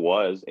media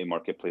was a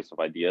marketplace of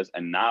ideas,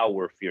 and now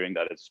we're fearing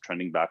that it's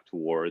trending back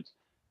towards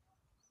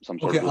some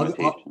sort of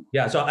limitation.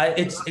 So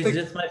it's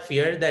just my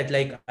fear that,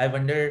 like, I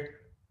wonder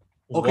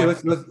okay,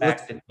 what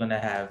impact it's gonna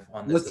have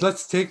on this.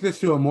 Let's take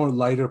this to a more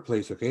lighter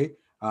place, okay?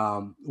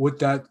 With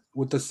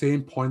the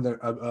same point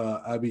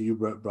that Abby you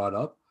brought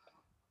up,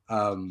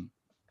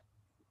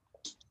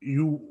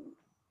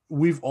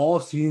 we've all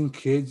seen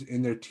kids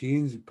in their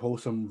teens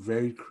post some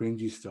very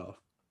cringy stuff,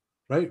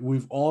 right?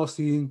 We've all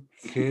seen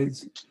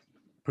kids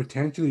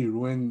potentially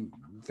ruin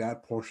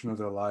that portion of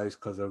their lives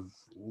because of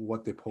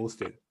what they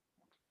posted.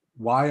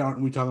 Why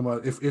aren't we talking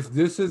about if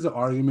this is the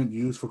argument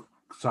used for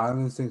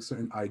silencing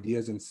certain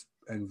ideas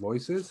and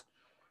voices?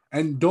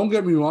 And don't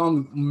get me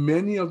wrong,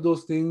 many of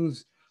those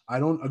things I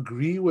don't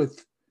agree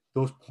with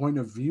those point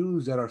of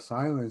views that are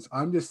silenced.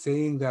 I'm just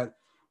saying that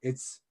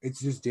it's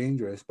just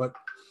dangerous. But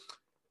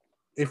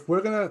if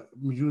we're gonna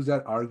use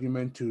that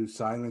argument to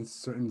silence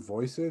certain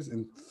voices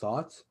and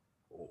thoughts,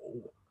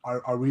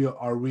 are we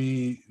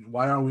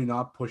why are we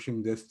not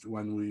pushing this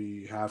when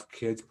we have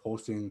kids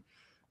posting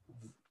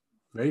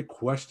very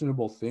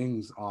questionable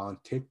things on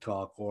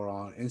TikTok or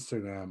on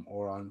Instagram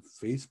or on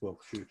Facebook?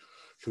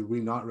 Should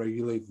we not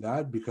regulate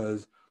that,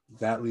 because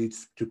that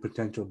leads to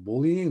potential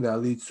bullying,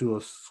 that leads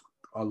to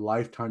a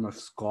lifetime of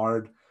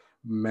scarred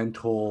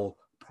mental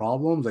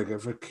problems? Like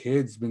if a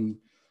kid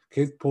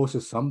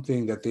posted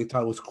something that they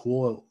thought was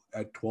cool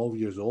at 12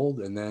 years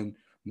old, and then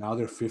now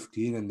they're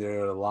 15 and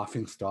they're a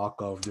laughing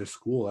stock of their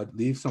school, that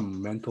leaves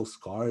some mental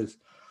scars.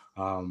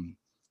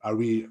 Are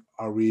we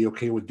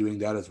okay with doing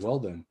that as well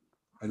then?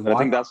 And I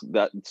think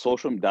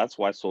that's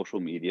why social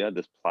media,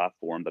 this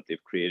platform that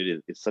they've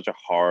created, is such a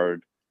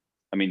hard,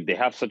 I mean, they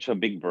have such a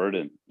big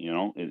burden,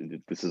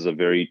 this is a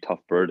very tough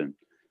burden.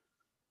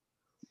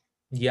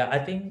 Yeah, I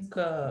think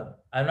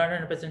I'm not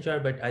 100% sure,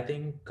 but I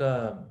think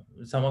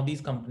some of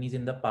these companies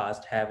in the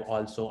past have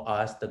also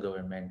asked the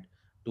government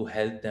to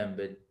help them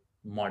with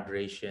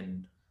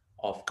moderation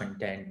of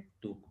content,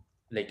 to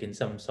like in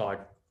some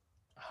sort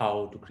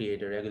how to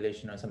create a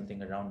regulation or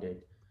something around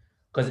it.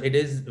 Because it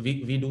is,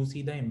 we do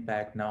see the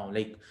impact now.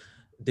 Like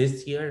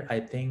this year,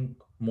 I think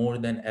more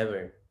than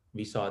ever,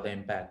 we saw the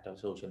impact of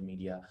social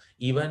media.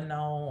 Even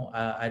now,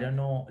 I don't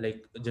know,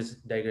 like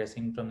just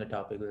digressing from the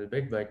topic a little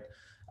bit, but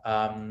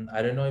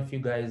I don't know if you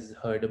guys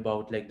heard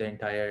about like the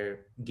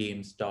entire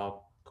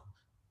GameStop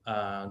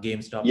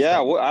Yeah, stock.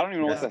 I don't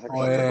even know what the heck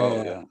that's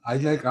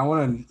about. Yeah, I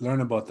want to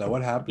learn about that.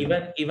 What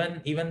happened?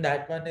 Even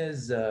that one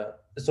is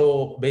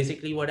so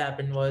basically what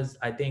happened was,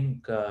 I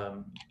think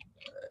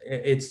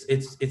it's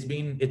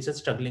a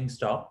struggling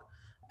stock,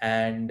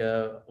 and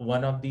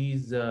one of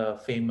these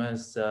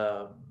famous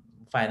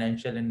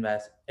financial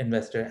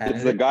investor analyst.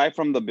 It's the guy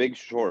from The Big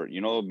Short,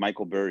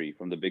 Michael Burry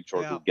from The Big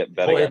Short, who get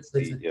betting.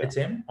 It's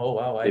him. Oh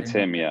wow, it's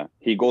him. Yeah,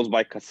 he goes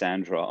by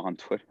Cassandra on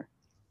Twitter.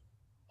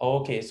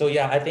 Okay, so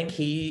yeah, I think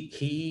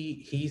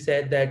he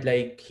said that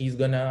like he's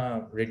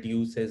gonna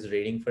reduce his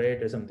rating for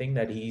it or something,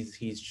 that he's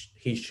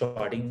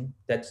shorting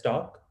that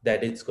stock,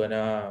 that it's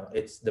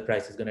the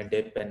price is gonna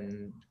dip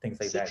and things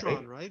like that,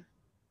 Citron, right? right?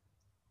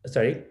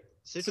 Sorry.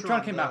 Citron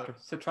Citron, came the after.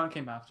 Citron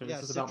came after.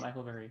 yeah, This is about Citron.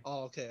 Michael Burry.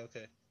 Oh, okay,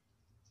 okay.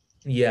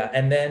 Yeah,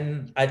 and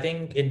then I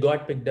think it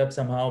got picked up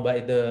somehow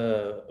by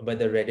the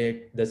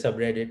the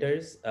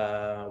subredditors,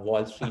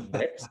 Wall Street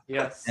Bets, and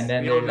Yes,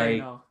 then we all they're already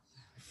like, know.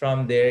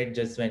 from there it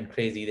just went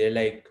crazy. They're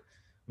like,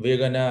 we're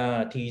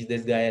gonna teach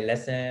this guy a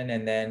lesson,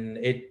 and then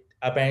it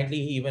apparently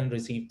he even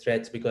received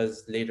threats,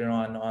 because later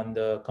on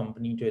the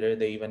company Twitter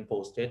they even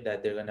posted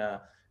that they're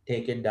gonna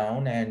take it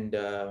down, and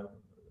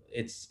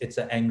it's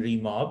an angry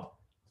mob,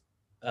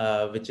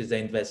 which is the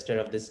investor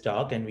of this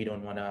stock, and we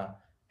don't want to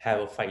have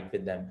a fight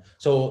with them.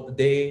 So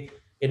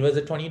it was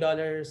a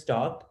 $20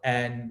 stock,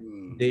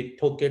 and they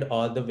took it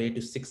all the way to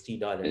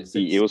 $60.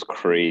 It was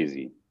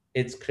crazy.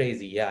 It's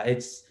crazy, yeah.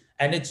 It's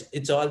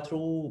all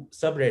through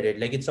subreddit,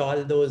 like it's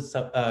all those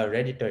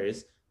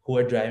redditors who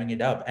are driving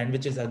it up, and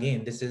which is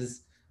again, this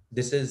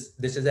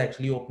is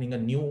actually opening a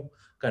new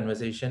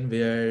conversation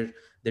where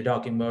they're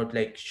talking about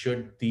like,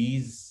 should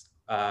these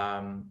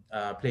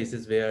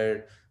places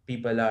where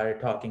people are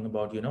talking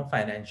about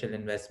financial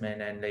investment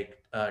and like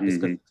Hmm.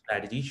 discussing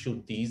strategy,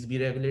 should these be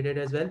regulated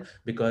as well,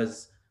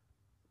 because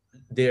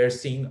they're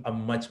seeing a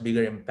much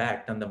bigger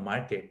impact on the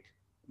market.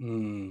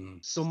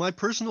 So my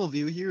personal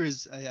view here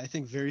is, I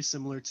think, very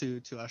similar to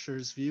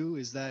Usher's view,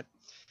 is that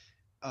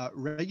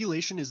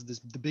regulation is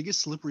the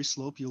biggest slippery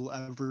slope you'll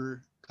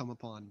ever come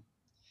upon.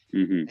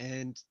 Hmm.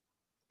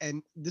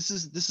 And this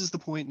is the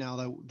point now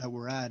that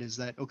we're at, is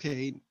that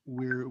okay,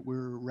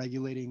 we're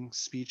regulating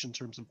speech in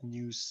terms of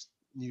news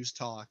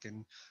talk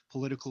and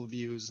political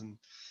views, and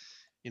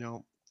you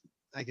know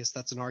I guess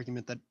that's an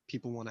argument that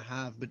people want to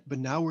have, but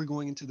now we're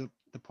going into the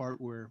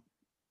part where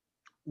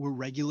we're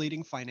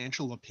regulating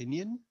financial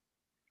opinion.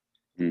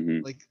 Hmm.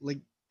 Like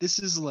this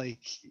is like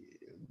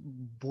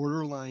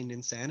borderline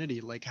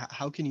insanity. Like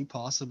how can you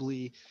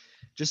possibly,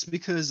 just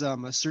because a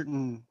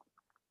certain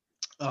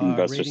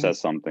Investor rating,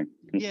 says something.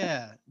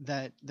 yeah,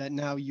 that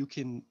now you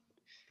can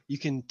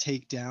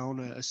take down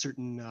a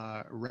certain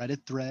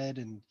Reddit thread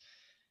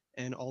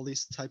and all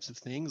these types of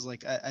things.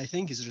 Like I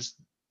think it's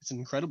an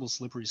incredible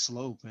slippery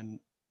slope, and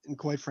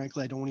quite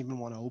frankly I don't even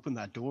want to open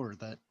that door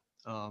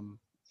um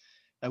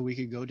that we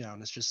could go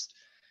down. It's just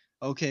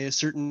okay, a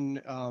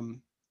certain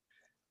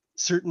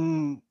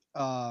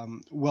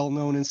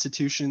well-known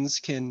institutions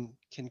can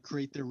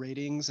create their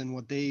ratings and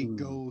what they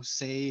go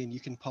say, and you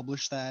can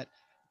publish that,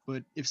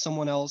 but if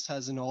someone else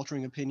has an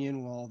altering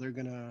opinion, well, they're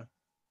gonna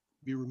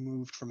be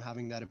removed from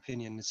having that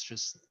opinion. It's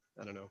just,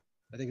 I don't know,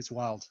 I think it's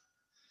wild.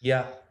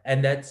 Yeah,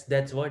 and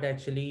that's what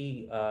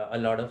actually a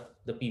lot of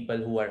the people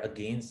who are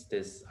against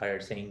this are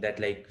saying, that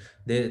like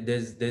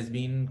there's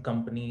been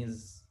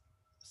companies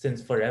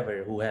since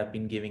forever who have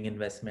been giving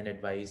investment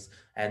advice,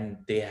 and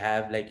they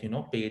have like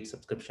paid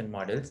subscription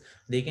models.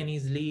 They can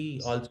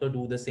easily also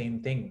do the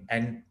same thing,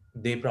 and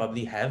they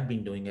probably have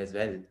been doing as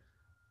well.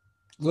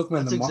 Look,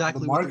 man, That's the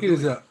exactly what they're market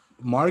is doing. a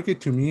market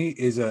to me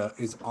is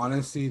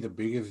honestly the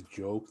biggest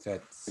joke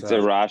that's It's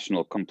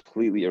irrational,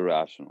 completely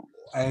irrational.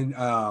 and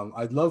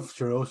I'd love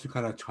Shiroz to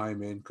kind of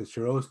chime in, because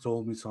Shiroz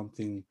told me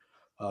something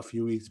a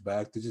few weeks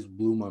back that just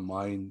blew my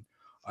mind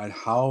on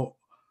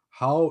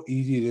how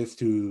easy it is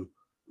to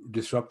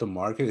disrupt the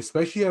market,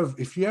 especially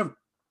if you have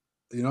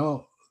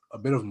a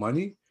bit of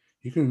money,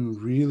 you can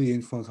really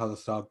influence how the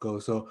stock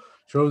goes. So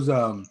Shiroz,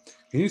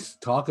 can you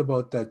talk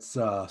about that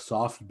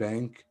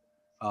SoftBank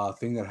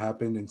thing that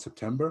happened in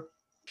September?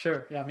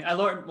 Sure. Yeah. I mean, I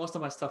learned most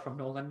of my stuff from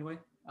Nolan anyway.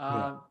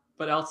 Yeah.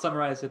 But I'll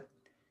summarize it.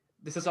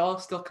 This is all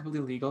still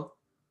completely legal,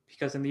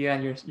 because in the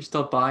end, you're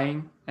still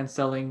buying and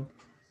selling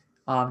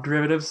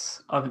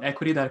derivatives of an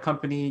equity that a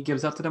company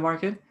gives out to the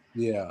market.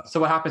 Yeah. So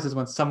what happens is,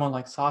 when someone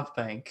like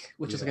SoftBank,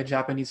 which is like a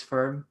Japanese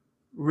firm,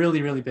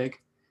 really, really big,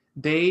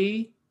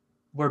 they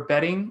were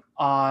betting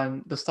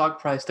on the stock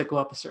price to go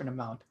up a certain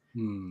amount.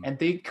 And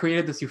they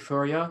created this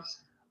euphoria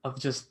of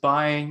just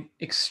buying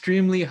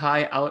extremely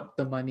high out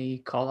the money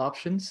call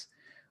options,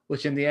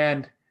 which in the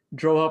end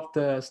drove up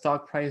the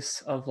stock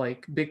price of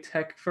like big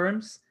tech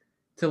firms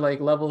to like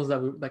levels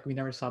that we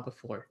never saw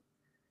before.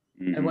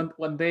 Hmm. And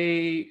when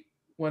they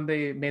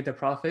made their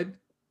profit,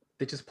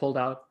 they just pulled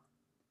out,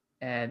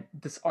 and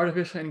this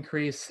artificial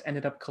increase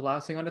ended up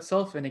collapsing on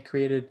itself, and it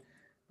created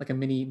like a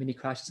mini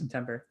crash in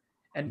September.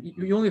 And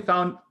you only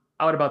found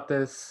out about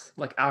this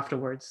like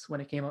afterwards,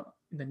 when it came up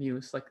in the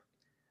news. Like,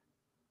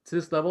 to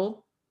this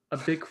level, a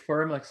big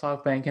firm like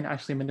SoftBank can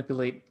actually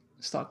manipulate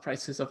stock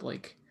prices of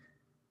like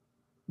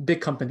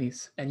big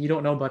companies, and you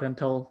don't know about it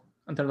until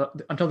they're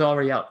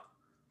already out.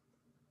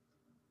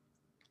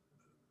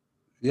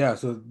 Yeah.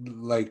 So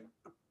like,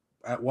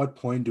 at what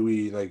point do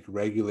we like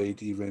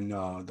regulate even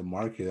the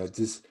market? That's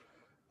just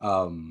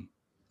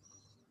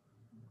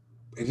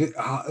is it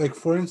like,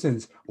 for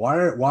instance,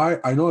 why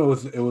I know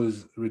it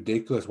was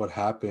ridiculous what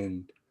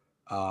happened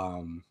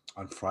on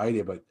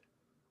Friday, but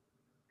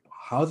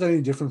how is that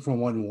any different from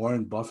what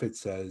Warren Buffett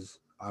says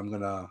I'm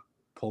gonna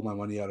pull my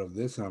money out of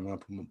this and I'm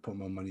gonna put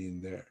my money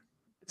in there.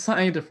 It's not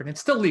any different.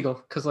 It's still legal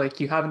because like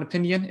you have an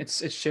opinion,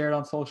 it's shared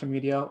on social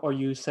media or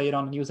you say it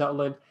on a news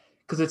outlet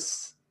because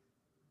it's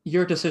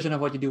your decision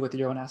of what you do with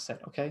your own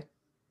asset. Okay,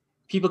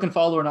 people can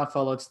follow or not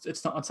follow.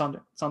 It's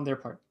on their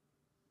part.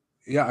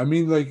 Yeah, I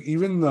mean, like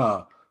even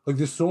like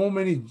there's so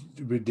many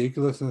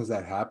ridiculousness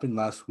that happened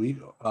last week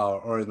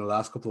or in the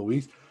last couple of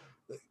weeks.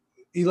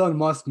 Elon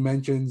Musk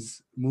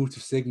mentions move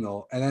to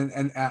Signal, and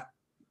then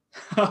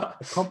a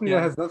company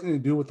that has nothing to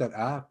do with that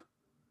app,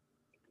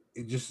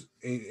 it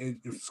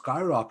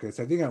skyrockets.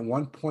 I think at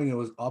one point it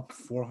was up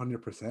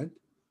 400%.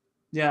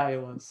 Yeah,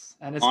 it was,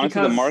 and it's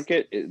honestly, because the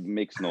market, it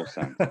makes no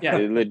sense. Yeah.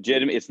 It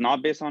legitimate. It's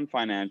not based on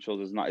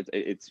financials. It's not.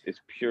 It's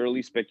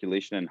purely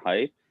speculation and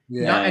hype.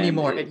 Yeah, not And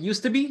anymore. It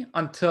used to be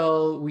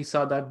until we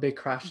saw that big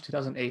crash in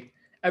 2008.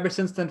 Ever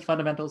since then,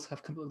 fundamentals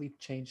have completely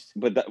changed.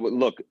 but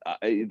look,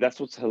 that's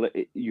what's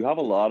you have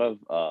a lot of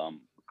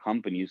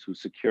companies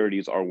whose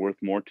securities are worth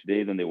more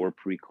today than they were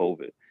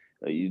pre-COVID,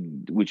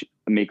 which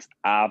makes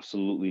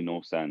absolutely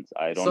no sense.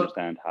 I don't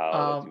understand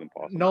how that's even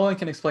possible. No one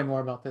can explain more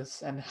about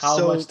this and how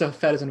So- much the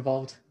Fed is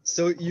involved.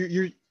 So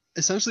you're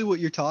essentially what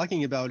you're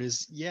talking about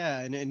is, yeah,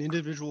 an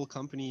individual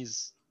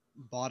company's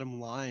bottom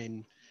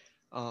line.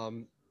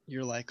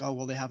 You're like, oh,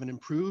 well, they haven't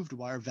improved.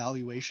 Why are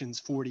valuations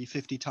 40,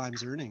 50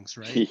 times earnings,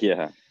 right?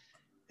 Yeah.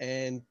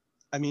 And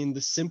I mean,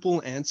 the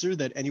simple answer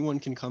that anyone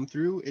can come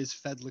through is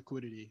Fed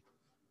liquidity.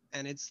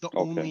 And it's the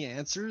only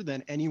answer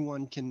that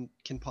anyone can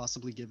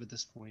possibly give at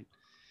this point.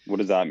 What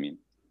does that mean?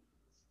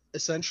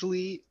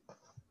 Essentially,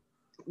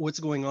 what's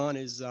going on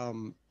is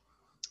the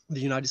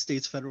United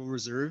States Federal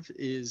Reserve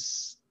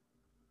is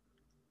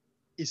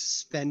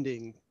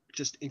spending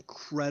just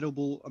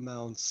incredible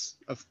amounts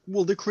of,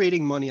 well, they're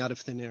creating money out of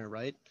thin air,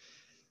 right?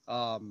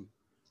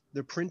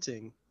 They're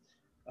printing,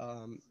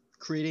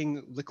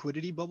 creating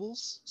liquidity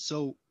bubbles.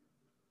 So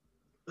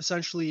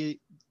essentially,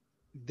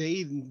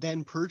 they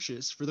then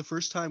purchase, for the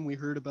first time we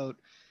heard about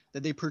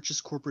that they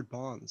purchase corporate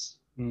bonds.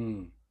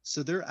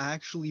 So they're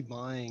actually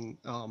buying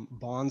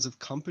bonds of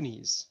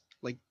companies,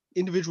 like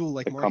individual,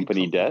 like market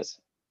company companies.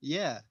 debt?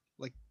 Yeah,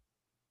 like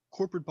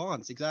corporate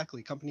bonds,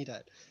 exactly, company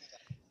debt.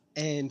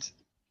 And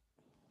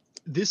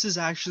this is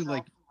actually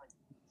like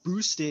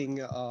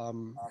boosting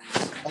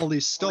all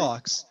these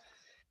stocks.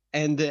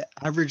 And the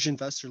average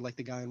investor, like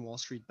the guy in Wall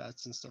Street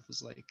Bets and stuff,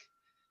 is like,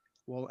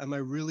 well, am I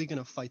really going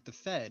to fight the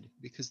Fed?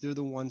 Because they're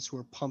the ones who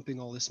are pumping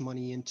all this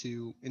money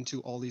into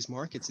all these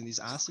markets and these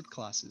asset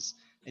classes.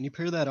 And you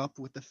pair that up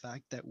with the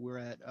fact that we're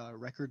at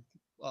record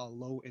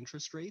low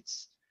interest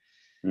rates.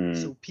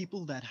 So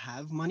people that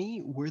have money,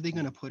 where are they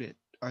going to put it?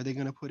 Are they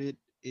going to put it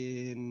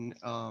in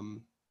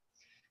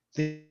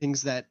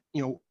things that,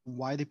 you know,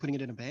 why are they putting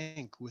it in a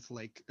bank with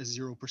like a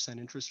 0%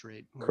 interest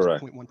rate or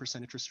Correct. 0.1%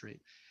 interest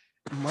rate?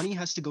 Money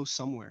has to go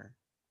somewhere.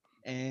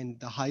 And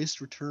the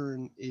highest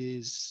return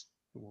is,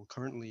 well,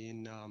 currently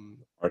in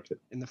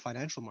the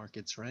financial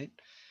markets, right?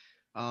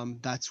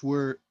 That's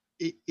where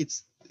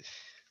it's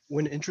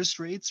when interest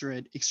rates are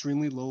at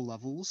extremely low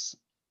levels,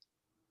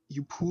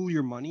 you pool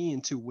your money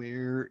into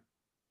where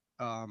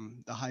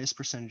the highest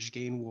percentage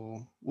gain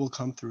will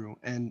come through,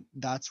 and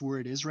that's where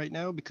it is right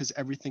now because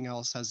everything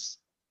else has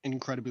an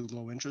incredibly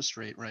low interest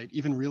rate, right?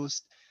 Even real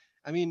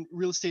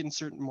estate in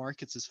certain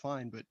markets is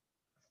fine, but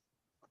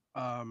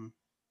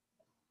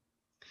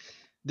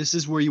this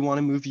is where you want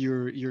to move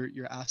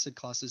your asset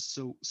classes.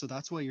 So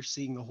that's why you're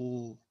seeing the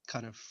whole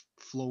kind of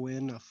flow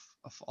in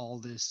of all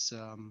this.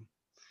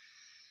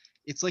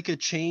 It's like a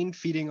chain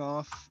feeding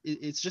off.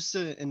 It's just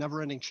a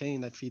never-ending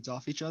chain that feeds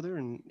off each other,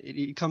 and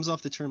it comes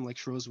off the term like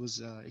Shroz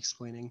was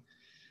explaining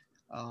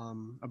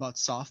about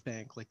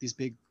SoftBank, like these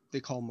big, they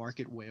call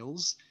market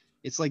whales.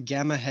 It's like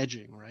gamma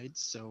hedging, right?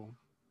 So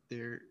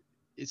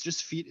it's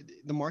just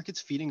the market's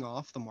feeding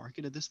off the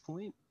market at this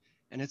point,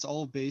 and it's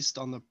all based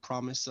on the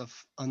promise of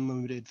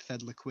unlimited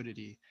Fed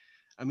liquidity.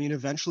 I mean,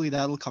 eventually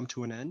that'll come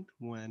to an end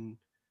when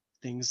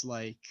things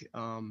like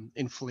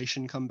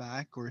inflation come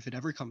back, or if it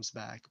ever comes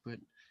back. But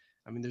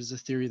I mean, there's a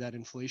theory that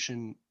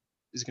inflation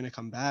is going to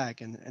come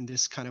back, and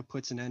this kind of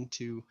puts an end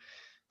to,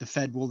 the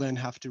Fed will then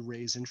have to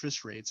raise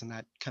interest rates, and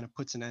that kind of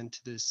puts an end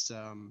to this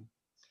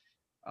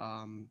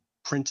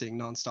printing,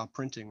 nonstop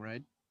printing,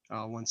 right?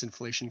 Once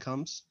inflation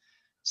comes.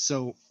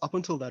 So up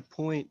until that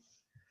point,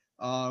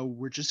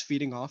 we're just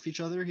feeding off each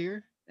other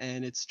here,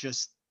 and it's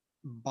just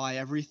buy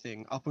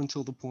everything up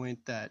until the point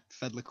that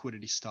Fed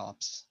liquidity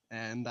stops,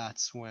 and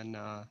that's when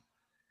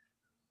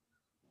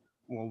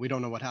well, we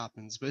don't know what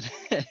happens, but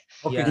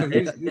Okay, Yeah, so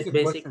here's it's a question.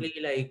 basically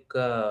like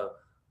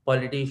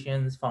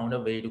politicians found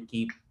a way to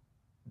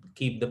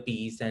keep the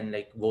peace and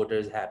like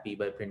voters happy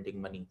by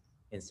printing money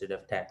instead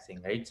of taxing,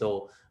 right?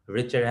 So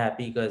rich are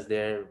happy because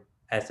their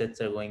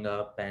assets are going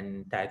up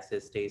and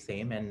taxes stay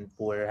same, and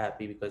poor are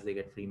happy because they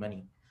get free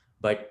money.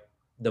 But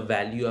the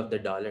value of the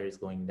dollar is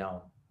going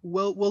down.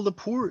 well, the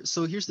poor.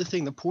 So here's the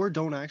thing: the poor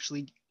don't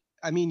actually.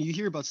 I mean, you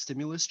hear about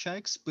stimulus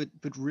checks, but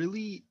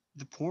really,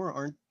 the poor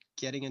aren't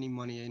getting any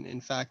money, and in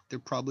fact, they're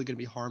probably going to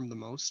be harmed the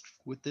most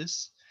with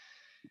this,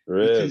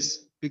 Really?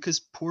 because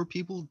poor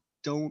people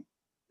don't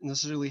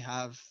necessarily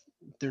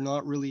they're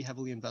not really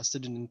heavily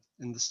invested in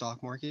the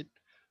stock market,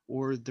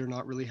 or they're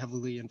not really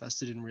heavily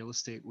invested in real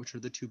estate, which are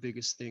the two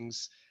biggest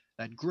things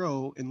that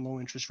grow in low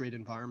interest rate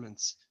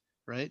environments,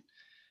 right?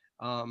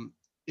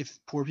 If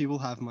poor people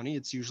have money,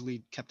 it's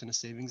usually kept in a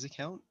savings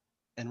account,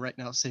 and right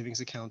now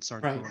savings accounts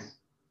aren't Right. growing.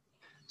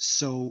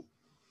 So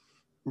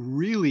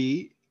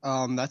really,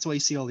 that's why you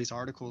see all these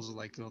articles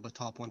like, the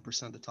top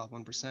 1%, the top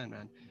 1%,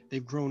 man.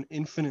 They've grown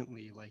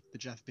infinitely, like the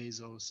Jeff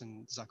Bezos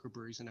and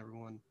Zuckerbergs and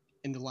everyone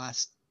in the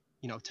last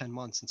 10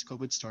 months since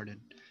COVID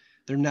started.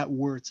 Their net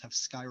worths have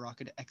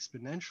skyrocketed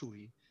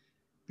exponentially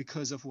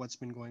because of what's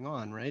been going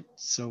on, right?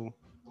 So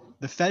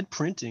the Fed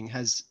printing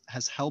has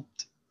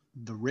helped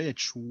the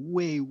rich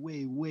way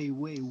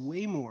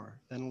more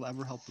than it'll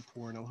ever help the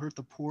poor, and it'll hurt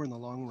the poor in the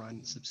long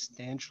run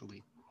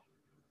substantially.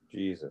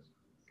 Jesus.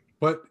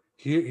 But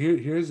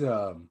here's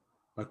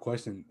my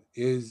question: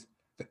 is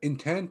the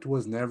intent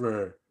was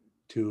never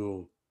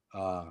to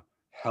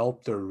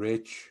help the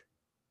rich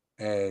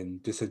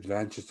and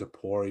disadvantage the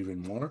poor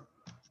even more?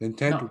 The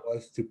intent No.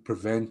 was to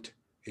prevent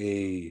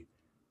a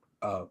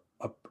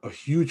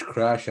huge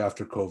crash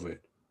after COVID,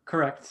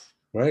 Correct.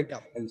 right? Yeah.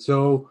 And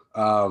so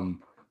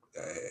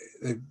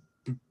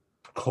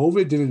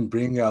COVID didn't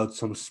bring out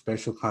some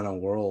special kind of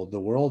world. The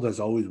world has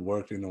always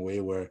worked in a way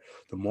where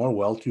the more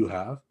wealth you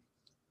have,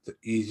 the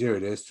easier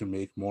it is to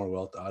make more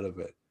wealth out of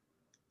it,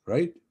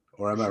 right?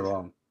 Or am I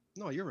wrong?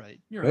 No, you're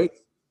right. You're Right?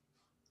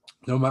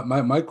 No,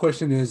 my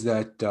question is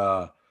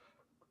that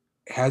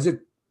has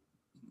it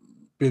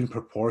been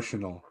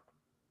proportional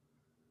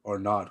or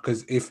not?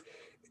 Because if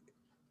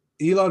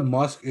Elon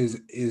Musk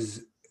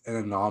is an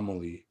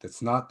anomaly,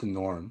 that's not the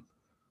norm,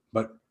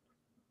 but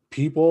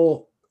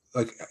people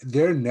like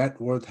their net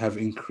worth have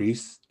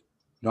increased,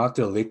 not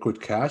their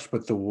liquid cash,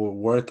 but the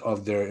worth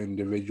of their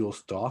individual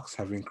stocks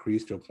have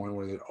increased to a point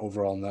where their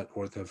overall net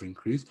worth have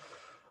increased.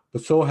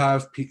 But so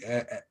have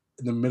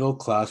the middle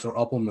class or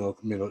upper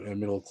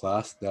middle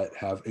class that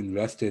have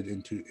invested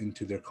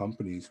into their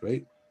companies,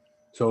 right?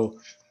 So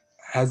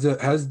has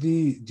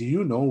the do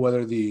you know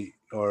whether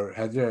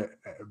has there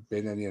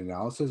been any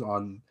analysis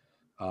on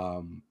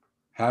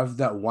have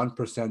that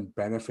 1%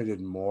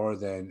 benefited more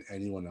than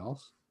anyone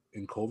else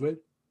in COVID?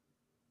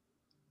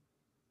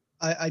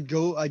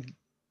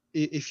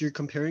 If you're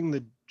comparing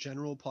the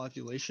general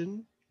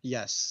population,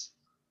 yes,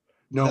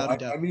 No, without a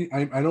doubt.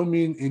 I don't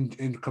mean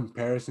in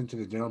comparison to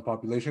the general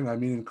population. I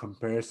mean in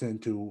comparison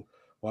to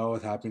what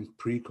was happening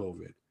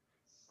pre-COVID.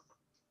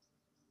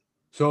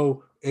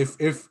 So if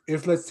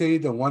let's say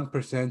the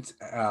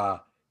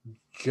 1%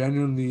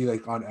 generally,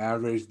 like on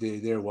average,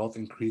 their wealth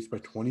increased by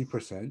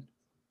 20%.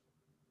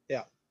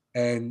 Yeah.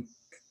 And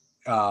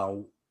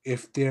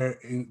if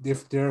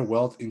their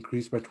wealth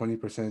increased by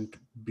 20%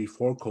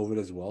 before COVID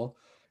as well,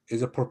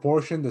 is a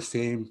proportion the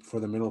same for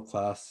the middle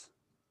class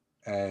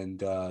and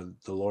the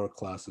lower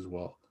class as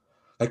well?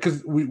 Like,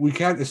 because we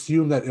can't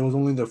assume that it was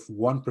only the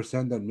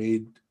 1% that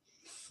made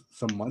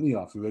some money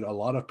off of it. A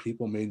lot of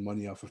people made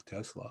money off of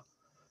Tesla.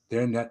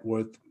 Their net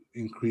worth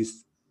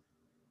increased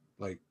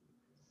like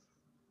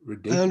I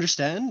ridiculous.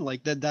 understand,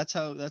 like that's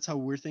how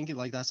we're thinking,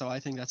 like that's how I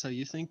think, that's how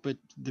you think, but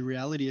the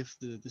reality of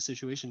the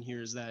situation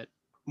here is that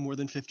more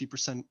than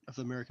 50% of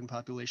the American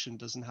population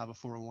doesn't have a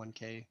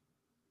 401k.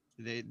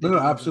 They No,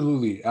 don't have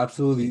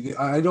absolutely.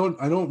 I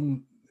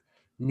don't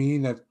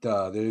mean that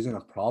there isn't a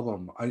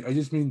problem. I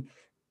just mean,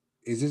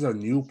 is this a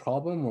new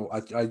problem, or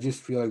I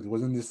just feel like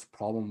wasn't this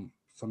problem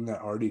something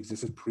that already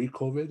existed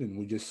pre-COVID and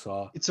we just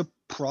saw? It's a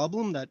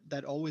problem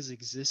that always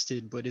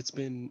existed, but it's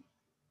been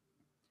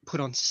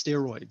put on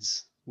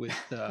steroids with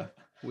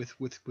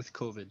with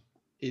COVID.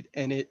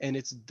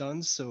 It's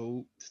done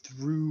so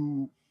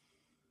through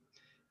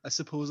a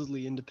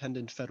supposedly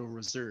independent Federal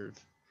Reserve.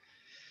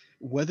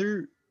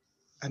 Whether,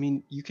 I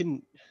mean, you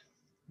can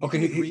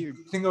Okay, agree.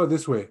 think of it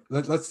this way.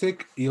 Let's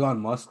take Elon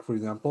Musk, for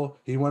example.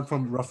 He went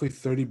from roughly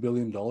 $30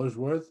 billion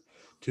worth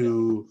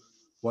to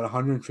what,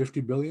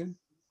 150 billion?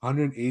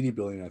 180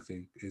 billion, I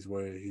think, is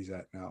where he's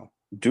at now.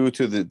 Due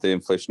to the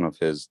inflation of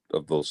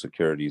those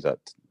securities at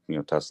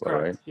Tesla,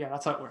 Correct. right? Yeah,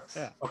 that's how it works.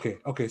 Yeah.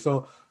 Okay.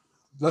 So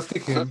let's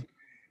take him.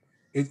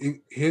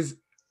 His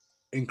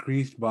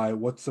increased by,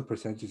 what's the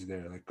percentage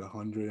there? Like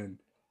 100 and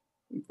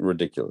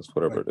Ridiculous,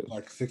 whatever it is.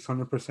 like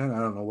 600%. I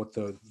don't know what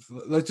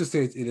let's just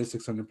say it is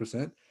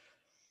 600%.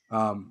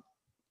 And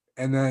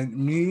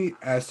then me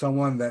as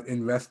someone that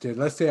invested,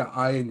 let's say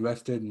I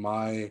invested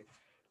my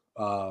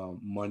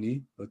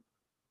money,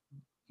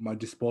 my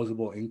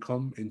disposable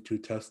income into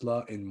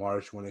Tesla in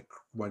March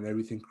when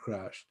everything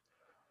crashed.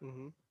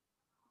 Mm-hmm.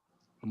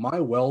 My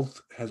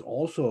wealth has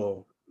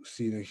also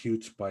seen a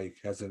huge spike,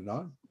 has it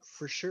not?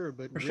 For sure,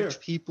 but For rich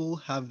sure. people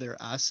have their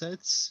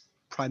assets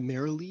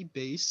primarily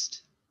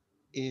based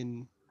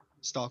in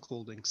stock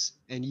holdings,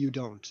 and you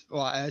don't.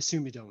 Well, I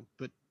assume you don't,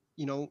 but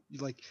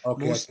like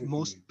Okay,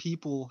 most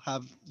people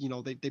have,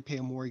 they pay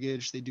a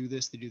mortgage, they do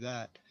this, they do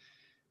that.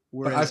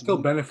 But I Whereas, still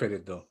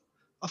benefited though.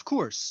 of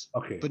course,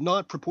 Okay. but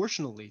not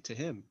proportionally to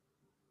him,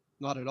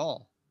 not at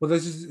all. Well,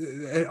 this is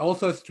it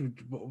also has to,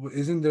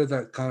 isn't there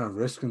that kind of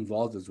risk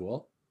involved as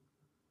well?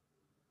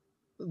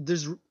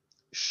 there's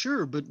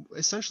sure, but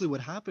essentially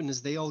what happened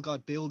is they all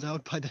got bailed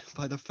out by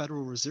the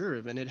Federal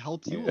Reserve, and it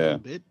helped you a Yeah. little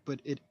bit,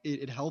 but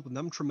it helped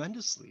them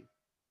tremendously,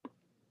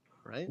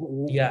 right?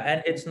 Yeah,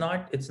 and it's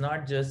not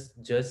just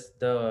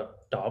the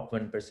top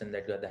 1%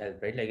 that got the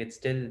help, right? Like it's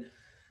still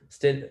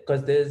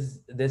because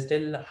there's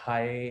still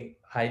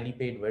highly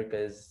paid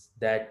workers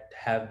that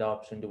have the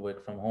option to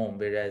work from home,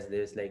 whereas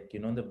there's like,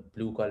 the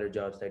blue collar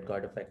jobs that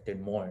got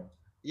affected more.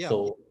 Yeah.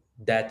 So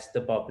that's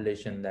the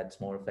population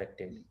that's more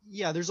affected.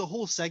 Yeah, there's a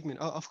whole segment.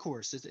 Of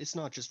course, it's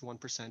not just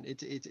 1%.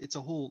 It's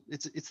a whole.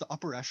 It's the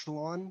upper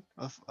echelon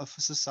of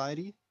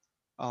society.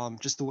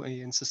 Just the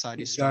way in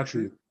society is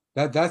Exactly.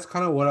 structured. That's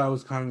kind of what I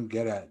was kind of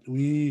get at.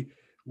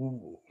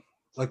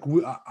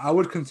 I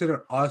would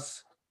consider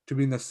us to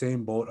be in the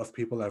same boat of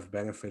people that have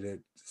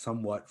benefited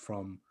somewhat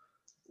from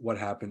what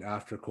happened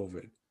after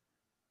COVID.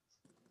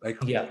 Like,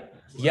 Yeah,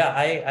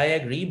 I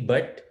agree,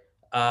 but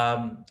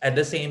at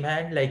the same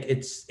hand, like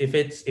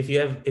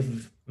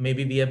if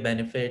maybe we have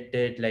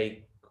benefited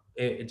like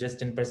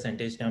just in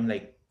percentage term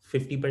like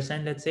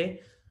 50%, let's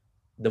say,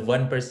 the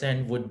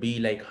 1% would be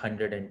like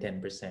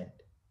 110%,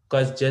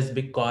 because just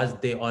because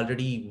they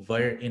already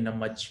were in a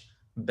much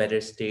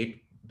better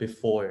state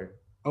before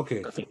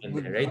okay, coming in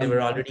there, right? They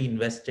were already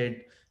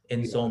invested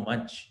in so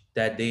much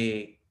that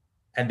they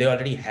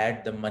already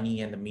had the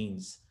money and the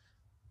means.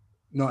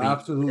 no, For you.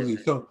 absolutely.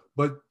 So,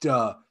 but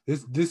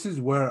this is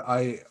where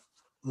I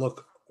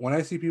look when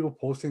I see people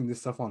posting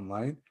this stuff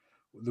online.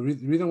 The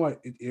reason why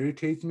it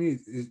irritates me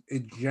is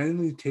it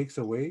genuinely takes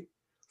away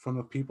from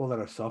the people that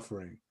are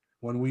suffering.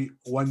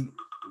 When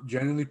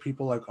genuinely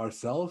people like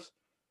ourselves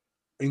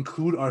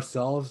include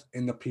ourselves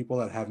in the people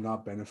that have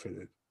not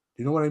benefited.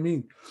 You know what I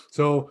mean?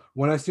 So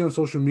when I see on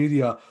social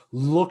media,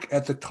 look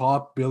at the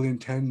top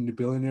 10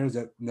 billionaires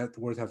that net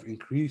worth have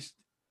increased,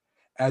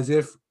 as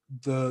if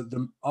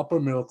the upper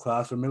middle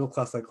class or middle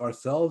class like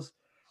ourselves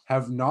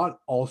have not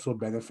also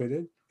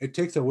benefited. It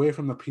takes away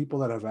from the people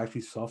that have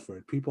actually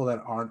suffered, people that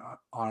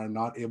are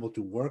not able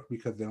to work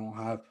because they don't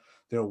have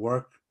their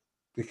work,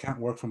 they can't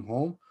work from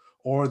home,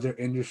 or their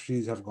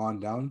industries have gone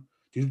down.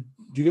 Do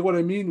you get what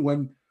I mean?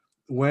 When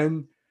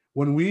when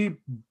we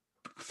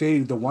say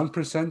the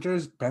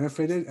 1%ers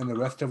benefited and the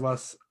rest of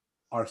us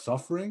are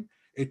suffering,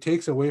 it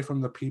takes away from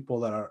the people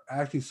that are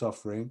actually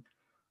suffering.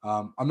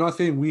 I'm not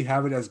saying we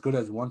have it as good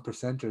as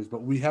 1%ers,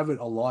 but we have it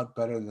a lot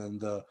better than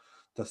the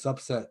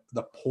subset,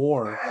 the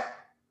poor,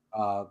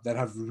 that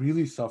have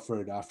really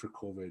suffered after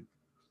COVID.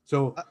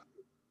 So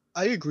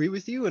I agree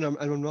with you, and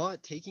I'm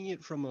not taking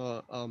it from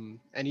a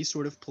any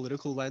sort of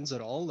political lens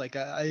at all. Like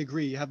I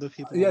agree, you have the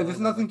people yeah, online there's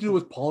that nothing like to do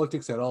with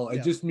politics at all. I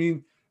yeah. just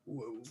mean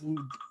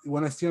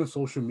when I see on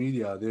social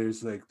media,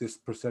 there's like this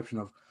perception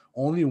of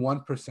only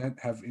 1%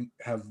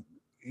 have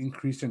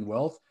increased in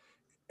wealth,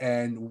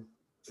 and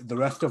the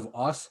rest of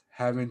us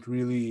haven't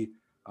really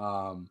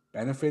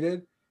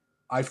benefited.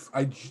 I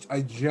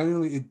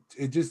genuinely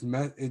it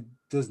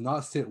does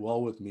not sit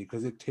well with me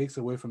because it takes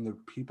away from the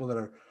people that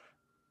are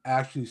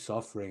actually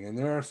suffering, and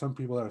there are some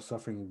people that are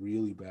suffering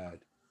really bad.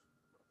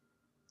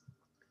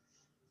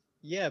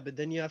 Yeah, but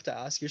then you have to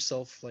ask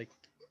yourself, like,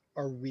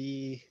 are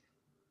we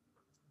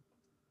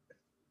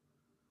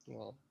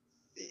well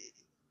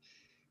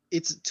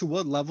it's to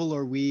what level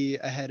are we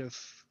ahead of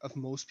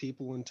most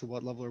people, and to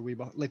what level are we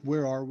like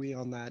where are we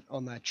on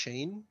that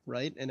chain,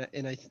 right?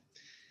 And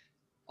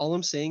all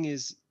I'm saying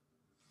is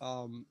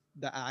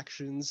the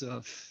actions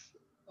of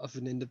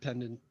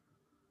an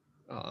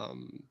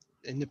um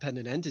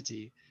independent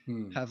entity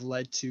Hmm. have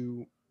led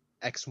to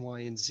X,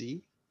 Y, and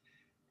Z.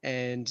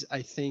 And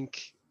I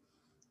think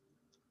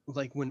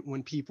like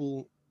when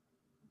people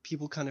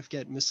kind of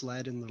get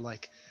misled and they're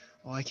like,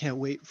 oh, I can't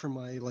wait for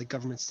my like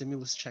government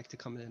stimulus check to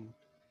come in,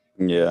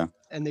 Yeah.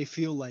 and they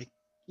feel like,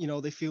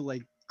 they feel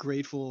like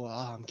grateful.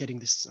 Oh, I'm getting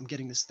this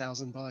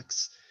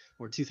 $1,000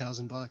 or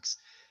 $2,000.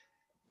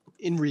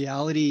 In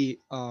reality,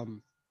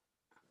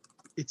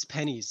 it's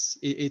pennies.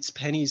 It's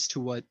pennies to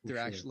what For they're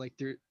sure. actually like.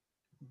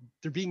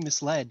 They're being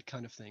misled,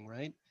 kind of thing,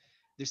 right?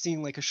 They're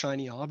seeing like a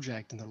shiny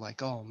object and they're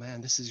like, oh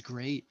man, this is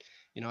great.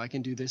 I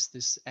can do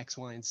this X,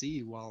 Y, and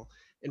Z. While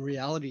in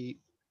reality,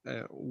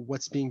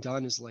 what's being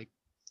done is like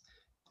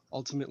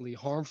ultimately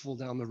harmful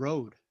down the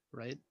road,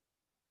 right?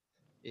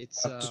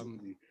 It's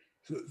Absolutely.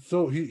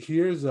 So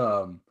here's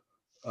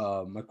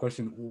my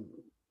question: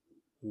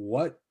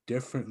 what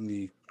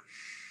differently,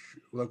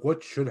 like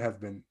what should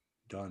have been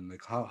done?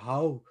 Like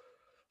how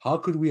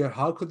could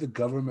the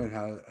government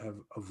have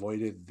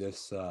avoided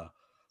this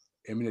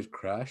imminent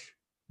crash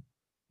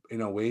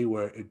in a way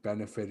where it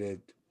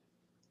benefited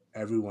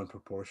everyone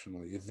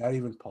proportionally? Is that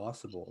even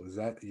possible? Is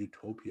that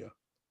utopia?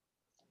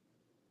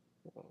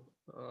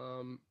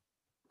 um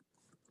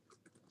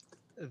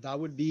that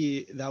would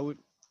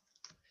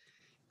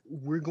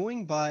we're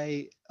going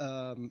by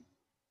a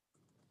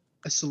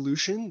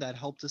solution that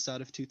helped us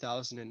out of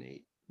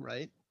 2008,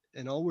 right?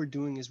 And all we're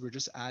doing is we're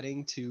just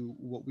adding to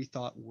what we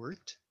thought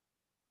worked.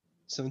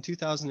 So in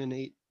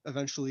 2008,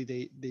 eventually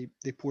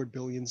they poured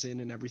billions in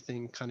and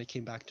everything kind of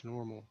came back to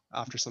normal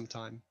after some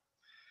time.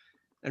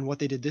 And what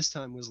they did this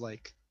time was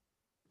like,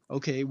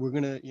 okay, we're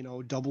gonna,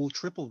 double,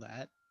 triple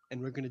that, and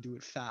we're gonna do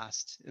it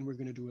fast, and we're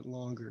gonna do it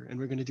longer, and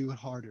we're gonna do it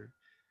harder.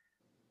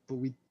 But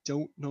we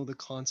don't know the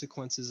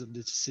consequences of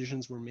the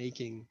decisions we're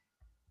making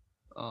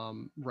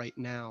right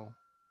now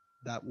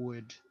that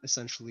would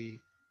essentially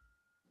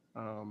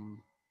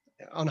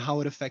on how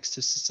it affects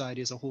to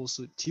society as a whole.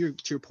 So to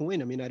your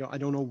point, I mean, I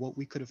don't know what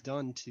we could have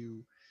done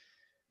to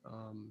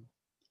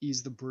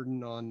ease the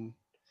burden on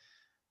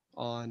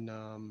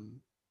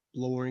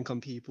lower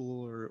income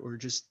people or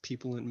just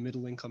people in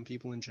middle income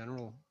people in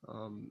general.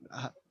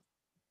 I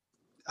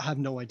have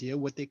no idea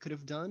what they could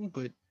have done,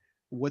 but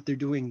what they're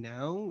doing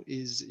now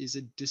is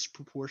a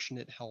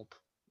disproportionate help.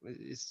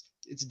 It's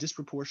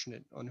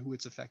disproportionate on who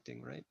it's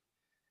affecting, right?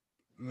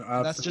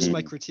 That's just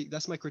my critique.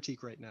 That's my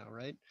critique right now,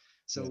 right?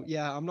 So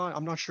yeah, I'm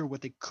not sure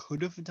what they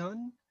could have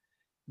done,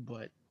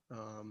 but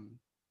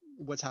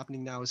what's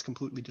happening now is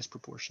completely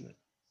disproportionate.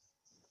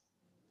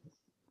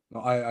 No,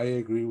 I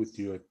agree with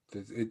you.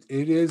 It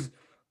is.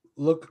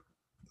 Look,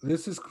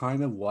 this is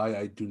kind of why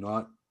I do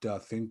not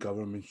think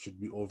government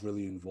should be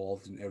overly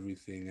involved in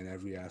everything and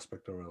every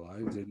aspect of our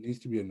lives. There needs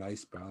to be a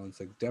nice balance.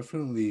 Like,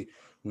 definitely,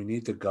 we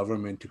need the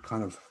government to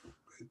kind of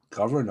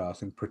govern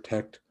us and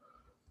protect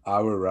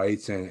our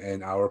rights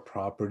and our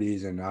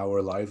properties and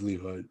our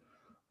livelihood.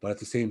 But at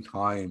the same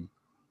time,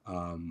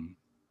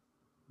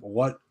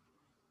 what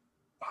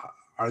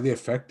are they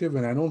effective?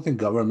 And I don't think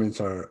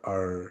governments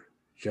are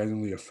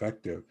generally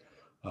effective.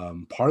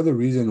 Part of the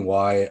reason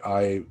why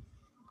I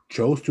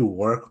chose to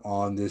work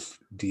on this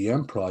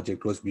DM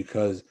project was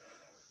because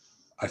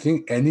I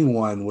think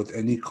anyone with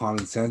any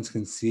common sense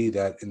can see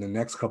that in the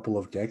next couple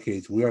of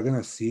decades, we are going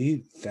to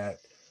see that,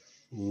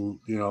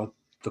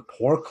 the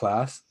poor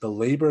class, the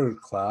labor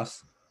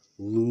class,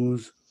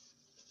 lose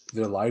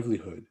their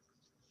livelihood.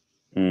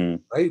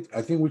 Right?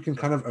 I think we can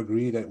kind of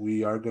agree that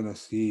we are going to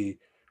see,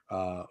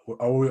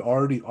 or we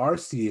already are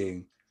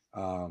seeing,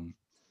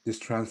 this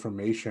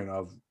transformation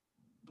of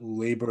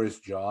laborers'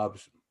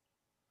 jobs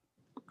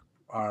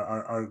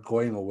are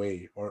going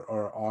away or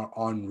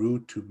are en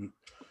route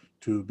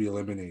to be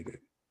eliminated.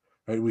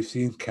 Right? We've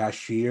seen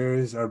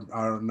cashiers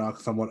are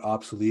not somewhat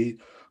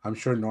obsolete. I'm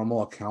sure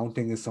normal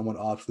accounting is somewhat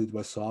obsolete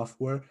by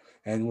software,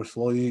 and we're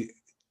slowly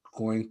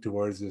going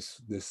towards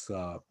this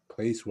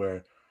place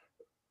where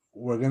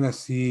we're gonna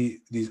see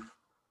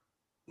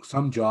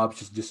some jobs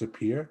just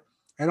disappear,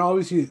 and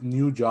obviously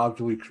new jobs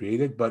will be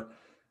created. But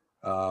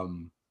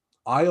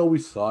I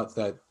always thought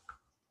that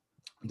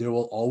there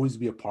will always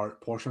be a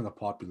portion of the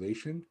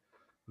population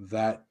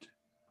that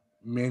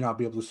may not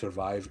be able to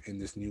survive in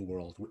this new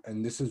world.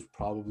 And this is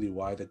probably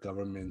why the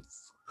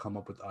governments come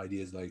up with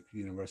ideas like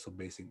universal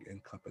basic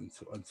income and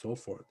so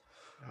forth.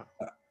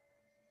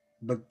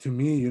 But to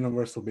me,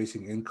 universal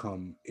basic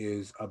income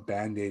is a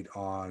band-aid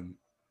on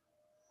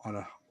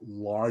a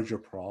larger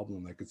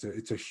problem. Like,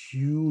 it's a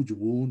huge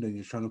wound, and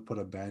you're trying to put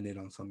a band-aid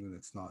on something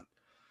that's not.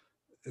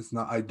 It's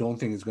not. I don't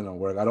think it's gonna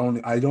work. I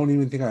don't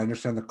even think I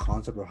understand the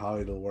concept of how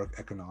it'll work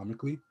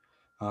economically.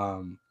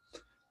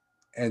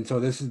 And so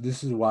this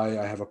is why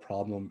I have a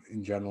problem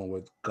in general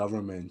with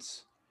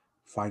governments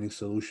finding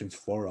solutions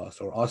for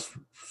us, or us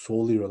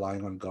solely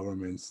relying on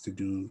governments to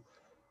do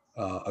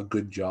a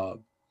good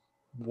job.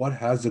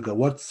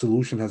 What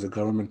solution has the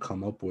government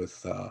come up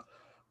with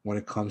when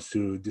it comes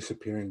to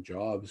disappearing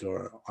jobs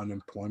or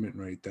unemployment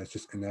rate that's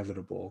just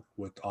inevitable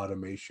with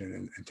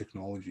automation and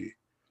technology?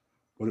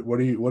 What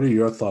are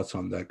your thoughts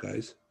on that,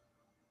 guys?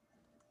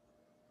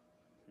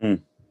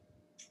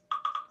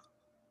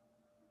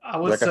 I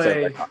would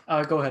say,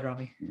 go ahead,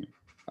 Rami.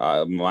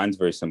 Mine's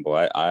very simple.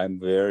 I'm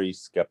very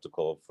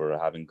skeptical for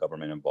having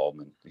government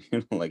involvement.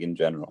 Like in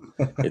general,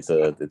 it's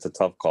a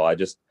tough call.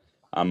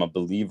 I'm a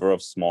believer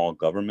of small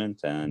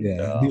government, and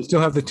do you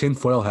still have the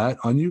tinfoil hat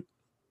on you?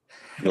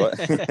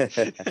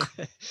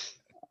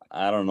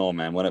 I don't know,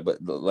 man. When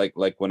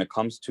it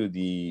comes to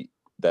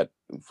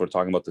if we're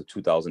talking about the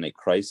 2008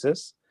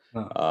 crisis,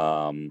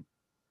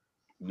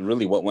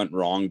 really what went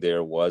wrong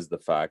there was the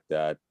fact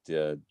that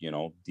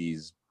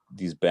these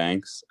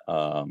banks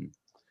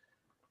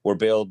were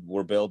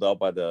bailed out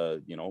by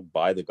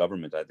the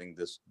government. I think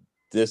this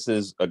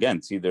is,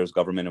 again, see, there's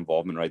government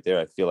involvement right there.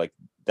 I feel like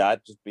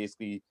that just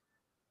basically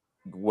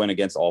went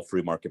against all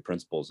free market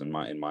principles in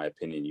my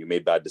opinion. You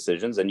made bad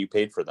decisions and you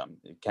paid for them.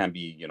 It can't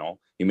be, you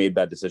made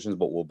bad decisions,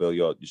 but we'll bail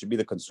you out. It should be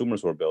the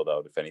consumers who are bailed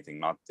out, if anything,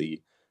 not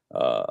the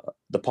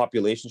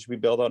population should be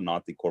bailed out,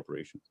 not the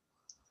corporations.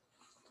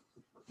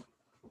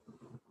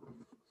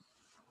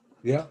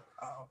 Yeah.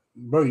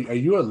 Bro, are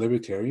you a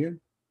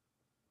libertarian?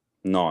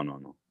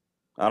 No.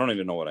 I don't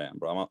even know what I am,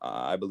 bro.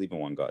 I believe in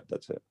one God.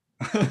 That's it.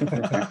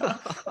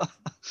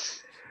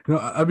 No,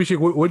 Abhishek,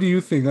 what do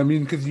you think? I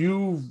mean, because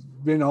you've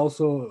been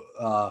also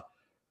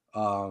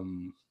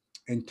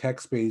in tech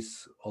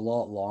space a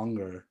lot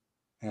longer,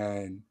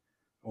 and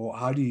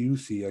how do you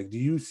see? Like, do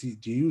you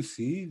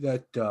see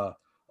that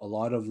a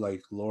lot of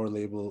like lower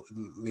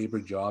labor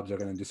jobs are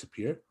going to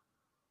disappear?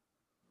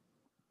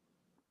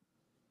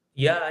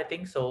 Yeah, I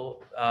think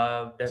so.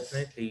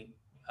 Definitely.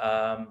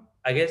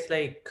 I guess,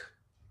 like,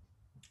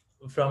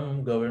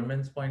 from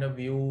government's point of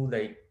view,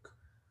 like,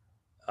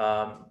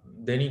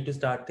 they need to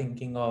start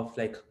thinking of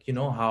like,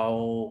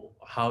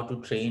 how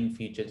to train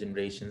future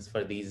generations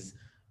for these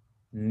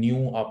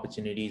new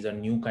opportunities or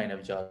new kind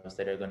of jobs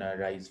that are going to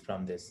arise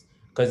from this.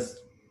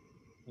 Because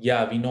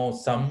yeah, we know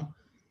some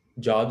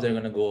jobs are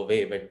going to go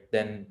away, but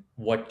then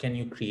what can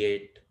you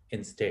create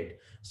instead?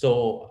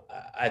 So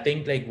I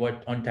think like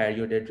what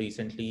Ontario did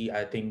recently,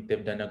 I think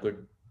they've done a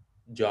good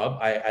job.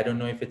 I don't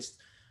know if it's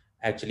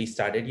actually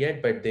started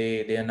yet, but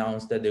they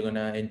announced that they're going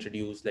to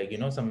introduce like,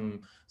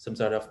 some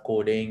sort of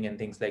coding and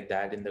things like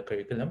that in the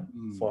curriculum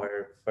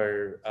for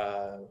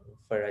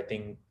I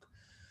think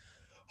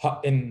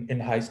in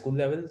high school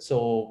level.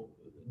 So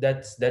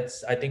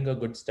that's I think a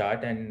good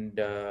start. And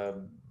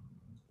But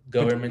do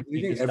governments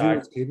you need to think start.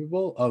 everyone's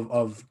capable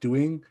of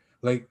doing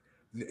like?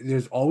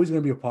 There's always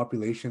going to be a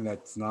population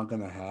that's not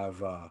going to have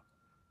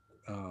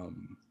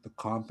the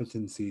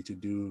competency to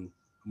do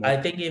I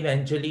multiple. think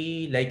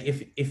eventually, like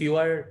if you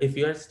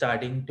are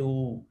starting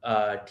to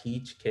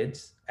teach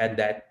kids at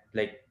that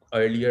like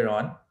earlier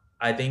on,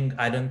 I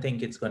don't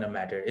think it's gonna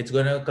matter. It's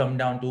gonna come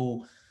down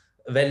to,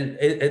 well,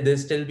 there'll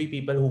still be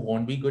people who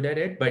won't be good at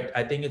it, but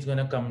I think it's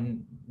gonna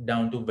come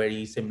down to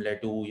very similar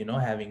to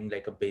having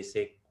like a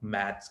basic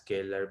math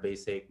skill or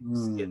basic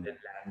skill Hmm, in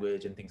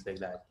language and things like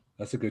that.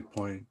 that's a good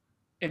point.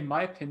 In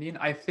my opinion,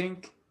 I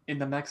think in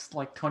the next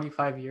like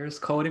 25 years,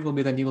 coding will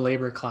be the new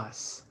labor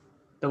class.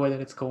 The way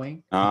that it's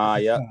going, Yeah, Yeah,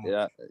 yeah,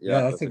 yeah,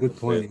 yeah. that's That's a a good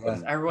good way of point. Yeah,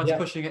 because putting it. everyone's Yeah,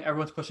 pushing it.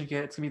 Everyone's pushing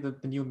it. It's gonna be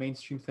the new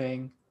mainstream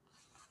thing.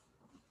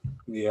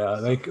 yeah,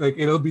 like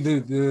it'll be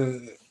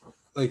the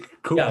like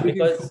yeah, making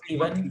because coding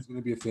look even is going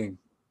to be a thing.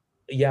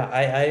 yeah,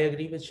 I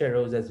agree with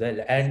Sheroz as well.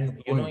 That's a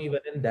good And point. even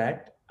in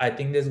that, I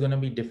think there's gonna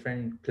be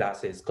different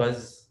classes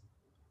because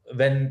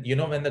when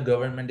the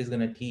government is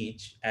gonna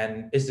teach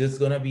and it's just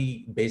gonna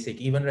be basic.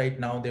 Even right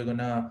now,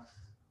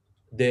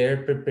 they're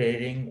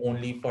preparing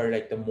only for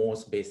like the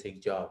most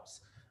basic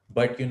jobs,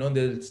 but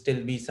there'll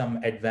still be some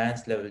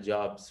advanced level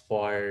jobs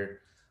for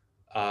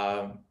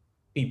um,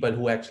 people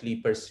who actually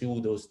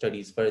pursue those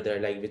studies further,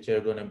 like which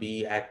are going to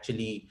be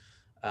actually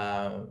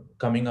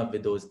coming up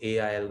with those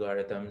AI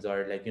algorithms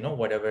or like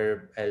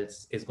whatever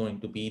else is going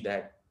to be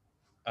that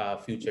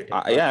future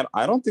technology. Yeah,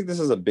 I don't think this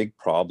is a big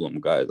problem,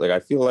 guys. Like, I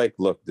feel like,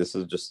 look, this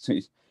is just,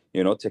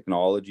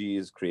 technology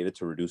is created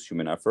to reduce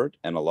human effort,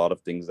 and a lot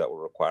of things that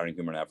were requiring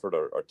human effort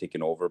are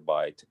taken over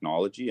by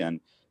technology. And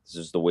this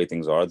is the way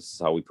things are. This is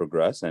how we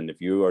progress. And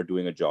if you are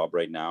doing a job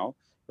right now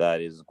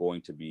that is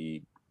going to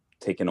be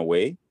taken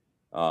away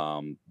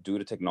due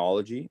to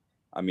technology,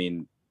 I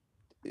mean,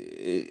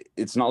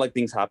 it's not like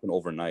things happen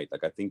overnight.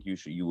 Like, I think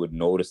you would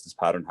notice this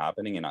pattern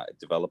happening and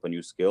develop a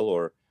new skill,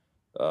 or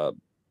uh,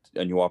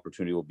 a new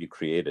opportunity will be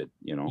created.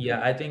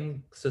 Yeah, I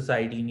think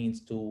society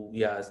needs to,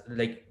 yeah,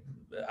 like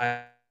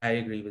I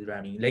agree with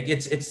Rami. Like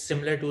it's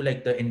similar to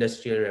like the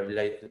industrial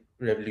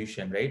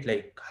revolution, right?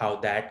 Like how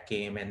that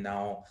came, and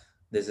now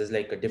this is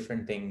like a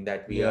different thing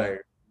that we Yeah,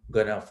 are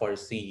gonna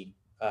foresee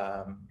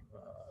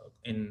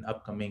in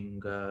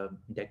upcoming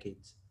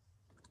decades.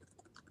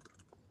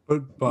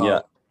 but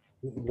Yeah,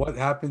 what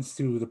happens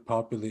to the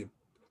population?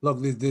 Look,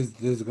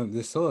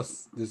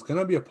 there's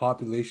gonna be a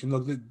population.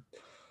 Look,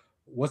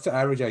 what's the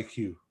average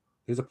IQ?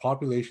 There's a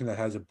population that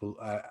has a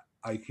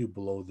IQ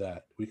below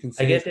that. We can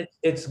I say guess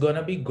it's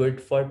gonna be good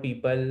for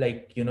people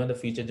like the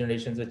future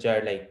generations which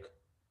are like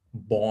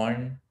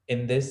born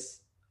in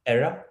this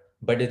era,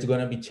 but it's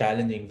gonna be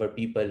challenging for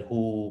people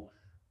who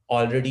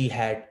already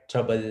had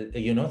trouble,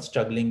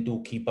 struggling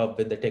to keep up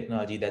with the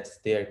technology that's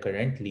there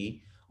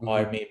currently, Mhm.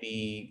 or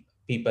maybe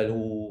people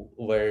who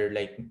were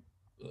like,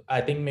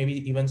 I think maybe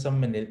even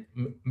some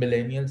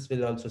millennials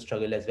will also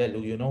struggle as well,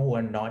 who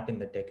are not in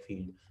the tech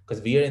field,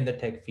 because we are in the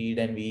tech field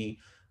and we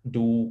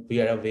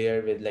are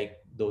aware with like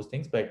those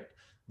things, but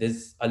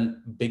there's a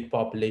big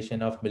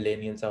population of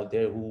millennials out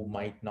there who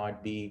might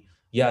not be,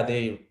 yeah,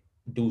 they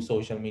do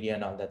social media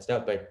and all that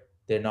stuff, but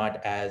they're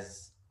not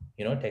as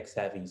tech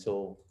savvy.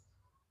 So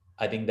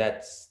I think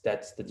that's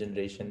the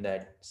generation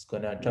that's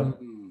gonna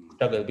Mm.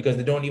 struggle because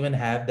they don't even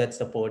have that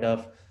support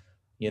of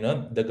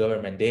the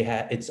government.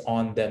 It's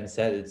on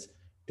themselves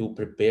to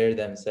prepare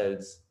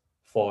themselves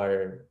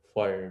for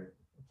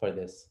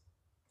this.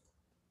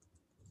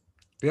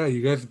 Yeah,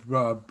 you guys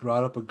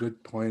brought up a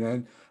good point,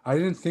 and I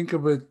didn't think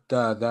of it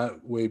that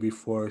way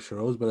before,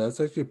 Charles. But that's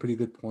actually a pretty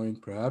good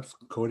point. Perhaps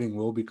coding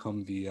will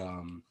become the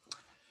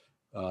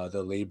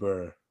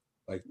labor,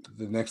 like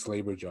the next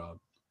labor job.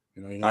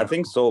 You're I not.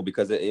 think so,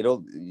 because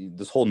it'll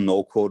this whole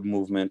no code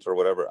movement or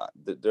whatever.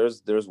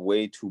 There's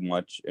way too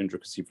much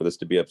intricacy for this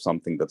to be up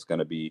something that's going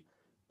to be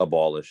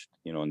abolished,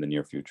 in the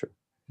near future.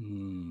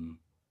 Hmm.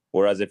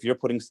 Whereas if you're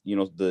putting,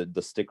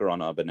 the sticker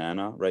on a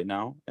banana right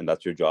now, and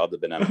that's your job, the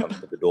banana comes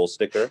with the dual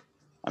sticker.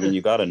 I mean,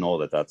 you got to know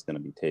that that's going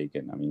to be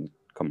taken. I mean,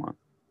 come on.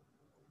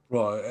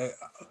 Well,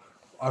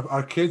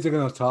 our kids are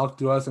gonna talk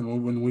to us,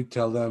 and when we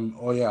tell them,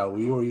 "Oh yeah,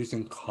 we were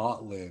using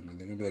Kotlin," and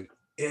they're gonna be like,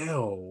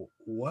 "Ew,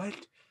 what?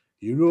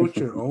 You wrote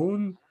your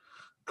own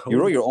You code?"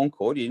 wrote your own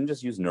code. You didn't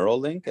just use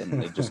Neuralink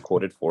and it just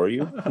coded for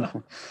you.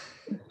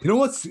 You know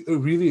what's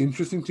really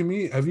interesting to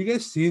me? Have you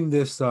guys seen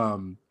this?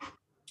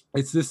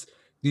 It's this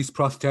these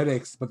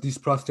prosthetics, but these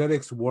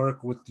prosthetics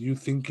work with you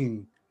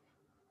thinking.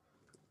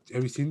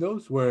 Have you seen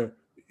those where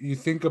you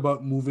think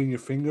about moving your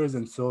fingers,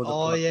 and so the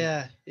Oh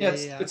yeah, Yeah,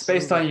 yeah, it's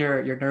based on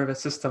absolutely. your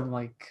nervous system,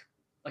 like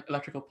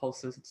electrical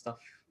pulses and stuff.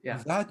 Yeah.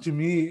 That to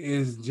me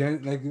is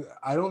like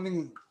I don't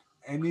think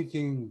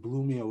anything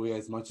blew me away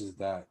as much as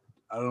that.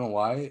 I don't know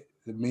why.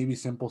 It may be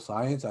simple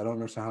science. I don't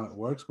understand how it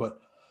works, but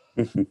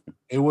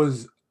it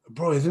was,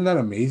 bro. Isn't that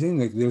amazing?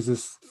 Like there's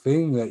this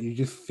thing that you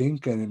just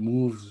think and it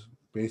moves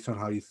based on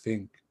how you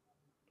think.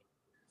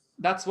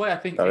 That's why I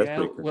think That is AI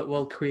pretty cool.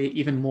 will create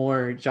even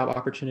more job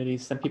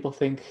opportunities than people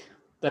think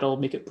that'll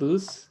make it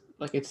lose.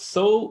 Like it's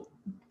so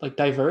like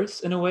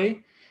diverse in a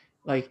way.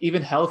 Like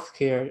even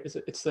healthcare is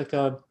it's like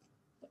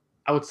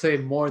I would say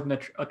more than a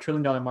 $1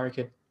 trillion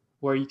market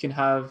where you can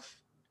have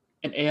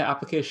an AI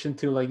application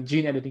to like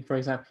gene editing, for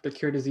example, to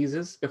cure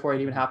diseases before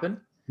it even happened.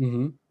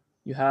 Mm-hmm.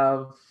 You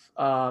have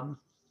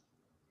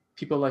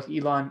people like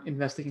Elon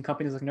investing in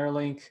companies like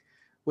Neuralink,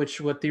 which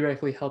would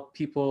theoretically help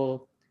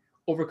people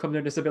overcome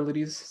their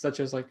disabilities, such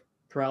as like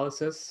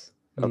paralysis.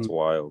 That's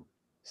wild.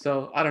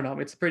 So I don't know.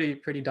 It's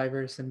pretty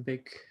diverse and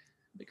big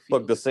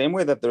Look, the field. same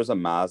way that there's a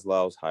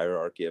Maslow's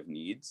hierarchy of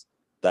needs,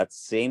 that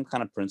same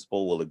kind of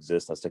principle will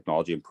exist as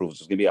technology improves.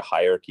 There's going to be a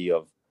hierarchy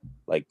of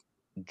like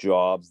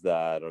jobs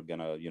that are going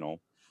to,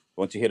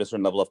 once you hit a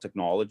certain level of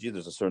technology,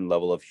 there's a certain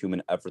level of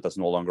human effort that's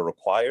no longer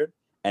required.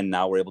 And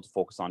now we're able to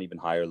focus on even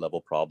higher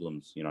level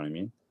problems. You know what I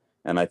mean?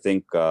 And I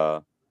think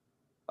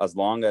as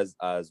long as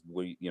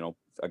we,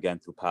 again,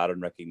 through pattern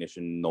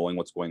recognition, knowing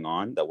what's going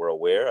on, that we're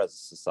aware as a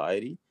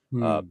society,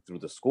 through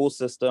the school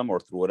system or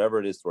through whatever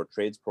it is, through our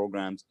trades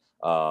programs,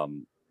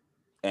 and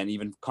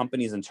even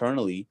companies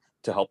internally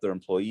to help their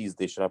employees,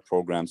 they should have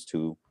programs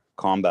to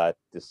combat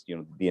this,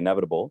 the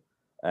inevitable.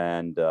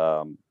 And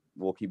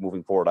we'll keep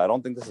moving forward. I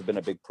don't think this has been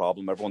a big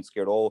problem. Everyone's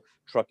scared,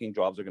 trucking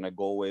jobs are going to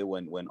go away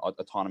when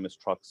autonomous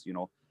trucks,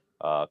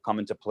 come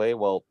into play.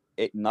 Well,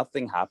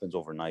 nothing happens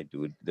overnight,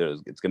 dude.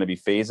 It's going to be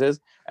phases,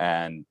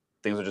 and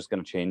things are just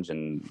going to change,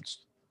 and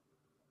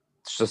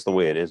it's just the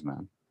way it is,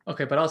 man.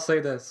 Okay, but I'll say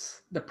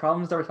this: the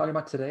problems that we're talking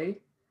about today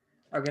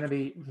are going to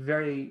be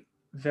very,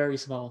 very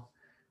small.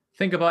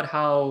 Think about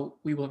how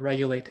we will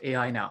regulate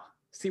AI now.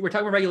 See, we're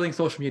talking about regulating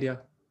social media.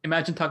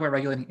 Imagine talking about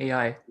regulating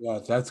AI. Yeah,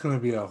 that's gonna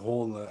be a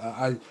whole.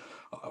 I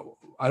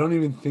don't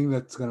even think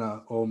that's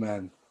gonna. Oh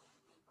man,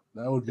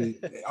 that would be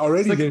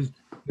already. like,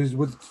 there's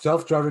with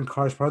self-driving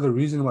cars. Part of the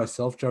reason why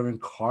self-driving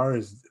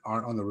cars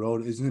aren't on the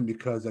road isn't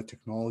because that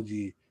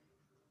technology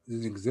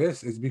doesn't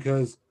exist. It's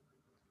because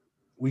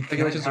we can't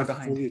regulations are have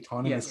behind. fully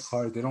autonomous Yes.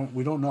 cars.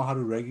 We don't know how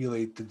to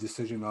regulate the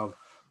decision of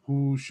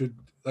who should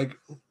like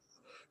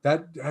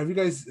that. Have you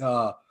guys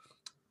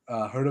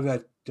heard of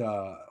that?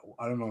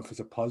 I don't know if it's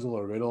a puzzle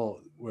or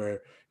riddle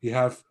where you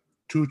have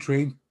two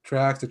train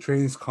tracks. The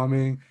train is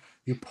coming.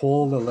 You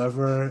pull the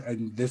lever,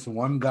 and this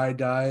one guy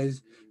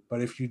dies.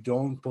 But if you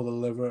don't pull the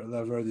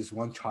lever, this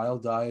one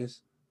child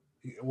dies.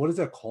 What is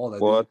that called?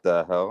 What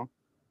the hell?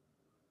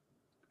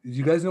 Do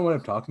you guys know what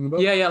I'm talking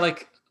about? Yeah.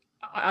 Like,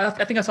 I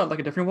think I saw like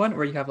a different one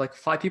where you have like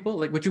 5 people.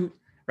 Like, would you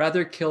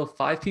rather kill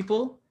 5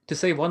 people to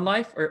save 1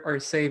 life, or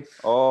save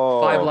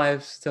 5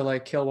 lives to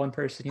like kill 1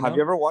 person? Have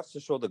you ever watched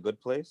the show The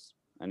Good Place?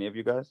 Any of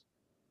you guys?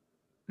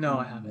 No,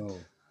 I haven't. No.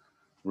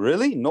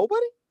 Really?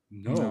 Nobody?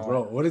 No,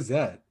 bro. What is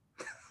that?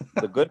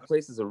 The Good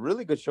Place is a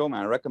really good show,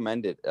 man. I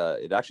recommend it.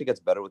 It actually gets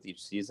better with each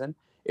season.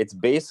 It's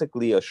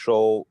basically a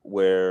show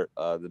where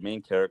the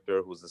main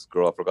character, who's this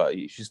girl, I forgot.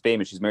 She's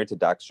famous. She's married to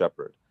Dax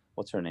Shepard.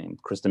 What's her name?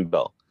 Kristen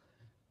Bell.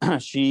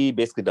 She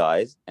basically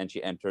dies and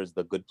she enters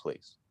the good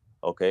place,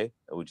 okay,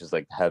 which is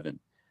like heaven.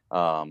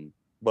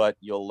 But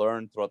you'll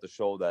learn throughout the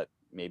show that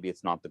maybe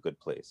it's not the good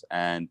place.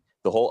 And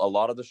a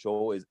lot of the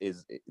show is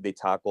they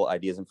tackle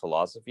ideas in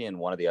philosophy, and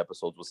one of the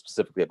episodes was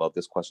specifically about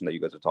this question that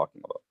you guys are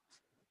talking about.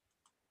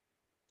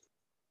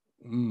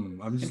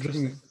 I'm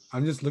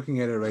just looking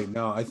at it right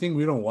now. I think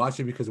we don't watch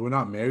it because we're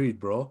not married,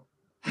 bro.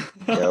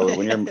 Yeah,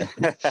 when you're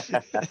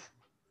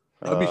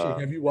Abhishek,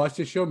 have you watched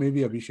this show?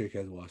 Maybe Abhishek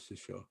has watched this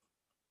show.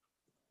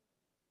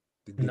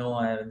 No,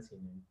 I haven't seen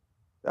it.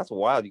 That's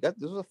wild. This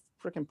is a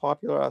freaking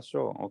popular ass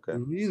show. Okay.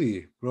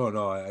 Really, bro?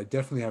 No, I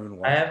definitely haven't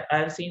watched. I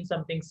have seen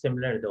something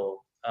similar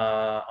though.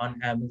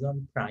 On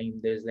Amazon Prime,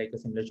 there's like a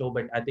similar show,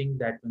 but I think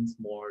that one's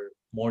more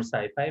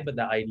sci-fi. But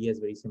the idea is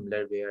very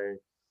similar, where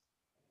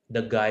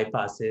the guy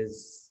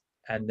passes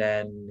and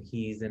then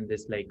he's in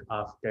this like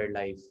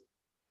afterlife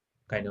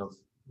kind of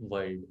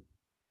world.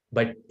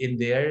 But in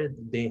there,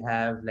 they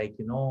have like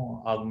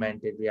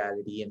augmented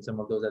reality and some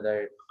of those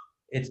other.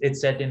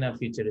 It's set in a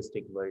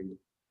futuristic world.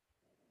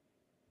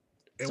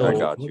 So I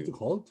got what's it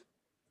called?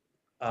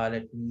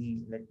 Let me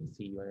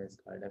see what it's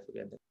called. I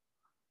forget that.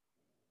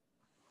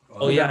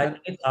 Oh yeah, I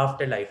think it's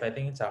Afterlife. I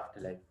think it's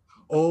Afterlife.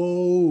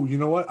 Oh, you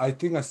know what? I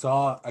think I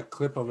saw a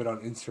clip of it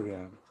on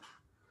Instagram.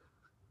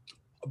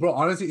 Bro,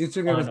 honestly,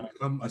 Instagram has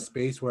become a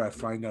space where I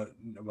find out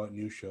about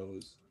new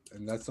shows,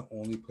 and that's the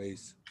only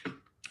place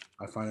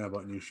I find out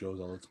about new shows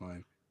all the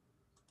time.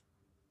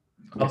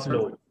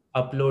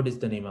 Upload is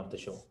the name of the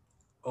show.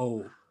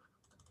 Oh,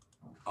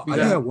 We I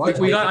think I got, watched.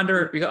 we got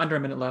under a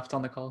minute left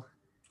on the call.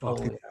 How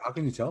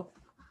can you tell?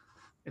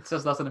 It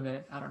says less than a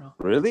minute. I don't know.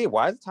 Really?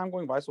 Why is the time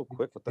going by so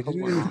quick? What the It hell's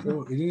didn't, going even on?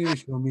 show, it didn't even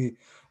show me.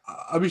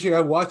 Abhishek,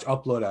 I watched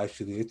Upload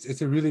actually.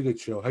 It's a really good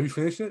show. Have you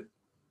finished it?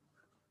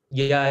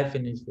 Yeah, I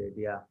finished it.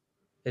 Yeah,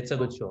 it's a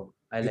good show.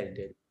 I liked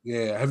it.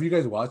 Yeah. Have you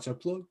guys watched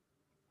Upload?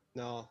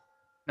 No.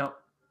 No.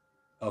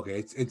 Okay,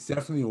 it's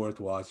definitely worth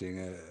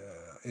watching.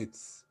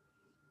 It's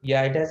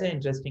Yeah, it has an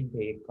interesting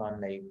take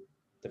on like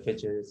the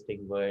futuristic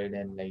world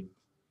and like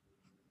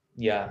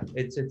yeah,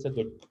 it's a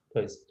good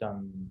twist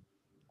on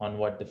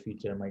what the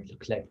future might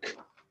look like.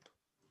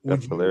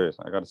 That's would you- hilarious.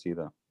 I gotta see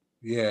that.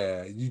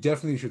 Yeah, you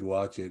definitely should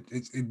watch it.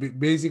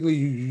 Basically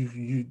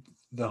you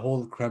the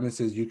whole premise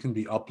is you can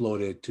be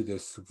uploaded to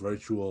this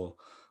virtual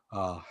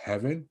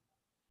heaven.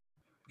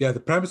 Yeah, the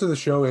premise of the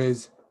show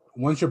is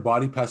once your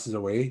body passes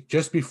away,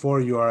 just before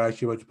you are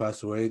actually about to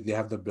pass away, they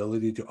have the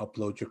ability to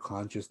upload your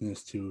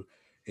consciousness to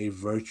a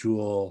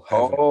virtual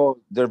heaven. Oh,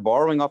 they're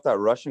borrowing off that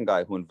Russian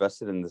guy who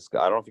invested in this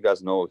guy. I don't know if you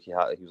guys know. He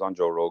was on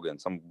Joe Rogan.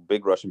 Some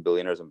big Russian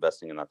billionaires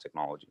investing in that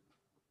technology.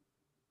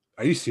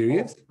 Are you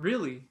serious?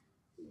 Really?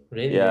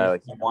 Really? Yeah,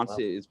 like he wants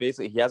to. It's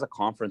basically he has a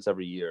conference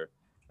every year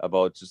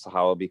about just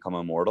how I'll become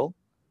immortal,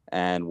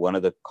 and one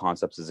of the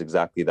concepts is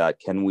exactly that.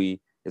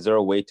 Is there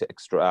a way to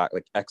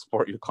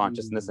export your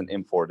consciousness and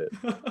import it?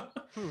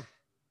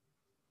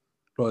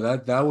 Bro,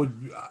 that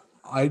would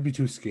I'd be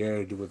too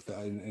scared with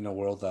that in a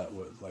world that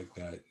would like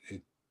that.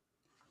 It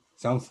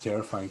sounds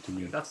terrifying to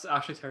me. That's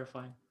actually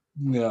terrifying.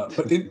 Yeah,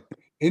 but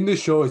in the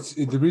show,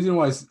 the reason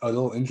why it's a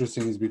little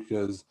interesting is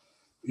because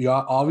you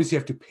obviously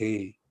have to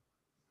pay,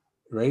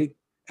 right?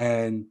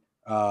 And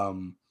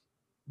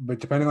but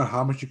depending on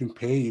how much you can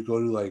pay, you go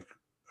to like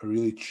a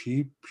really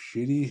cheap,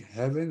 shitty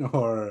heaven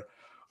or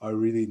a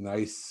really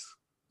nice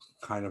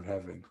kind of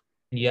heaven.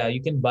 Yeah,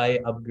 you can buy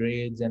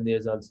upgrades, and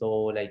there's also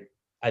like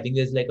I think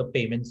there's like a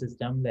payment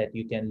system that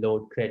you can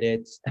load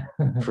credits.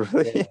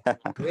 Really?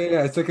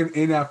 Yeah, it's like an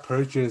in-app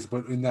purchase,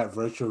 but in that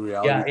virtual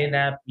reality. Yeah,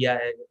 in-app. Yeah,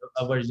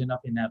 a version of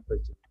in-app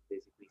purchase,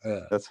 basically.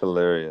 Yeah. That's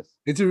hilarious.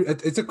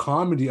 It's a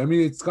comedy. I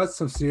mean, it's got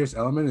some serious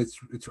element.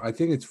 It's I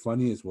think it's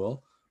funny as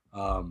well.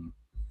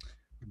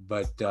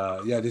 But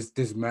yeah,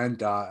 this man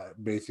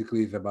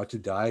basically is about to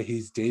die.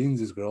 He's dating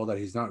this girl that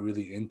he's not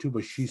really into,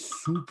 but she's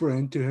super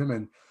into him,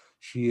 and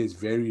she is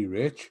very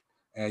rich.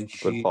 And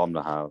Good problem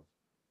to have.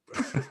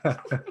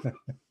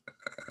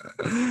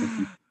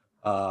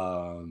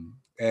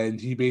 And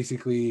she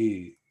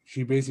basically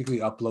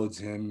uploads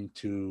him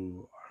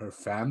to her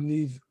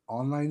family's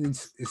online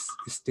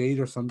estate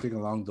or something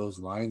along those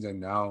lines, and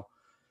now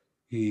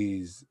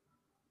he's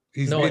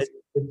No,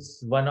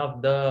 it's one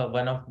of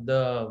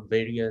the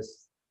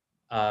various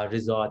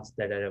resorts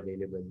that are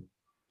available.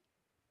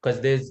 Because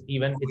there's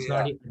even it's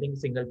not I think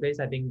single place.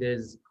 I think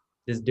there's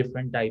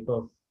different type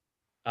of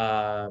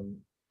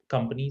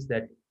companies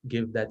that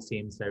give that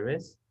same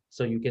service,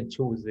 so you can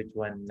choose which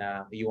one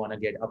you want to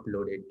get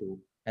uploaded to,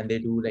 and they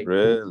do like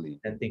Really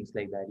and things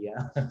like that.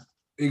 Yeah.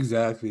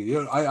 Exactly.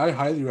 Yeah, I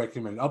highly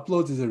recommend.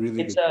 Uploads is a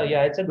really It's good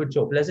it's a good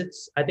show. Plus,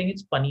 I think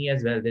it's funny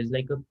as well. There's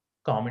like a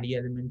comedy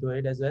element to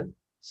it as well.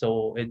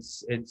 So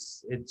it's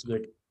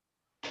good.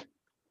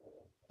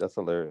 That's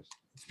hilarious.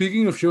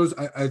 Speaking of shows,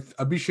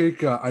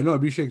 Abhishek, I know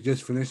Abhishek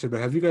just finished it, but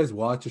have you guys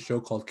watched a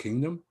show called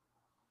Kingdom?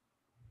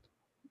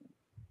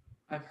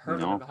 I've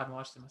heard of it, but I haven't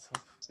watched it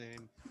myself.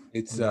 Same.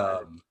 It's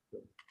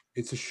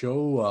a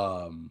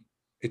show.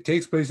 It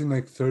takes place in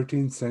like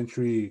 13th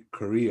century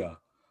Korea,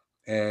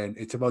 and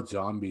it's about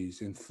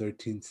zombies in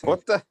 13th century.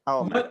 What the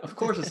hell? What? Of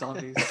course it's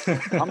zombies.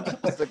 I'm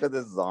just sick of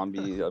this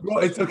zombie. Bro,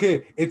 it's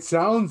okay. It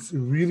sounds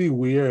really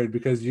weird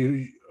because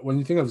when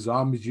you think of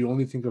zombies, you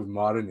only think of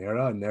modern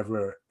era,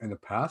 never in the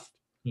past.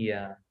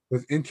 Yeah.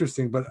 It's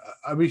interesting, but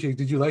Abhishek,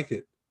 did you like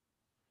it?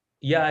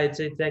 Yeah, it's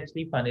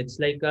actually fun. It's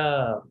like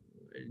a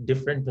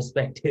different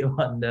perspective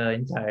on the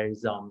entire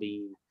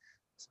zombie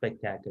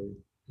spectacle.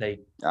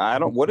 Like I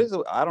don't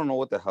know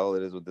what the hell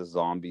it is with this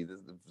zombie.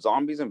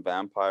 Zombies and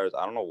vampires.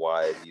 I don't know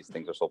why these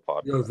things are so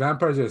popular. Yo,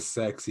 vampires are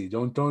sexy.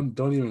 Don't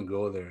even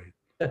go there.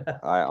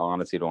 I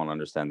honestly don't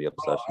understand the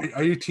obsession.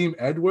 Are you team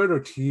Edward or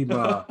team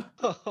what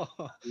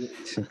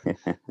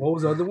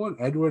was the other one?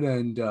 Edward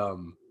and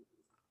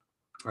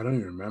I don't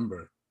even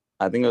remember.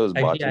 I think it was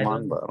Actually,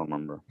 Bachman, but I don't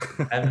remember.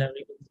 I've never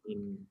even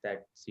seen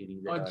that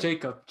series. at all.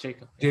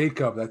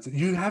 Jacob. That's it.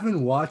 You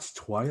haven't watched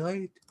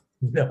Twilight?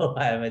 No,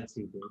 I haven't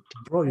seen it.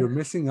 Bro, you're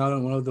missing out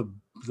on one of the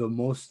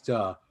most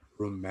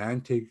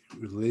romantic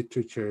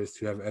literatures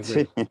to have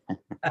ever.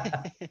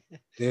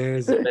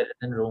 There's Better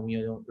than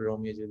Romeo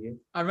Juliet.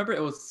 I remember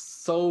it was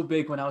so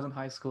big when I was in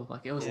high school.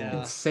 Like it was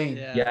insane.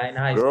 Yeah, in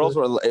high Girls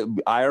school. were.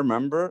 I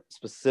remember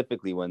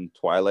specifically when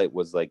Twilight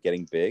was like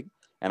getting big,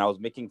 and I was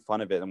making fun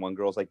of it. And one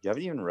girl's like, "You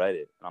haven't even read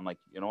it," and I'm like,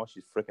 "You know what?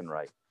 She's freaking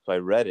right." So I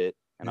read it,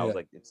 and I was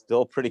like, "It's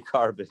still pretty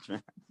garbage,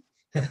 man."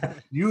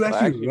 You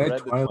actually read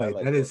Twilight.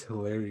 Twilight. That is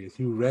hilarious.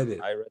 You read it.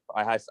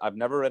 I've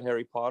never read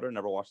Harry Potter,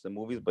 never watched the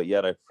movies, but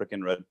yet I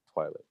freaking read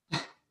Twilight.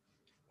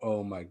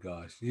 Oh my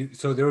gosh.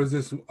 So there was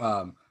this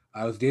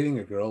I was dating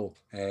a girl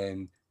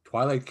and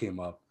Twilight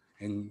came up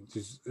and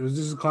it was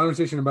just a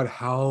conversation about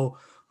how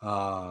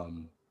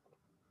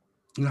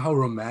how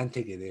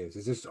romantic it is.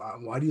 It's just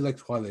why do you like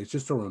Twilight? It's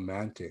just so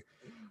romantic.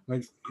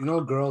 Like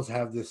girls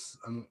have this.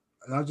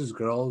 Not just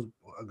girls,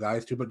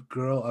 guys too, but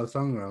I was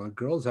talking about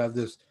girls have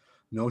this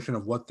notion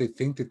of what they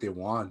think that they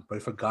want. But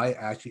if a guy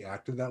actually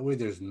acted that way,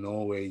 there's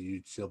no way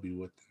you'd still be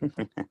with them.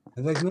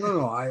 And like,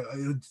 no,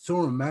 it's so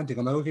romantic.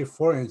 I'm like, okay,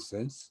 for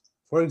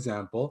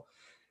example,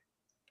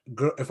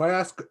 if I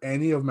ask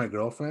any of my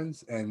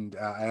girlfriends and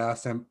I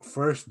ask them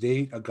first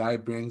date, a guy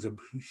brings a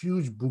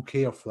huge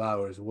bouquet of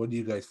flowers. What do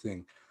you guys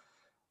think?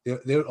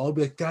 They would all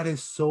be like, that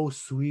is so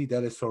sweet,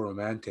 that is so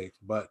romantic.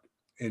 But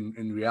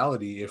in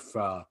reality, if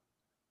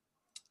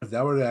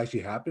that were to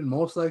actually happen,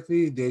 most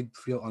likely they'd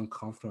feel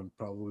uncomfortable and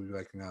probably be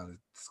like, no,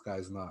 this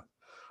guy's not.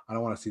 I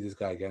don't want to see this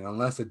guy again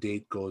unless a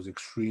date goes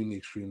extremely,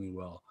 extremely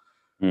well.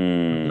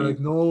 They're like,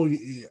 no,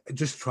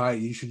 just try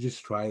it. You should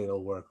just try it.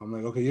 It'll work. I'm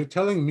like, okay, you're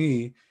telling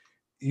me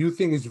you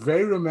think it's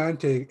very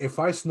romantic if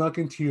I snuck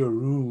into your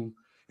room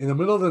in the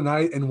middle of the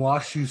night and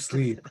watched you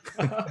sleep.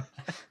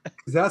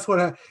 That's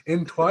what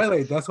in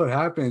Twilight. That's what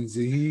happens.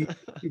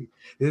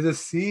 There's a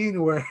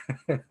scene where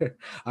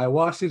I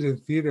watched it in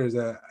theaters,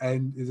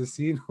 and there's a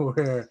scene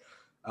where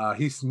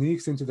he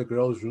sneaks into the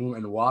girl's room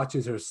and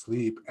watches her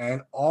sleep,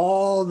 and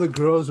all the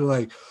girls were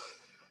like,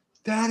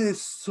 "That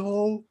is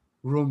so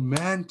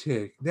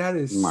romantic. That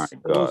is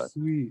so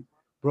sweet."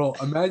 Bro,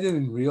 imagine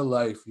in real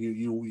life,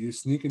 you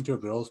sneak into a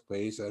girl's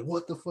place, like,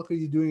 what the fuck are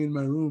you doing in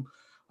my room?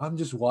 I'm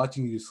just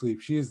watching you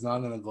sleep. She is not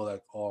gonna go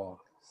like,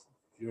 oh,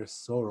 you're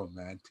so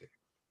romantic.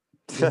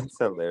 That's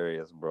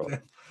hilarious, bro.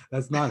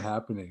 That's not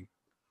happening.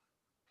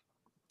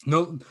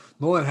 No,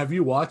 Nolan, have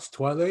you watched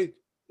Twilight?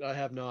 I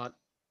have not.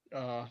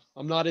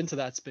 I'm not into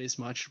that space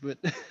much, but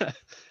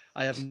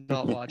I have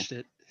not watched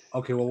it.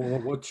 Okay, well,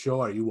 what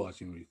show are you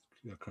watching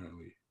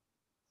currently?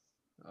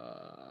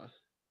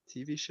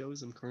 TV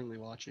shows I'm currently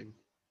watching.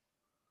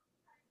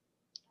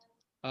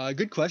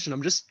 Good question.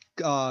 I'm just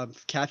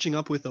catching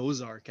up with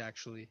Ozark,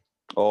 actually.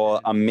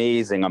 Oh,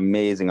 amazing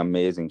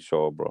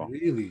show, bro.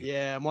 Really?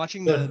 Yeah, I'm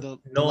watching So the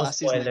no last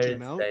season that spoilers,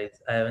 came out.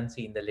 guys. I haven't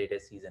seen the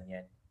latest season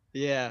yet.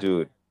 Yeah.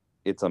 Dude,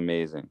 it's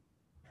amazing.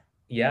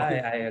 Yeah, Okay.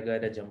 I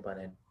gotta jump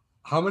on it.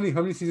 How many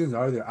seasons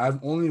are there?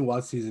 I've only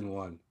watched season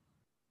 1.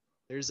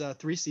 There's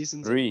 3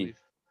 seasons. 3.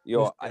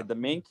 Yo, the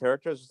main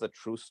character is just a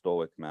true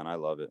stoic, man. I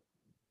love it.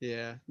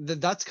 Yeah,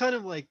 that's kind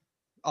of like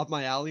up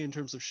my alley in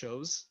terms of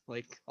shows,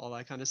 like all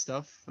that kind of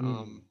stuff.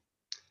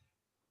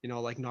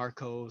 Like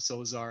Narcos,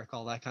 Ozark,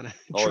 all that kind of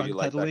drug you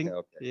like peddling. that?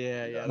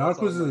 Okay. Yeah.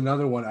 Narcos is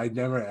another one I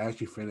never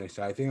actually finished.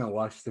 I think I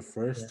watched the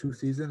first 2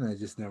 seasons and I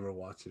just never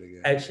watched it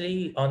again.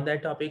 Actually, on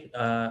that topic,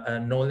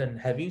 Nolan,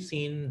 have you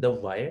seen The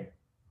Wire?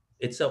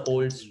 It's an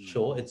old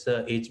show. It's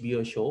a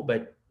HBO show,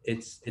 but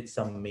it's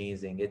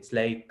amazing. It's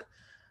like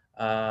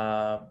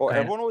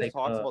everyone always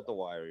talks about The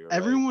Wire.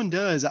 Everyone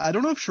does. I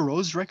don't know if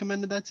Shiroz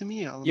recommended that to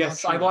me.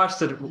 Yes, I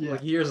watched it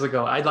like years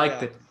ago. I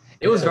liked it.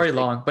 It was very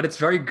long, but it's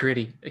very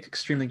gritty,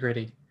 extremely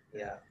gritty.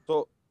 Yeah.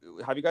 So,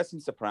 have you guys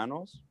seen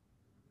Sopranos?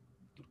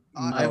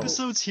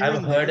 Episodes here.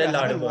 I've heard a lot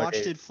I haven't about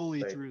watched it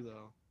fully through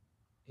though.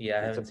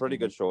 Yeah, it's a pretty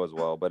good show as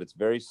well, but it's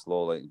very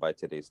slow, like by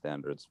today's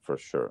standards, for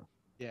sure.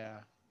 Yeah.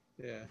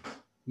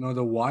 No,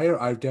 The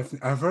Wire. I've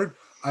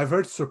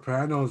heard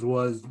Sopranos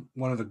was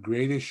one of the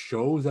greatest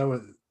shows that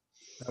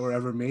were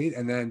ever made,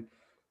 and then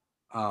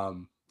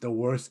the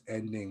worst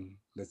ending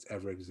that's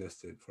ever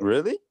existed.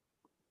 Really?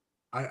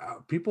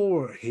 People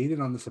were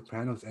hated on the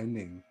Sopranos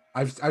ending.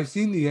 I've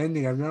seen the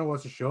ending. I've never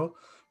watched the show,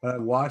 but I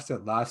watched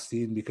that last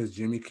scene because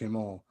Jimmy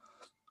Kimmel.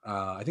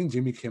 I think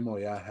Jimmy Kimmel,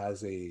 had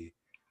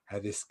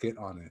this skit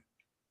on it.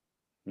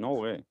 No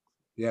way.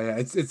 Yeah.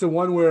 It's the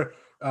one where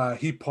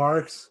he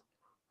parks,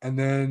 and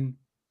then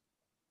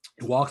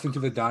he walks into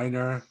the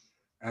diner,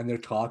 and they're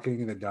talking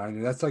in the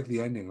diner. That's like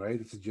the ending, right?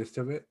 That's the gist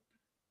of it.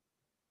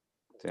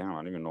 Damn, I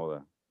didn't even know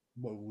that.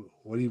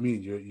 What do you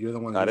mean? You're the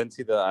one. I didn't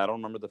see I don't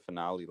remember the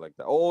finale like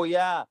that. Oh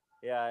yeah.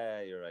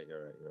 You're right.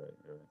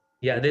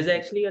 Yeah, there's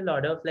actually a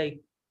lot of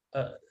like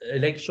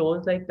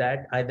shows like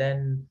that.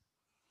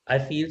 I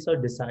feel so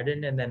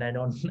disheartened, and then I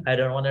don't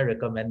want to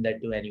recommend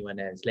that to anyone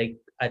else. Like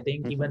I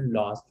think even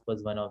Lost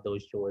was one of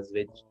those shows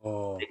which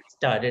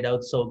started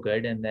out so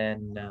good, and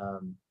then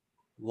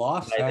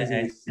Lost by has the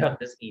end of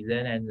the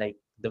season, and like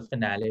the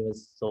finale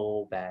was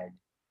so bad.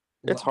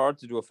 It's hard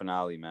to do a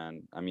finale,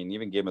 man. I mean,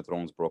 even Game of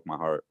Thrones broke my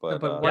heart.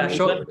 But Game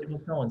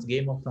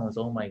of Thrones.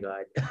 Oh my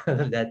god,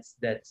 that's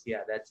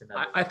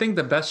another. I think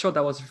the best show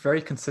that was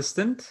very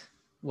consistent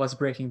was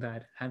Breaking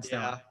Bad, hands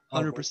down.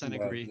 100%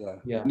 agree.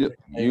 Yeah.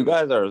 You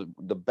guys are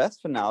the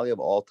best finale of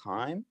all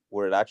time,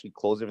 where it actually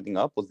closed everything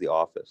up, was The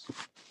Office.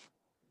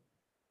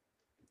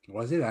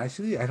 Was it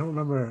actually? I don't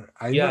remember.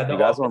 You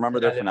guys don't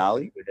remember their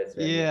finale?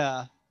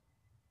 Yeah.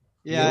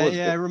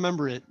 I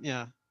remember it.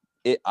 Yeah.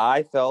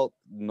 I felt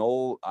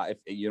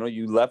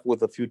you left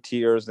with a few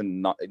tears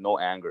and no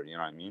anger. You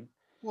know what I mean?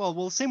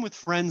 Well, same with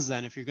Friends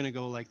then. If you're gonna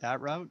go like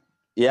that route.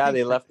 Yeah,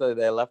 they left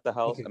the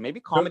house. Okay. Maybe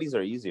comedies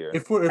are easier.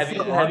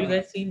 Have you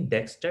guys seen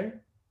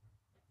Dexter?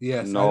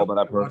 Yes. No, but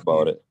I've heard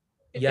about it.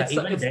 Yeah, It's,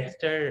 even it's,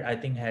 Dexter, I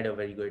think, had a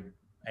very good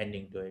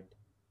ending to it.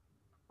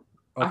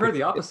 I heard Okay.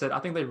 the opposite. I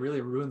think they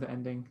really ruined the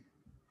ending.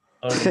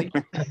 Oh,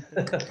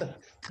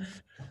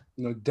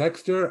 really?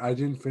 Dexter, I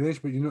didn't finish,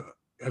 but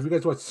have you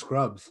guys watched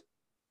Scrubs?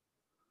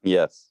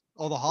 Yes,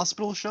 Oh, the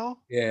hospital show?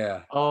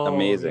 Yeah, Oh,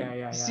 Amazing. yeah,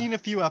 yeah, I've yeah. seen a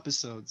few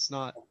episodes.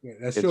 Not that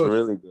it's show is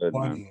really good,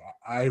 man. funny.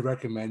 I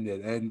recommend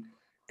it, and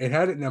it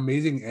had an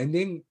amazing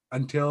ending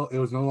until it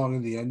was no longer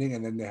the ending,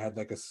 and then they had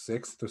like a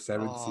 6th or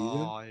 7th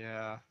season. Oh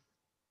yeah.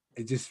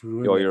 It just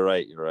ruined Yo, it. you're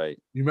right. You're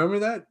right. You remember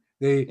that?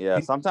 Yeah,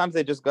 sometimes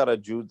they just gotta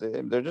juice.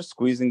 They're just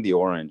squeezing the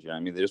orange. You know what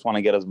I mean, they just want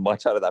to get as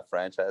much out of that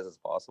franchise as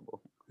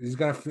possible. you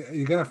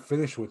gotta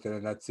finish with it,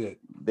 and that's it.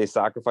 They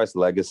sacrifice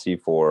legacy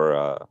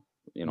for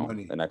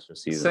Money. an extra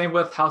season. Same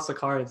with House of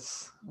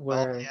Cards,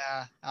 where Oh yeah,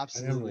 I never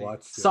absolutely.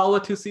 watched it.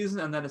 solid 2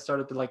 seasons, and then it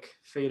started to like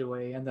fade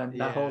away, and then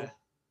that whole Yeah.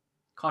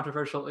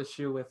 controversial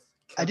issue with.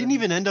 I didn't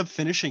even end up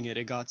finishing it.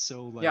 It got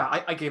so like.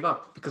 Yeah, I gave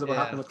up because of what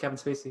Yeah. happened with Kevin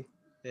Spacey.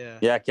 Yeah.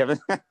 Yeah, Kevin.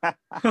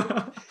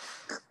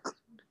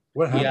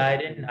 What happened?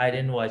 Yeah, I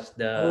didn't watch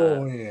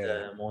Oh, the yeah.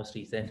 the most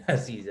recent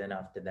season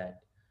after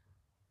that.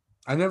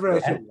 I never Yeah.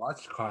 actually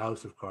watched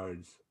House of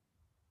Cards.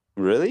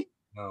 Really?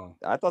 No.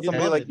 I thought You'd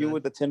somebody love like it, you man.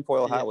 with the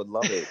tinfoil hat Yeah. would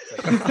love it. It's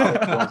like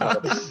Alex Jones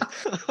had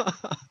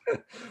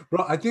a-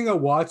 Bro, I think I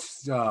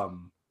watched a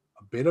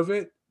bit of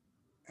it,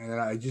 and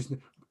I just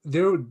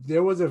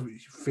there was a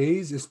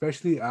phase,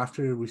 especially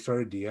after we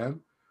started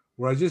DM,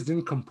 where I just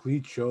didn't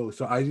complete shows.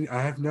 So I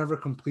have never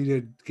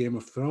completed Game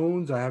of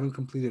Thrones. I haven't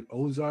completed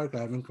Ozark. I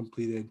haven't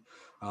completed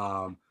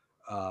what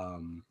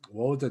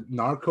was it,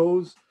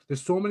 Narcos.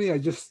 There's so many I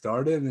just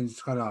started and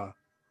just kind of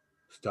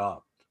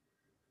stopped,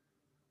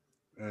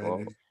 and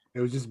Well, it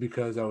was just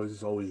because I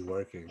was always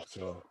working.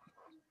 So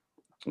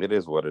it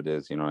is what it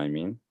is. You know what I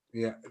mean?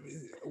 yeah,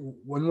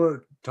 when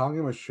we're talking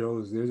about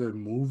shows, there's a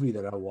movie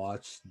that I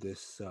watched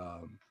this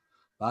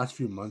last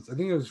few months. I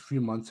think it was a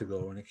few months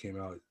ago when it came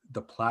out.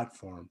 The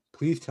Platform.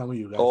 Please tell me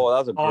you guys. Oh, that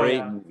was a Oh, great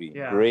yeah. movie.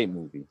 Yeah. Great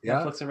movie.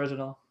 Yeah, Netflix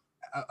original.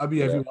 Abhi,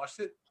 have Yeah. you watched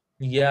it?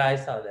 Yeah, I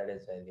saw that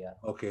as well. Yeah.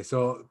 Okay,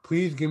 so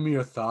please give me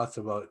your thoughts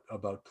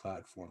about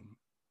Platform.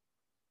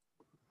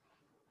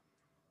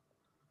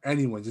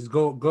 Anyone, just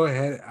go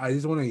ahead. I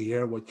just want to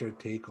hear what your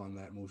take on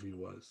that movie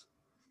was.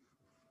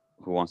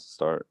 Who wants to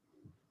start?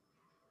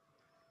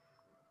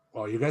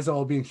 Oh, you guys are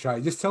all being shy.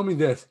 Just tell me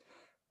this.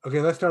 Okay,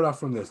 let's start off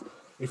from this.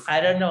 If I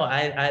don't know.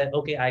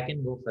 Okay, I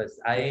can go first.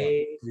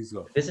 please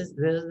go. This is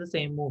the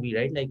same movie,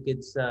 right? Like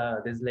it's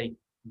there's like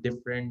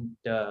different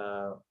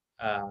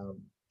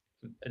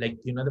like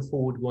the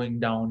food going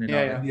down and Yeah,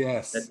 all yeah. that.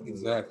 Yes, That's-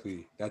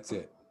 exactly. That's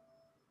it.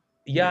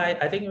 Yeah,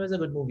 I think it was a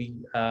good movie.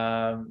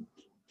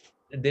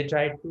 They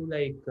tried to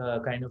like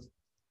kind of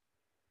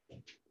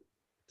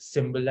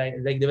symbolize,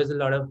 like there was a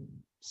lot of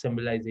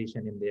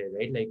symbolization in there,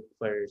 right? Like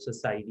for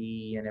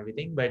society and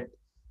everything. But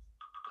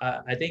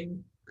I think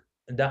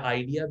the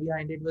idea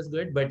behind it was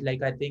good, but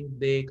like I think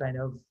they kind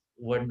of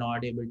were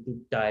not able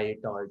to tie it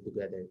all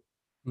together.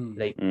 Hmm.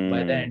 Like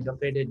by the Mm. end of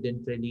it, it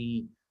didn't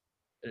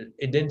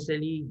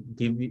really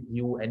give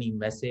you any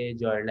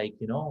message or like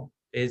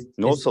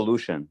No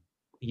solution.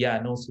 yeah,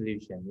 no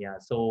solution. Yeah,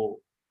 so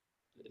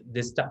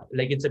this stuff,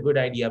 like it's a good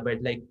idea,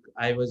 but like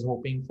I was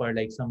hoping for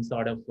like some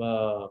sort of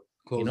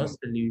Closing.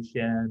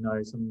 solution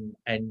or some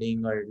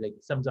ending or like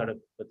some sort of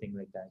a thing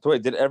like that. So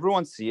wait, did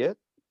everyone see it?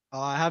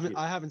 I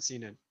haven't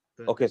seen it.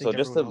 but I Okay, so think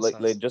just to everyone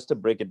else has. just to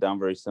break it down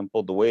very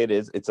simple, the way it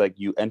is, it's like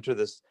you enter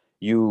this,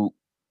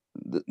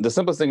 the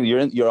simplest thing,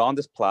 you're on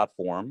this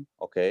platform,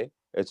 okay?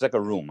 It's like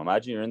a room.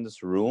 Imagine you're in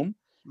this room,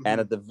 and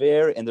Mhm. at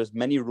the and there's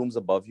many rooms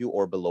above you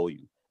or below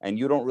you, and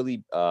you don't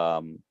really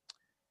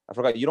I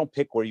forgot, you don't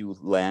pick where you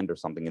land or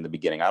something in the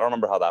beginning. I don't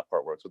remember how that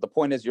part works. But the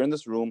point is, you're in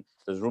this room,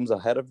 there's rooms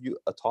ahead of you,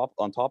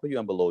 on top of you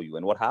and below you.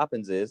 And what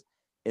happens is,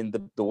 in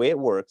the way it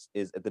works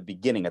is, at the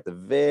beginning, at the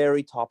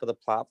very top of the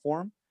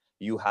platform,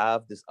 you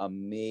have this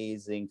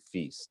amazing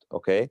feast,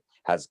 okay?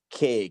 Has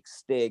cake,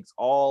 steaks,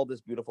 all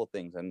these beautiful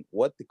things. And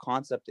what the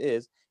concept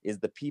is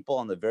the people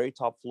on the very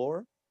top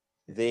floor,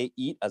 they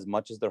eat as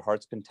much as their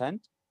heart's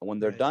content. And when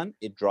they're Right. done,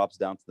 it drops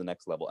down to the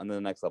next level and then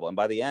the next level. And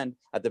by the end,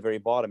 at the very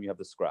bottom, you have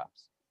the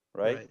scraps,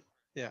 right?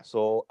 Yeah.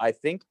 So I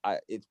think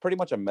it's pretty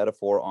much a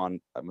metaphor on,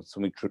 I'm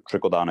assuming,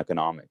 trickle down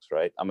economics,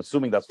 right? I'm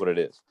assuming that's what it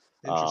is.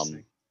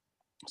 Interesting.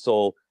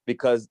 So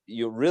because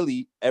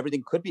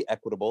everything could be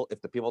equitable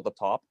if the people at the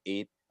top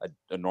ate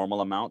a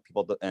normal amount,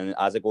 and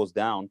as it goes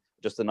down,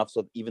 just enough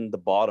so even the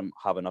bottom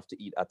have enough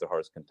to eat at their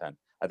heart's content.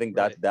 I think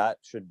Right. that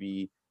should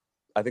be.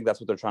 I think that's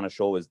what they're trying to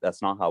show, is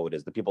that's not how it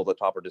is. The people at the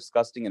top are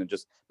disgusting, and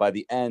just by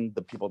the end,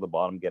 the people at the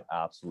bottom get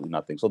absolutely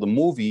nothing. So the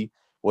movie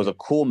was a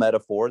cool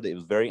metaphor. That it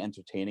was very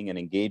entertaining and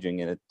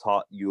engaging, and it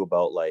taught you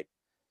about, like,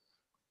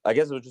 I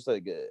guess it was just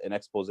like an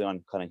expose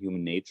on kind of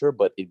human nature,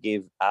 but it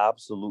gave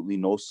absolutely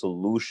no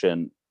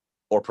solution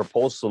or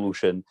proposed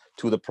solution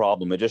to the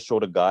problem. It just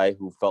showed a guy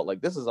who felt like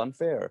this is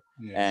unfair,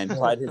 Yeah. and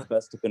tried his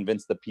best to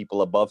convince the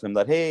people above him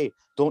that, hey,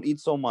 don't eat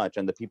so much,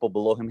 and the people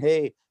below him,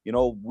 hey,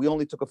 we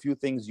only took a few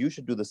things, you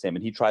should do the same.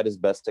 And he tried his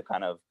best to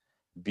kind of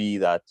be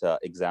that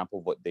example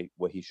of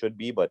what he should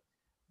be. But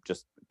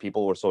just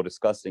people were so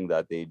disgusting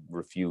that they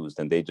refused,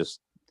 and they just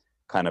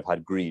kind of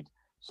had greed.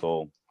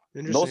 So no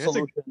Interesting.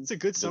 solution. It's a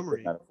good just a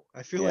summary. metaphor.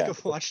 I feel Yeah. like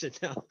I've watched it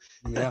now.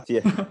 Yeah.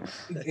 Yeah.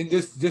 And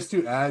just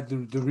to add,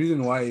 the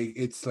reason why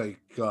it's like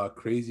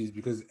crazy is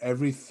because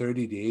every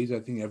 30 days, I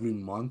think every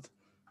month,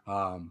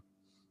 um,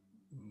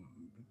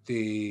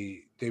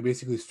 they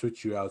basically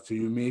switch you out. So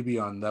you may be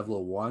on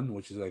level 1,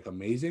 which is like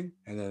amazing,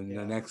 and then the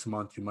Yeah. next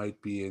month you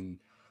might be in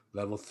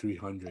level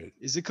 300.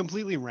 Is it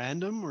completely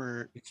random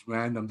or? It's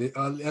random. They, at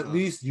Oh.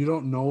 least you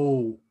don't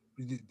know.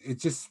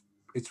 It's just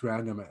it's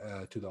random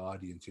to the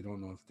audience. You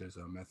don't know if there's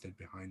a method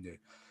behind it,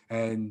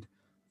 and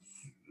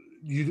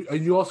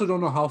you also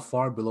don't know how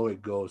far below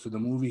it goes. So the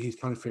movie, he's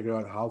trying to figure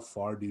out how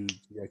far do you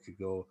actually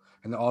go,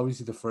 and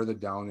obviously the further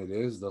down it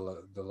is, the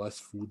less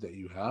food that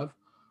you have.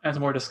 And it's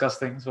more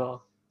disgusting as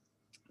well.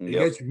 It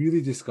Yep. gets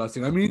really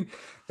disgusting. I mean,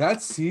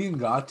 that scene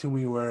got to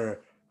me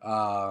where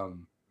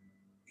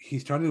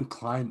he's trying to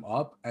climb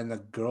up and the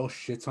girl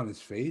shits on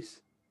his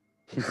face.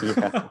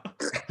 Yeah.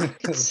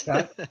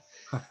 That-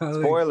 like,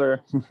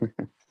 Spoiler.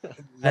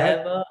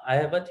 I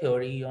have a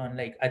theory on,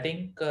 like, I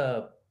think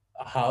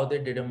how they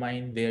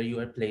determine where you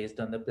are placed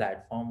on the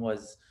platform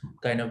was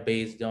kind of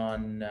based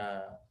on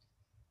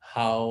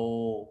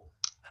how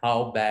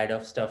bad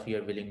of stuff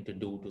you're willing to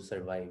do to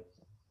survive.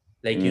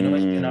 Like, if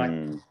you're not,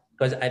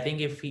 because I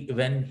think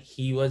when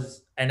he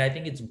was, and I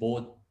think it's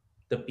both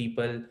the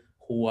people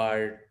who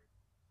are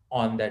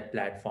on that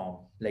platform,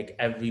 like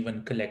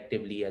everyone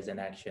collectively as an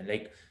action.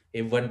 Like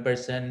if one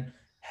person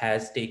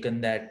has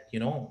taken that,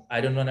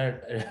 I don't want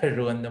to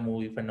ruin the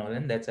movie for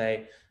Nolan. That's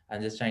why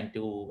I'm just trying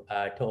to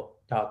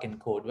talk in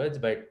code words.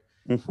 But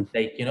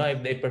like,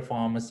 if they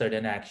perform a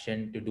certain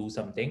action to do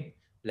something,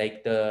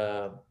 like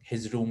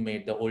his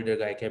roommate, the older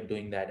guy, kept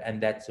doing that,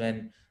 and that's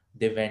when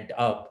they went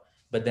up.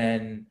 But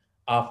then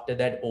after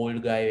that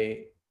old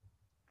guy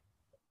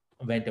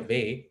went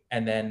away,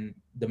 and then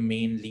the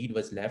main lead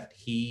was left,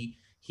 he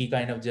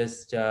kind of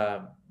just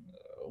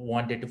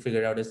wanted to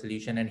figure out a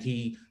solution, and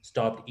he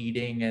stopped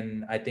eating,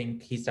 and I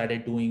think he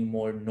started doing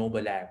more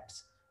noble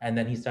acts, and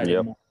then he started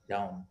Yep. moving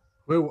down.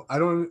 Wait, I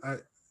don't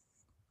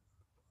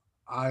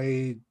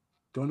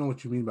know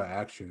what you mean by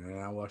action, and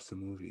I watched the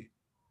movie.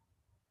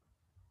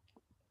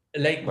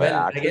 Like, By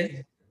well, I action? guess,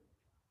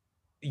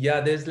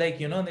 yeah, there's like,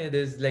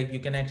 there's like, you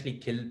can actually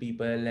kill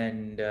people,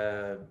 and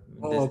there's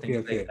okay,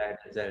 things okay. like that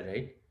as well,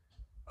 right?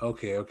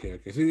 Okay.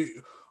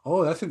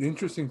 So that's an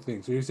interesting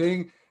thing. So you're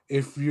saying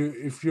if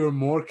you're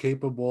more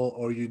capable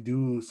or you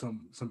do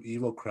some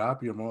evil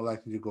crap, you're more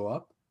likely to go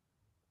up?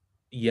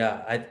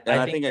 Yeah, And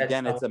I think that's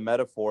again, how- it's a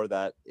metaphor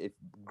that if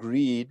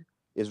greed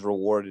is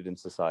rewarded in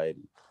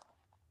society.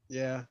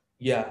 Yeah.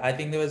 yeah, I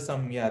think there was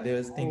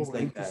things like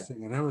that.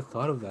 Interesting. I never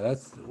thought of that.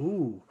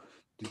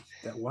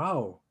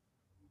 Wow.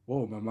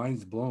 Whoa, my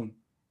mind's blown.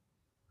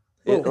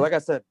 Like I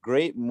said,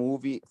 great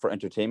movie for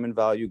entertainment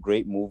value,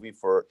 great movie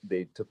for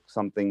they took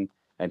something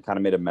and kind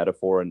of made a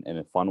metaphor and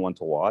a fun one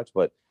to watch,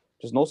 but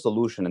there's no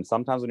solution. And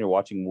sometimes when you're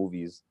watching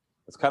movies,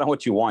 it's kind of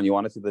what you want. You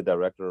want to see the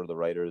director or the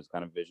writer's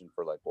kind of vision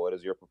for like, what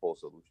is your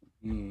proposed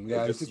solution? Yeah, it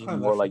it's just just seemed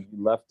kind more of like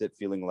you left it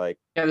feeling like,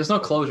 Yeah, there's no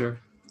closure.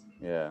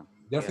 yeah.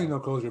 definitely no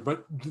closure.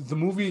 But the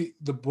movie,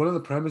 one of the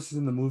premises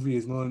in the movie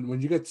is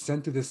when you get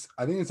sent to this,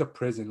 I think it's a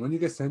prison. When you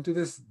get sent to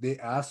this, they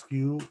ask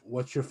you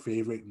what's your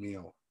favorite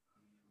meal,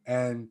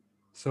 and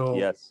so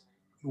Yes.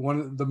 one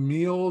of the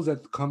meals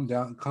that comes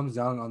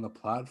down on the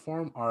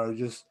platform are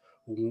just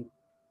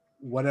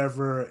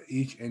whatever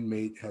each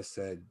inmate has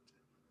said.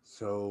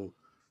 So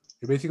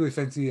you're basically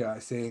essentially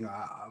saying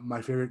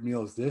my favorite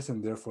meal is this,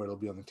 and therefore it'll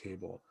be on the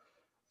table.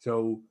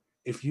 So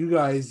if you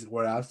guys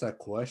were asked that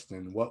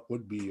question, what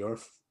would be your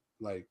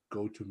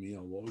go-to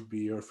meal? What would be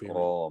your favorite?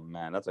 Oh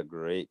man, that's a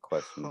great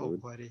question, Oh,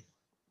 dude. buddy.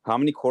 How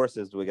many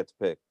courses do we get to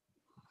pick?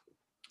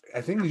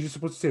 I think you're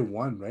supposed to say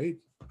one, right?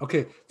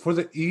 Okay, for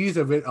the ease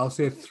of it, I'll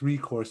say a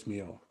 3-course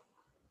meal.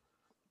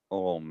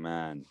 Oh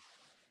man,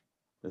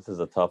 this is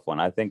a tough one.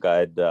 I think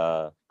I'd.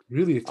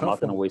 Really, a I'm tough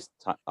not gonna one. waste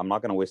time. I'm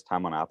not gonna waste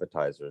time on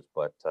appetizers,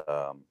 but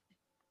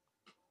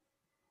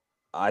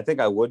I think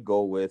I would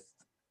go with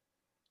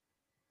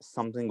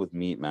something with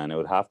meat, man. It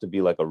would have to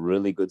be like a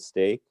really good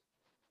steak,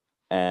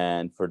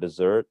 and for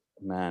dessert,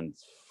 man,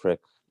 frick,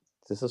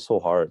 this is so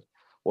hard.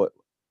 What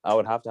I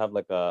would have to have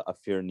like a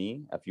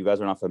firni. If you guys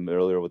are not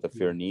familiar with a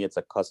firni, it's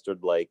a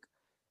custard like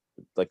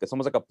it's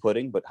almost like a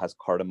pudding, but has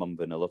cardamom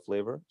vanilla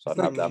flavor. So It's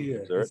I'd like have to have kheer.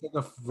 dessert. It's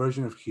like a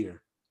version of kheer.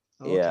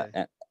 Okay.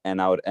 Yeah,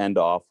 and I would end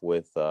off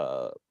with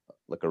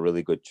like a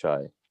really good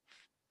chai.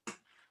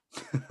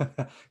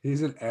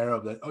 He's an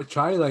Arab.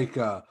 Chai like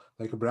a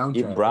brown chai.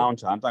 Even brown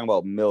chai. I'm talking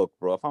about milk,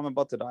 bro. If I'm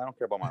about to die, I don't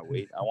care about my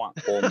weight. I want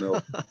whole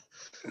milk.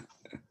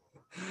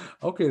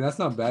 Okay, that's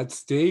not bad.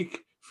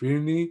 Steak,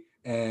 firni,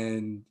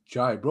 and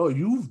chai, bro.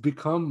 You've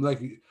become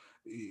like.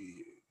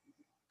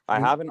 I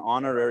have an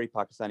honorary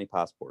Pakistani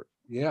passport.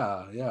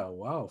 Yeah.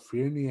 Wow,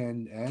 firni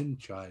and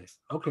chai.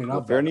 Okay, Well,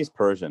 not bad. Firni's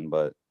Persian,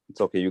 but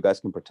it's okay. You guys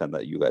can pretend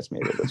that you guys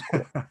made it. It's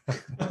cool.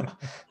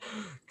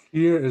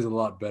 Kheer is a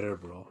lot better,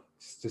 bro.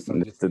 It's just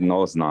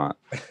No, it's not.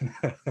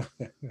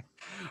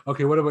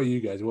 Okay, what about you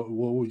guys? What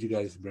would you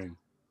guys bring?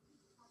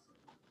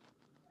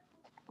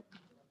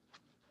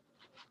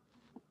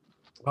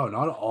 Oh,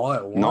 not all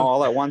at once. No,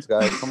 all at once,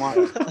 guys. Come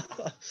on.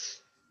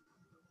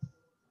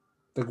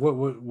 Like,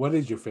 what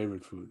is your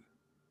favorite food?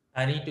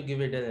 I need to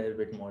give it a little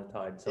bit more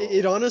thought. So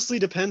It honestly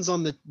depends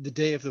on the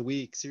day of the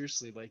week.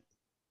 Seriously, like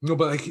No,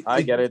 but like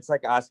I get it. It's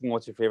like asking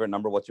what's your favorite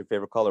number, what's your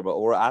favorite color, but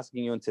we're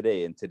asking you in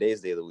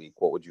today's day of the week,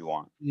 what would you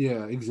want?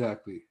 Yeah,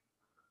 exactly.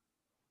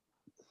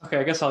 Okay,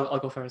 I guess I'll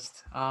go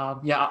first.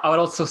 Yeah, I would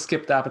also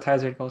skip the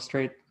appetizer and go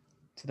straight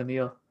to the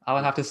meal. I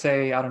would have to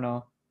say, I don't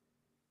know,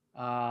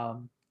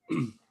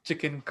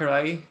 chicken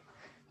karai,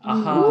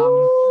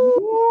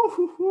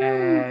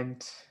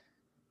 and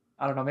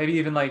I don't know, maybe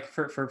even like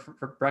for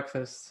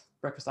breakfast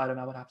item,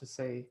 I would have to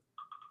say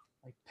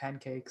like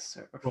pancakes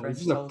or Bro, French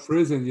this is a toast.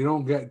 prison. You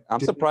don't get. I'm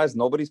surprised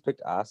nobody's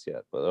picked ass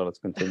yet, but let's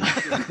continue.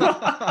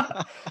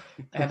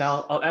 And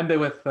I'll end it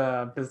with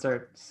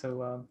dessert.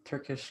 So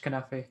Turkish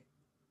kanafe.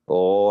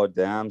 Oh,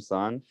 damn,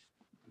 son.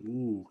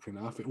 Ooh,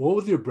 kanafe. What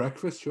was your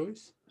breakfast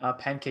choice?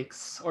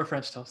 Pancakes or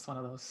French toast, one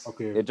of those.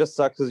 Okay. It just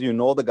sucks because you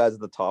know the guys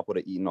at the top would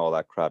have eaten all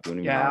that crap. You don't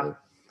even Yeah, know.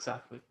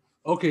 exactly.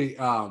 Okay.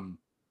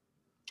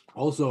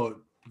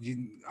 Also,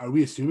 are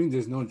we assuming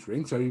there's no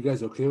drinks? Are you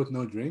guys okay with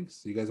no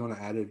drinks? You guys want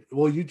to add it?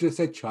 Well, you just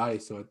said chai,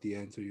 so at the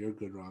end, so you're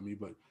good, Rami.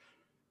 But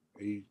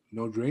are you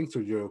no drinks,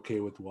 or you're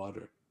okay with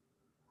water?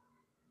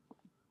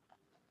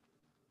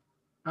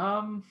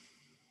 I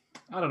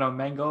don't know,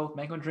 mango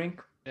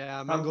drink.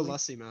 yeah, mango Probably.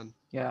 lassi, man.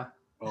 Yeah.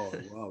 Oh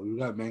wow, we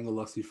got mango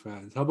lassi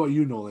fans. How about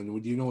you, Nolan?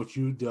 Would you know what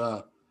you'd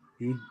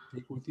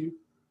take with you?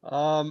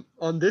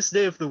 On this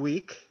day of the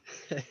week,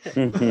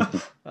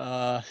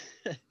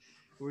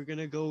 we're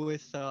gonna go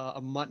with a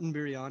mutton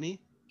biryani.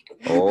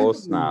 Oh,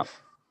 snap.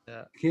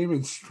 Came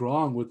in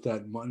strong with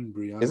that mutton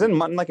biryani. Isn't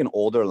mutton like an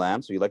older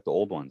lamb? So you like the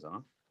old ones, huh?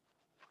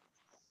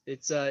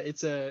 It's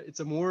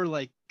a more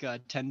like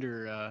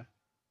tender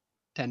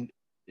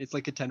it's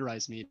like a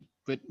tenderized meat,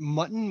 but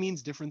mutton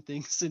means different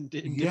things in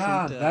different.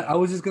 Yeah, that I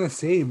was just gonna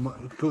say.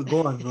 Go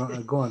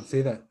on, go on,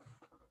 say that.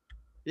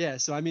 Yeah,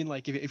 so I mean,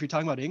 like if you're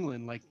talking about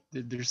England, like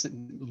there's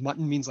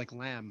mutton means like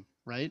lamb,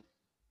 right?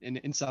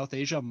 In South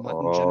Asia,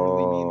 mutton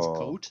generally means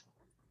goat.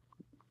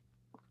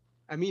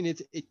 I mean,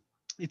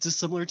 it's a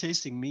similar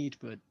tasting meat,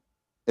 but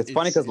it's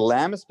funny because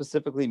lamb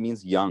specifically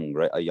means young,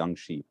 right? A young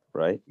sheep,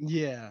 right?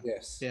 Yeah.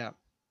 Yes. Yeah.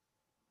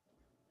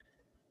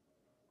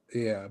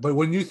 Yeah, but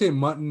when you say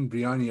mutton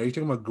biryani, are you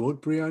talking about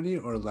goat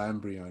biryani or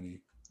lamb biryani?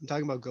 I'm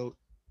talking about goat.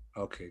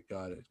 Okay,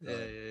 got it.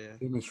 Yeah.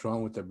 Came in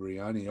strong with the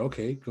biryani.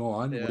 Okay, go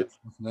on. Yeah. What's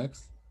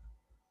next?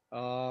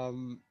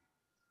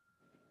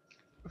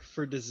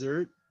 For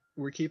dessert,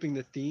 we're keeping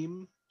the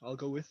theme. I'll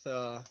go with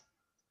the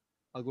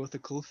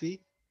kulfi.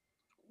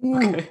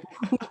 Okay.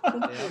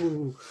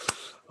 Ooh.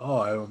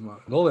 Oh,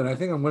 Nolan, I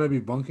think I'm gonna be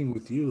bunking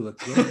with you.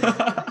 Let's go.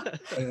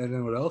 And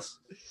then what else?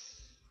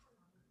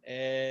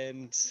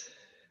 And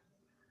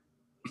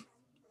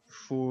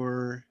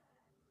for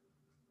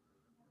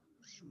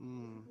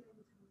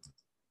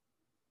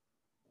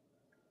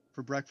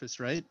breakfast,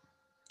 right?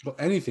 Well,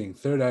 anything.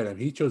 Third item.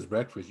 He chose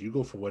breakfast. You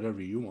go for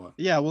whatever you want.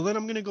 Yeah, well then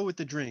I'm gonna go with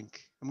the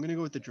drink.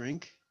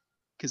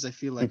 Because I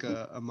feel like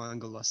a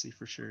mango lassi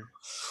for sure.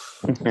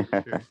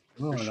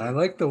 Oh, and I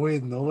like the way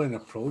Nolan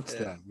approached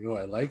that. Yo,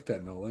 I like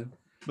that, Nolan.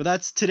 But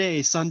that's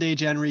today, Sunday,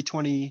 January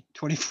 24th,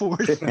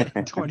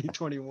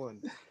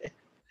 2021.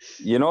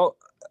 You know,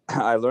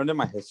 I learned in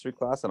my history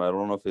class, and I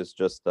don't know if it's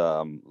just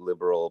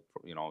liberal,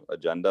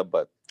 agenda,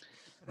 but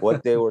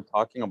what they were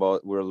talking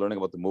about, we were learning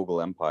about the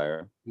Mughal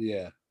Empire.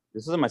 Yeah.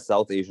 This is in my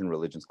South Asian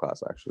religions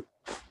class, actually.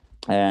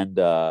 And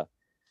the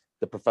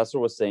professor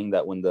was saying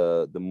that when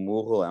the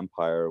Mughal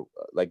Empire,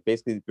 like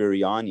basically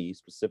biryani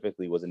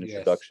specifically, was an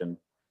introduction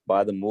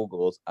by the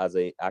Mughals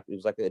it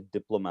was like a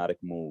diplomatic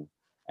move.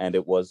 And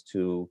it was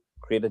to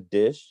create a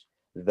dish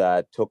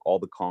that took all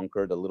the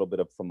conquered, a little bit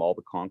from all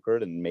the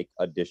conquered, and make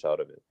a dish out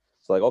of it.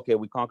 So like, okay,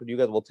 we conquered you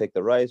guys, we'll take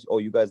the rice. Oh,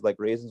 you guys like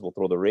raisins, we'll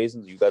throw the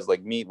raisins. You guys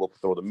like meat, we'll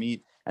throw the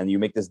meat. And you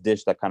make this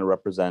dish that kind of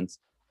represents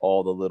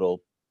all the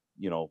little,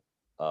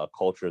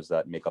 cultures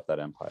that make up that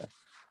empire.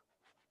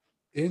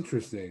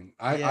 Interesting.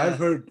 I've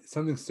heard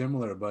something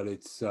similar, but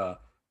it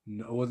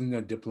wasn't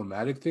a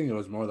diplomatic thing. It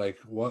was more like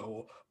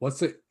what's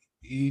the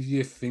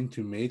easiest thing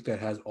to make that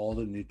has all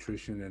the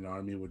nutrition an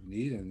army would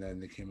need, and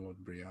then they came up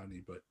with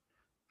biryani. But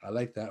I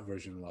like that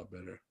version a lot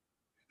better,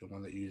 the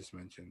one that you just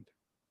mentioned.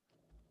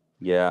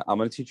 Yeah, I'm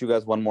gonna teach you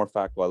guys one more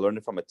fact. Well, I learned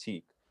it from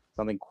Atik.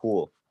 Something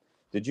cool.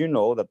 Did you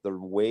know that the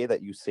way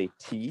that you say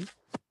tea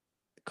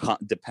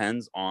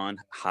depends on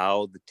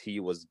how the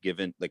tea was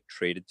given, like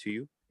traded to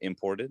you,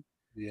 imported?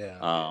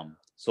 Yeah.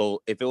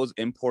 So if it was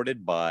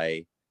imported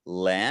by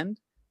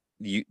land,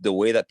 the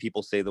way that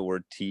people say the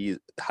word tea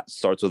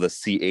starts with a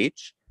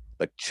ch,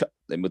 like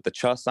with the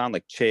ch sound,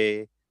 like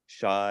che,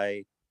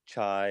 shai,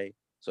 chai.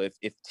 So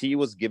if tea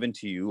was given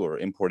to you or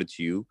imported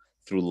to you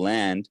through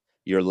land,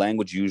 your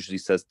language usually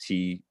says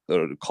tea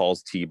or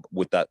calls tea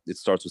with that. It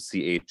starts with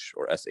ch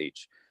or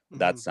sh,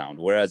 that sound.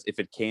 Whereas if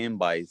it came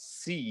by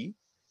sea,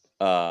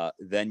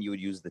 then you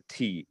would use the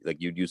T, like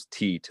you'd use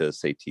tea to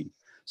say tea.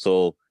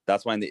 So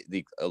that's why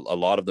a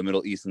lot of the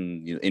Middle East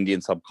and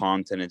Indian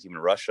subcontinent, even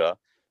Russia,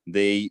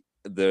 the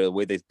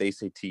way they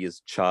say tea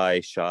is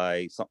chai,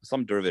 shai,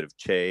 some derivative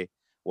che,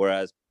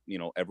 whereas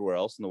everywhere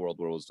else in the world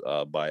where it was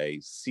by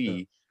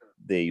C,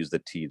 they use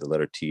the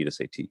letter T to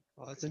say tea.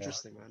 Oh, that's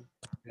interesting, man.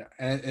 Yeah,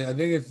 and I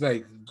think it's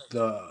like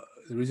the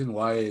reason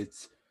why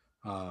it's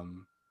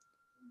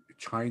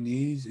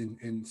Chinese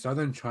in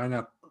southern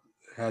China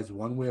has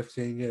one way of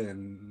saying it,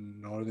 and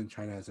northern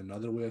China has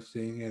another way of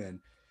saying it, and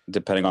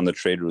depending on the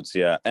trade routes.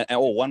 Yeah. And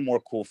one more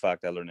cool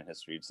fact I learned in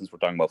history, since we're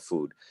talking about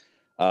food.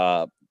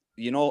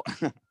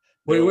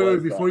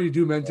 Wait, before you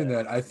do mention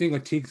that, I think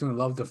Atik's gonna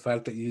love the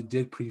fact that you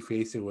did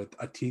preface it with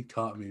Atik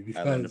taught me,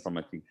 because I learned it from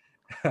Atik.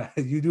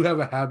 You do have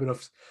a habit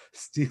of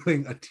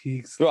stealing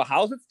Atik's. Bro,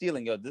 how's it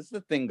stealing? Yo, this is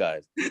the thing,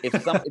 guys.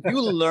 If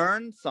you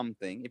learn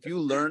something, if you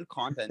learn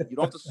content, you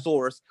don't have to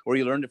source where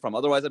you learned it from.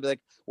 Otherwise, I'd be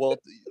like, well,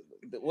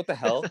 what the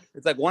hell?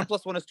 It's like 1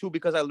 + 1 is 2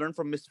 because I learned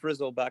from Miss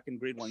Frizzo back in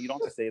grade 1. You don't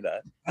have to say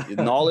that.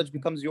 Your knowledge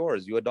becomes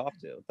yours. You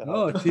adopt it.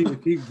 No,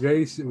 Atik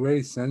very,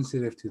 very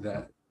sensitive to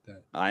that.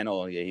 I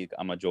know. Yeah,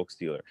 I'm a joke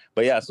stealer.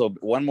 But yeah, so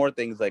one more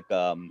thing is like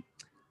that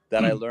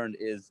I learned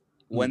is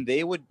when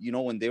they would,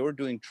 when they were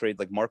doing trades,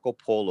 like Marco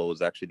Polo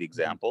is actually the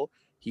example.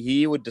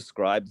 He would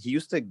describe, he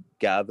used to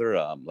gather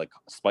like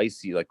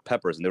spicy, like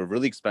peppers, and they were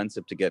really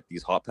expensive to get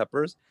these hot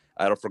peppers.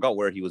 I forgot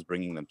where he was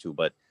bringing them to,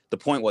 but the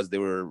point was they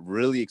were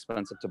really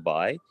expensive to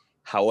buy.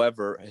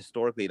 However,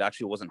 historically, it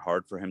actually wasn't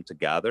hard for him to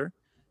gather.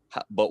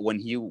 But when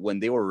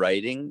they were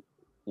writing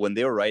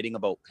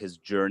about his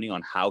journey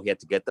on how he had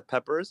to get the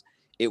peppers,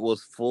 it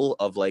was full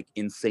of like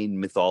insane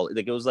mythology.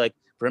 Like it was like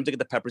for him to get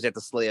the peppers, he had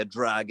to slay a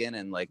dragon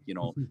and like, do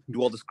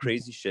all this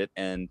crazy shit.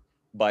 And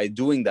by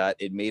doing that,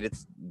 it made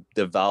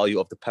the value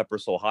of the pepper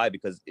so high,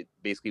 because it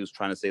basically was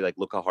trying to say like,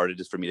 look how hard it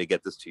is for me to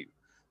get this to you.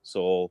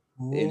 So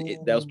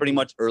that was pretty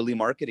much early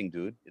marketing,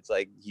 dude. It's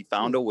like he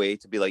found a way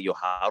to be like, yo,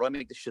 how do I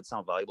make this shit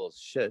sound valuable as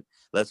shit?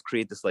 Let's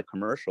create this like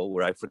commercial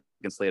where I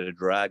freaking slayed a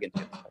dragon.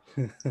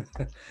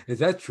 Is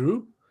that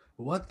true?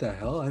 What the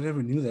hell? I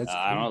never knew that.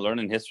 I don't know,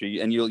 learning history,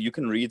 and you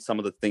can read some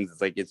of the things.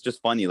 It's like, it's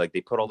just funny. Like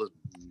they put all this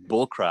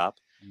bull crap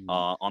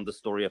on the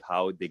story of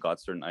how they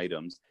got certain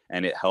items,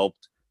 and it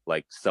helped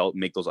like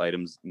make those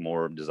items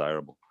more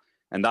desirable.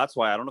 And that's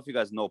why, I don't know if you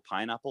guys know,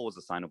 pineapple was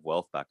a sign of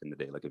wealth back in the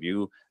day. Like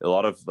a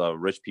lot of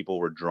rich people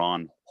were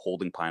drawn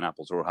holding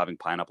pineapples or having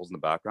pineapples in the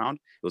background.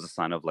 It was a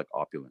sign of like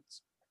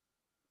opulence.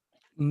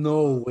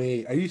 No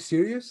way. Are you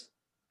serious?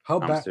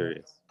 I'm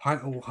serious.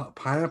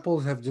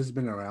 Pineapples have just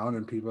been around,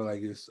 and people are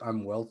like,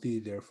 I'm wealthy,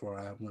 therefore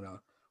I'm gonna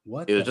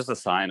what? It was just a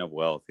sign of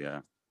wealth, yeah.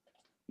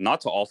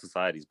 Not to all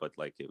societies, but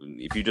like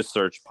if you just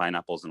search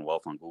pineapples and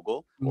wealth on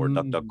Google or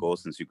DuckDuckGo,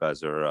 since you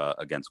guys are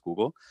against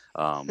Google,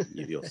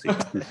 you'll see.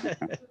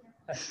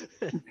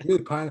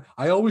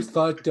 I always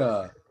thought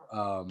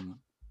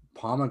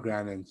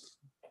pomegranates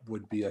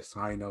would be a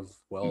sign of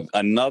wealth.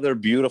 Another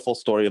beautiful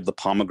story of the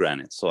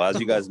pomegranate. So as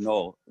you guys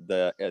know,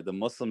 the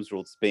Muslims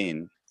ruled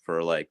Spain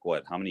for like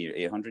what? How many years?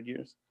 800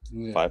 years?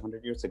 Yeah.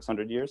 500 years?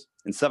 600 years?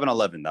 In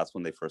 711, that's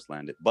when they first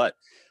landed. But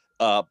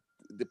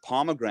the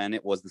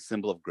pomegranate was the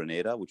symbol of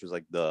Granada, which was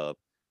like one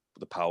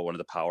of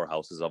the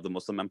powerhouses of the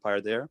Muslim empire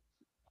there.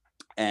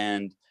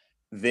 And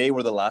they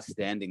were the last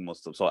standing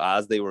Muslim. So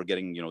as they were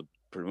getting,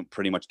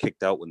 pretty much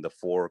kicked out when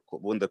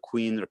the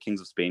queen or kings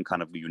of Spain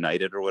kind of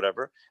united or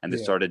whatever, and they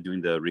started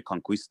doing the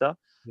Reconquista.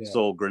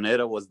 So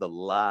Granada was the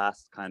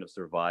last kind of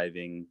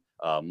surviving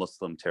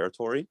Muslim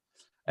territory.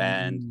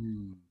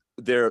 And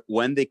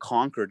when they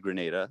conquered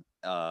Granada,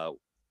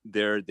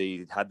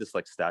 they had this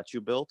like statue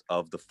built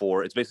of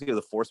it's basically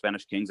the 4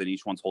 Spanish kings, and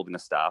each one's holding a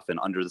staff, and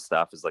under the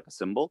staff is like a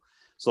symbol.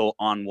 So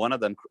on one of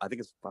them, I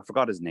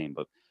forgot his name,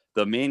 but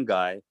the main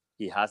guy,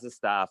 he has a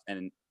staff,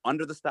 and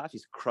under the staff,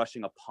 he's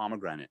crushing a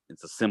pomegranate.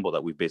 It's a symbol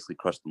that we've basically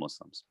crushed the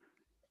Muslims.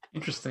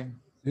 Interesting.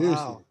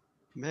 Wow,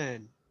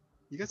 man,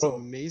 you got some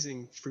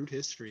amazing fruit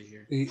history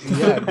here.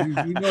 Yeah,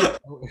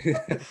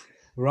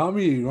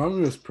 Rami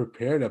was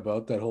prepared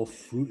about that whole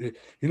fruit.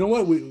 You know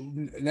what?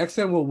 Next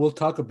time we'll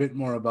talk a bit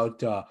more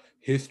about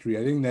history.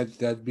 I think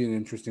that'd be an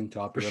interesting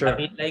topic. For sure. I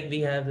mean, like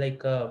we have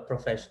like a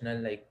professional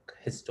like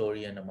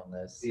historian among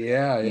us.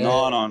 Yeah.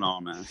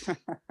 No, man.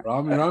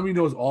 Rami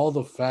knows all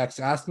the facts.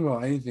 Ask him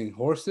about anything.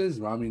 Horses,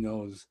 Rami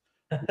knows.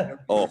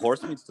 Oh,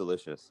 horse meat's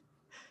delicious.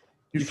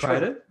 You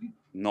tried it?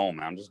 No,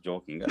 man, I'm just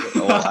joking.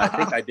 I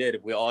think I did.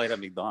 If we all ate at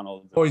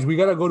McDonald's. Boys, we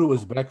gotta go to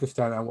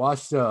Uzbekistan. I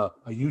watched a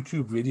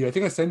YouTube video. I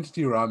think I sent it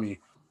to you, Rami.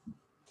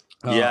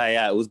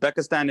 Yeah.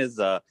 Uzbekistan is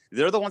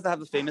they're the ones that have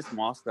the famous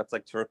mosque that's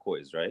like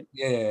turquoise, right?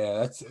 Yeah.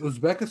 That's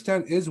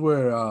Uzbekistan is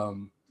where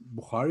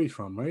Bukhari's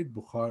from, right?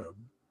 Bukhari.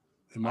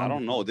 I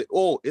don't know.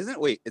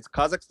 It's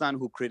Kazakhstan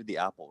who created the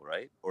apple,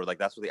 right? Or like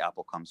that's where the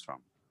apple comes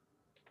from.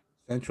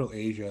 Central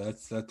Asia.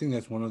 I think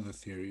that's one of the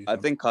theories. I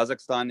think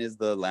Kazakhstan is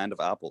the land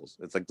of apples.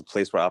 It's like the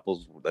place where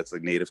apples that's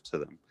like native to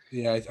them.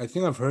 Yeah, I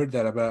think I've heard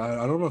that, but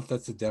I don't know if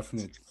that's a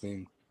definite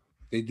thing.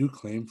 They do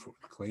claim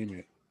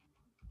it.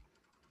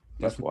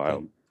 That's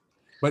wild.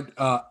 But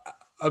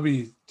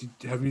Abhi,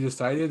 have you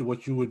decided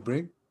what you would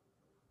bring?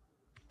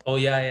 Oh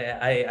yeah,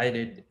 I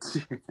did.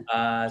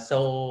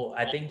 So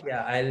I think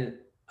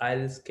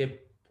I'll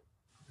skip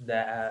the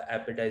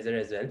appetizer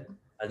as well.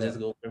 I'll Yeah. just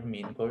go for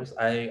main course.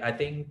 I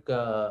think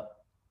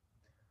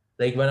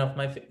like one of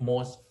my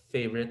most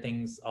favorite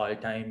things all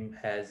time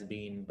has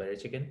been butter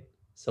chicken.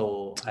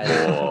 So I'll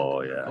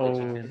Oh yeah. butter Oh,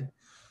 chicken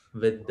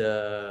with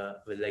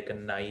like a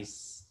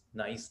nice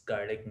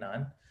garlic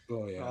naan.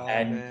 Oh yeah. Oh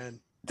And man.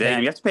 Damn,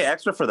 like you have to pay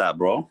extra for that,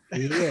 bro.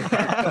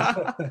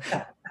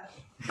 Yeah.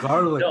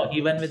 Garlic. no,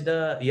 even with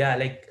the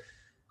like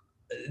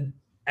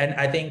and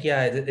I think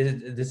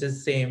this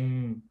is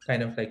same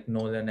kind of like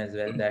Nolan as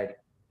well,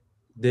 that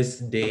this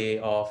day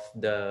of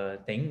the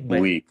thing, but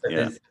Week,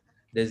 yeah.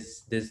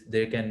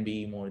 there can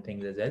be more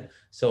things as well.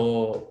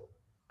 So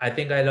I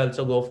think I'll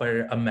also go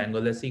for a mango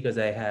lassi because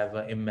I have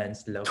an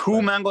immense love Two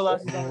for. mango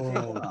lassis on the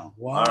table Oh, now.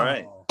 wow. All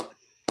right.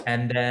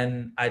 And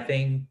then I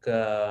think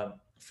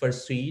for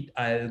sweet,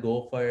 I'll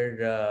go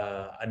for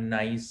a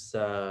nice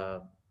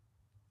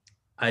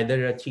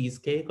either a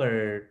cheesecake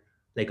or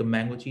like a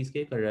mango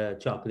cheesecake or a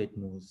chocolate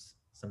mousse,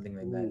 something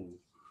like that. Ooh.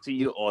 See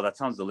you. Oh, that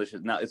sounds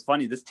delicious. Now it's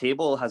funny. This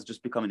table has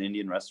just become an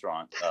Indian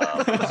restaurant.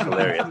 It's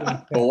hilarious.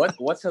 But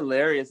what's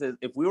hilarious is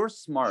if we were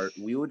smart,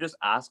 we would just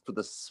ask for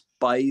the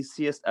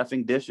spiciest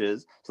effing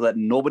dishes so that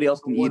nobody else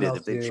can No one eat it. else,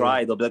 If they yeah, try,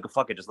 yeah. they'll be like,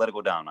 "Fuck it, just let it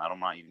go down. I'm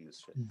not eating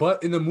this shit."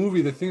 But in the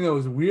movie, the thing that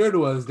was weird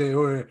was they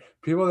were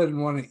people that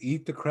didn't want to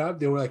eat the crab.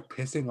 They were like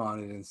pissing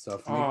on it and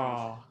stuff. making it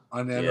oh,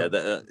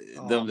 unedible.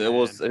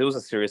 Oh, it was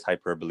a serious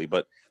hyperbole.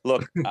 But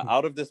look,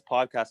 out of this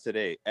podcast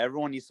today,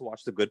 everyone needs to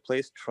watch The Good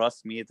Place.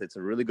 Trust me, it's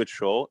a really good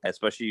show,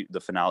 especially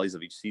the finales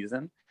of each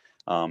season.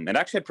 It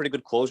actually had pretty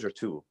good closure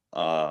too.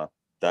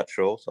 That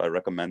show, so I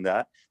recommend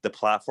that. The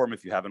Platform,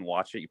 if you haven't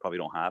watched it, you probably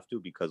don't have to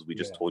because we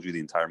just Yeah. told you the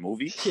entire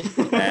movie.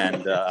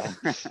 And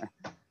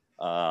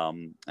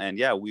and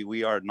yeah,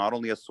 we are not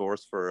only a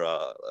source for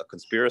a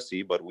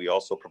conspiracy, but we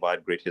also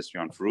provide great history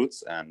on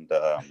fruits and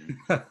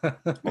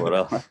what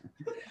else?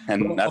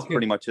 And Well, that's okay.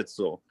 pretty much it.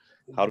 So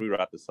how do we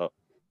wrap this up?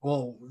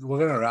 Well, we're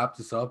gonna wrap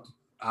this up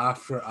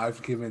after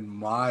I've given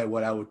my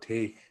what I would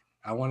take.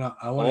 I wanna.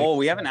 Oh,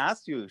 we haven't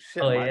asked you.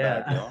 Shit, Oh my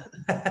bad, yo.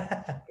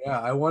 yeah. Yeah,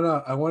 I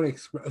wanna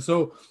express.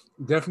 So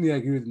definitely, I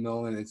agree with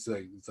Nolan. It's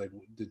like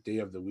the day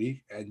of the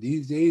week, and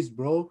these days,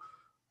 bro,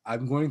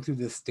 I'm going through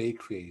the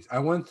steak phase. I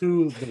went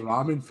through the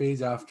ramen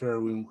phase after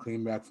we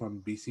came back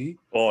from BC.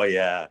 Oh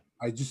yeah.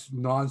 I just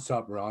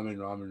nonstop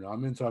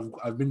ramen. So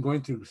I've been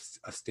going through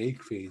a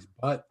steak phase.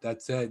 But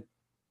that said,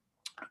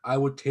 I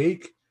would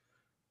take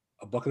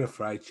a bucket of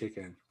fried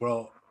chicken,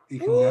 bro. You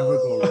can never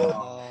go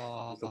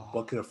wrong with a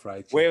bucket of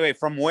fried chicken. Wait,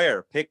 from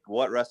where? Pick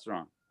what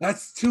restaurant?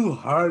 That's too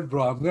hard,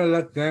 bro. I'm gonna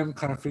let them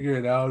kind of figure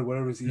it out.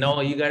 Whatever's easy. No,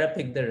 you gotta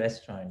pick the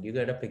restaurant.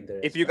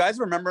 If you guys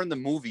remember in the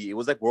movie, it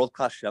was like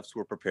world-class chefs who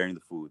were preparing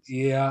the foods.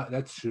 Yeah,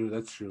 that's true.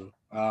 So,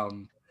 yeah.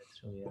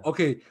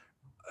 Okay,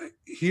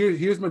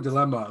 here's my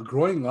dilemma.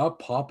 Growing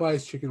up,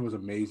 Popeye's chicken was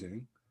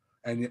amazing,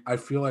 and I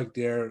feel like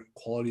their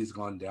quality has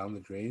gone down the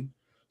drain.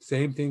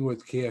 Same thing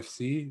with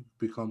KFC,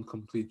 become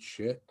complete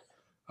shit.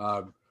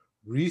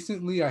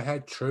 Recently, I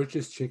had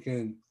Church's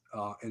chicken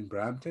in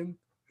Brampton.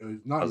 It was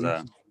not How's that?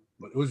 recent,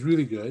 but it was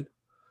really good.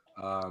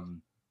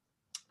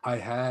 I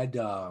had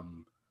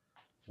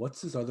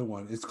what's this other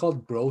one? It's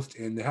called Broast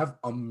Inn. They have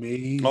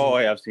amazing. Oh,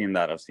 yeah, I've seen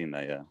that.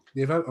 Yeah.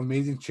 They have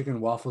amazing chicken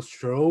waffles.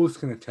 Stroh's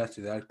can attest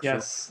to that.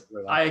 yes.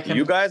 Stroh- I can.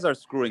 You guys are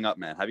screwing up,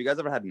 man. Have you guys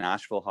ever had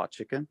Nashville hot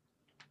chicken?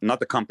 Not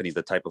the company,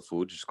 the type of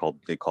food. Just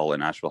they call it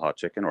Nashville hot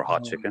chicken or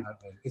hot No, chicken. I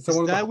haven't. It's Is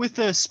the one that with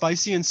the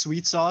spicy and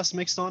sweet sauce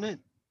mixed on it?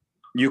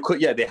 You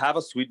could, yeah, they have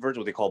a sweet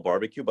version, what they call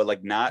barbecue, but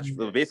like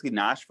Nashville, basically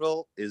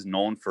Nashville is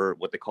known for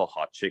what they call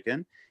hot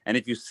chicken. And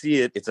if you see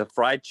it, it's a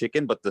fried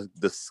chicken, but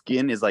the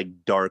skin is like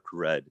dark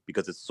red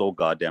because it's so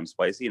goddamn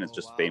spicy and it's Oh,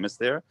 just wow. famous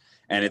there.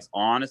 And it's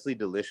honestly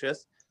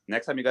delicious.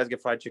 Next time you guys get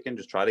fried chicken,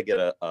 just try to get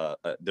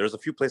there's a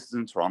few places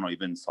in Toronto,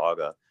 even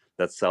Saga,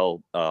 that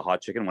sell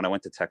hot chicken. When I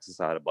went to Texas,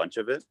 I had a bunch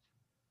of it.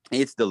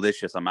 It's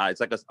delicious. It's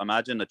like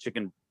imagine a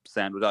chicken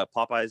sandwich,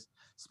 Popeye's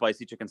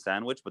spicy chicken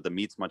sandwich, but the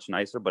meat's much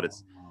nicer, but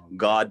it's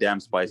goddamn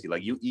spicy.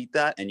 Like you eat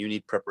that and you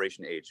need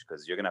preparation H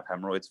because you're gonna have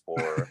hemorrhoids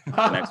for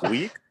the next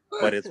week,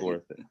 but it's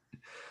worth it.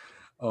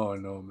 Oh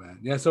no, man.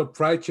 Yeah, so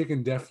fried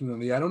chicken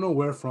definitely. I don't know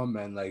where from,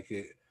 man. Like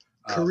it.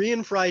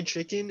 Korean fried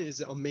chicken is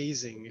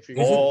amazing. If you're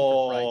Is it? going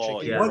Oh, for fried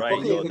chicken, yeah, What- right.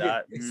 okay, Yo, okay,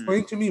 that,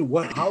 Explain to me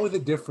how is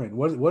it different?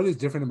 What is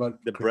different about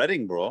the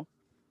breading, bro.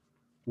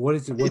 What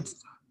is it? What's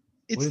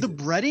it's what is the it?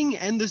 breading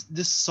and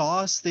the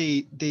sauce.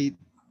 They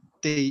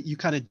you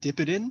kind of dip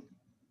it in.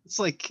 It's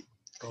like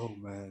Oh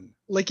man.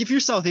 if you're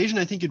South Asian,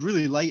 I think you'd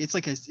really like. It's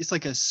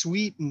like a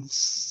sweet and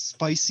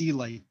spicy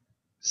like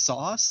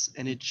sauce,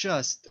 and it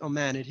just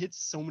it hits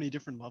so many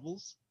different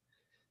levels.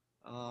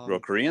 Bro,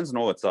 Koreans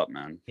know what's up,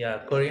 man. Yeah,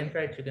 Korean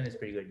fried chicken is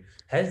pretty good.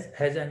 Has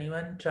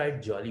anyone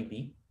tried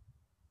Jollibee?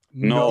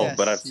 No, Yes,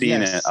 but I've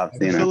seen yes. it. I've The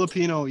seen it.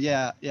 Filipino,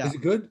 yeah. Is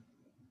it good?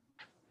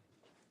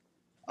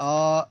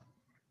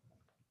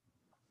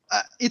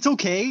 It's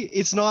okay.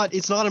 It's not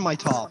in my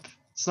top.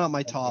 It's not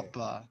my top.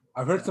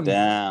 I've heard some.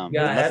 Damn.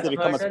 Yeah, I Unless have they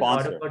become a heard a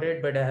lot sponsor. about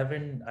it, but I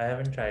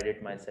haven't tried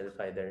it myself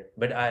either.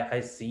 But I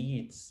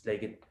see it's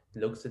like it's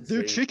Their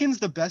very chicken's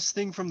the best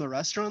thing from the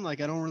restaurant.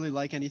 Like I don't really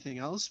like anything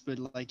else, but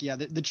like yeah,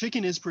 the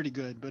chicken is pretty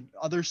good. But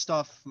other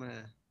stuff,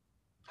 man.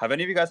 Have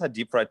any of you guys had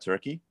deep fried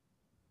turkey?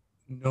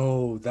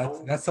 No,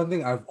 that's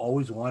something I've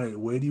always wanted.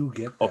 Where do you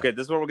get that? Okay,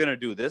 this is what we're gonna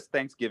do. This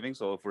Thanksgiving,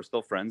 so if we're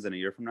still friends in a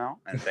year from now,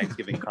 and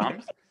Thanksgiving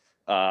comes,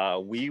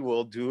 we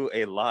will do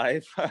a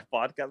live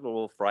podcast where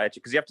we'll fry it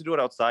because you have to do it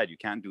outside. You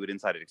can't do it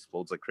inside; it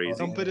explodes like crazy.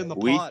 Dump it in the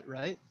We- pot,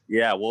 right?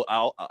 Yeah, well,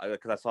 I'll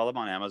because I saw them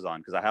on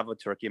Amazon because I have a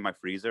turkey in my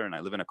freezer and I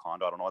live in a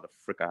condo. I don't know why the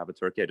frick I have a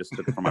turkey. I just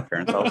took it from my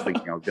parents' house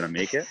thinking I was gonna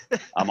make it.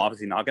 I'm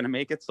obviously not gonna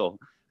make it, so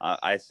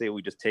I say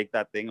we just take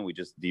that thing and we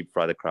just deep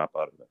fry the crap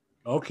out of it.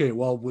 Okay,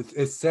 well,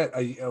 it's set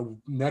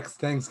next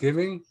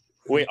Thanksgiving.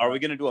 Wait, are we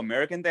gonna do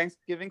American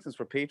Thanksgiving since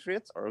we're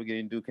patriots, or are we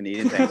gonna do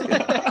Canadian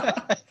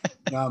Thanksgiving?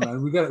 No,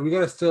 man, we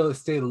gotta still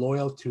stay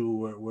loyal to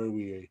where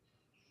we,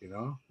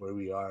 where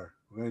we are.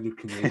 We're gonna do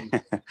Canadian.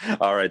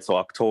 All right, so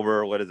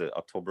October, what is it?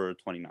 October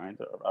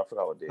 29th? I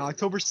forgot what day.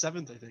 October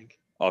 7th, I think.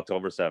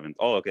 October 7th.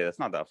 Oh, okay, that's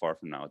not that far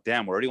from now.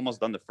 Damn, we're already almost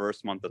done the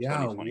first month of Yeah,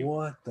 2020.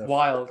 what the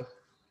Wild.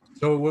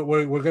 So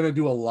we're gonna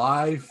do a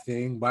live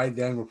thing. By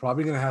then, we're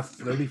probably gonna have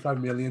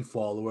 35 million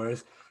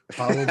followers.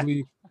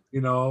 Probably,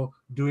 we're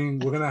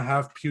gonna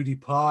have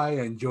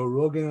PewDiePie and Joe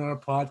Rogan on our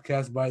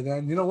podcast by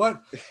then. You know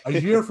what? A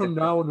year from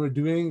now, when we're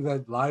doing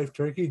that live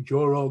turkey,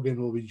 Joe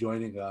Rogan will be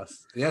joining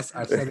us. Yes,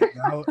 I've said it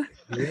now.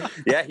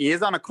 Yeah, he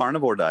is on a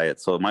carnivore diet,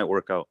 so it might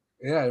work out.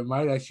 Yeah, it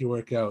might actually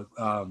work out.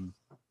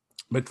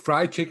 But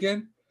fried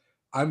chicken,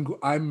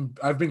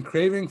 I've been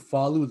craving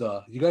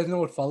Faluda. You guys know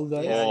what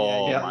Faluda is?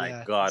 Oh yeah, my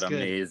yeah. god, It's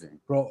good. amazing.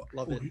 Bro,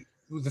 Love it.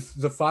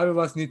 the five of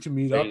us need to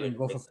meet up Very and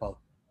go for good. Faluda.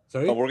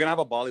 Sorry? But we're gonna have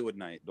a Bollywood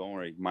night. Don't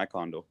worry, my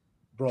condo.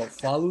 Bro,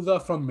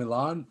 Faluda from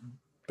Milan,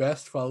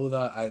 best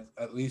Faluda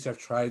at least I've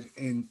tried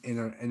in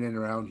and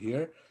around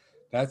here.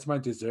 That's my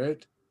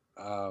dessert.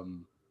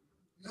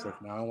 So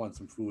now I want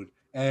some food.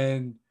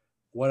 And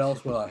what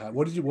else will I have?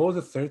 What was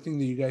the third thing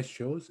that you guys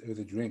chose? It was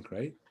a drink,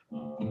 right?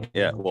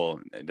 Yeah, well,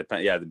 it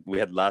depends. Yeah, we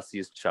had last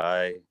year's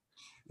chai.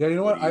 Yeah, you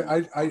know what? What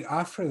do I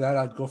after that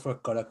I'd go for a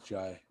karak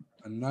chai.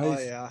 A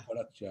nice yeah.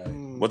 karak chai.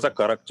 Mm. What's a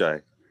karak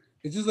chai?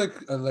 It's just like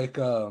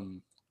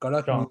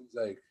karak Strong. means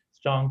like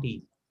strong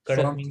tea. Karak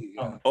strong means tea,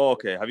 strong. Oh,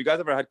 okay. Have you guys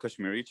ever had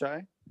Kashmiri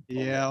chai?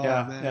 Yeah, oh,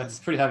 yeah, man. yeah, it's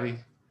pretty heavy.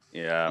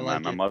 Yeah, I man.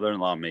 like My it.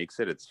 mother-in-law makes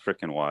it. It's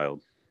freaking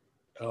wild.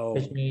 Oh,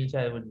 Kashmiri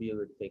chai would be a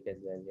good pick as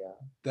well. Yeah.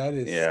 that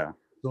is Yeah.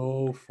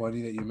 so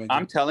funny that you mentioned.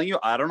 I'm telling you,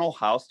 I don't know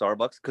how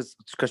Starbucks, because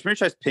Kashmiri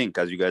chai is pink,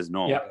 as you guys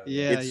know. Yeah.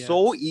 Yeah, It's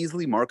so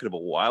easily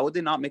marketable. Why would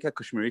they not make a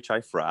Kashmiri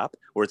chai frap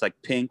where it's like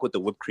pink with the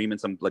whipped cream and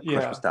some like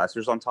crushed Yeah.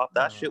 pistachios on top?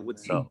 That Oh, shit would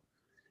man. sell.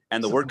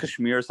 And the word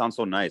Kashmir sounds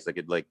so nice. Like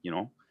it, like, you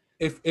know,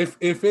 If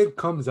it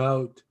comes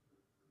out,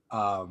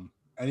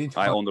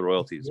 anytime I own the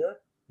royalties.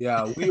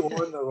 Yeah, we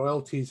own the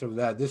royalties of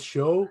that. This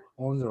show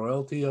owns the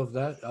royalty of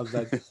that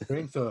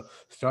drink. So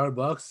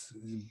Starbucks,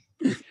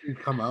 if you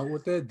come out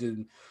with it,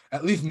 then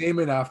at least name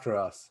it after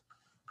us.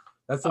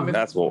 That's I mean,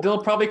 That's what-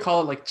 they'll probably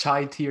call it like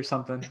chai tea or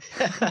something.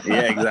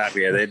 Yeah,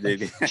 exactly. Yeah,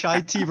 they Chai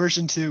tea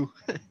version 2.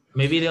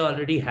 Maybe they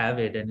already have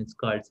it and it's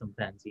called some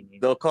fancy name.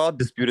 they'll call it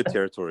disputed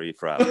territory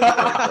frap.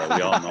 Because,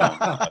 we all know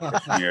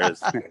Kashmir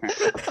is.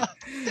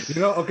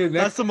 Okay.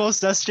 That's Next, the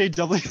most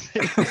SJW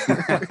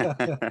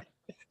thing.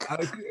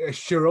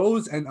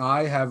 Shiroz and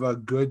I have a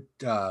good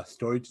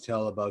story to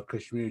tell about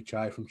Kashmiri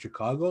chai from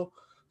Chicago.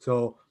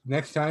 So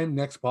next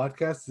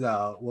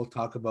podcast, we'll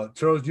talk about.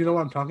 Shiroz, do you know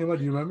what I'm talking about?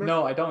 Do you remember?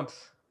 No, I don't.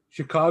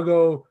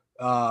 Chicago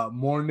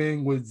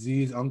morning with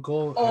Z's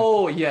uncle.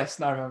 Oh yes,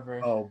 now I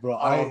remember. Oh, bro!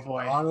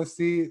 Boy.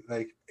 Honestly,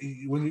 like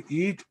when you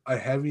eat a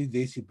heavy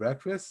desi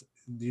breakfast,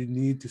 you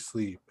need to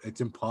sleep.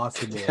 It's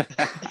impossible to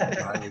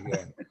try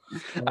again.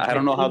 I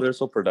don't know how they're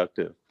so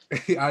productive.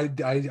 I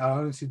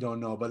honestly don't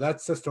know, but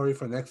that's the story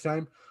for next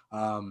time.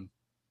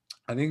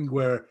 I think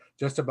we're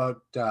just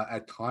about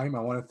at time. I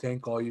want to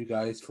thank all you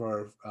guys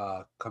for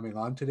coming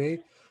on today.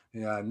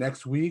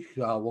 Next week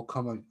we'll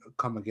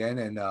come again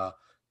and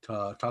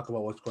to talk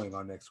about what's going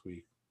on next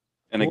week.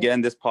 And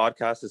again, this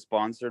podcast is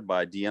sponsored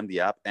by DM the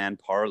app and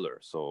Parlor.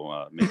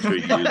 So make sure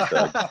you use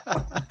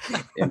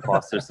the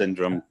imposter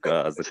syndrome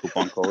as the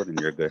coupon code, and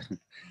you're good.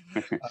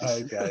 All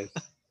right, guys.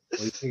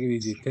 Well, take it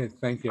easy.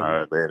 Thank you. All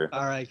right, later.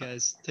 All right,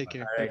 guys. Take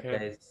care. All right,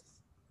 Okay. guys.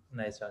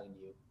 Nice talking to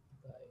you.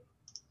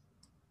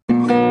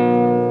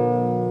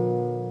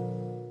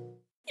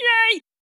 Bye.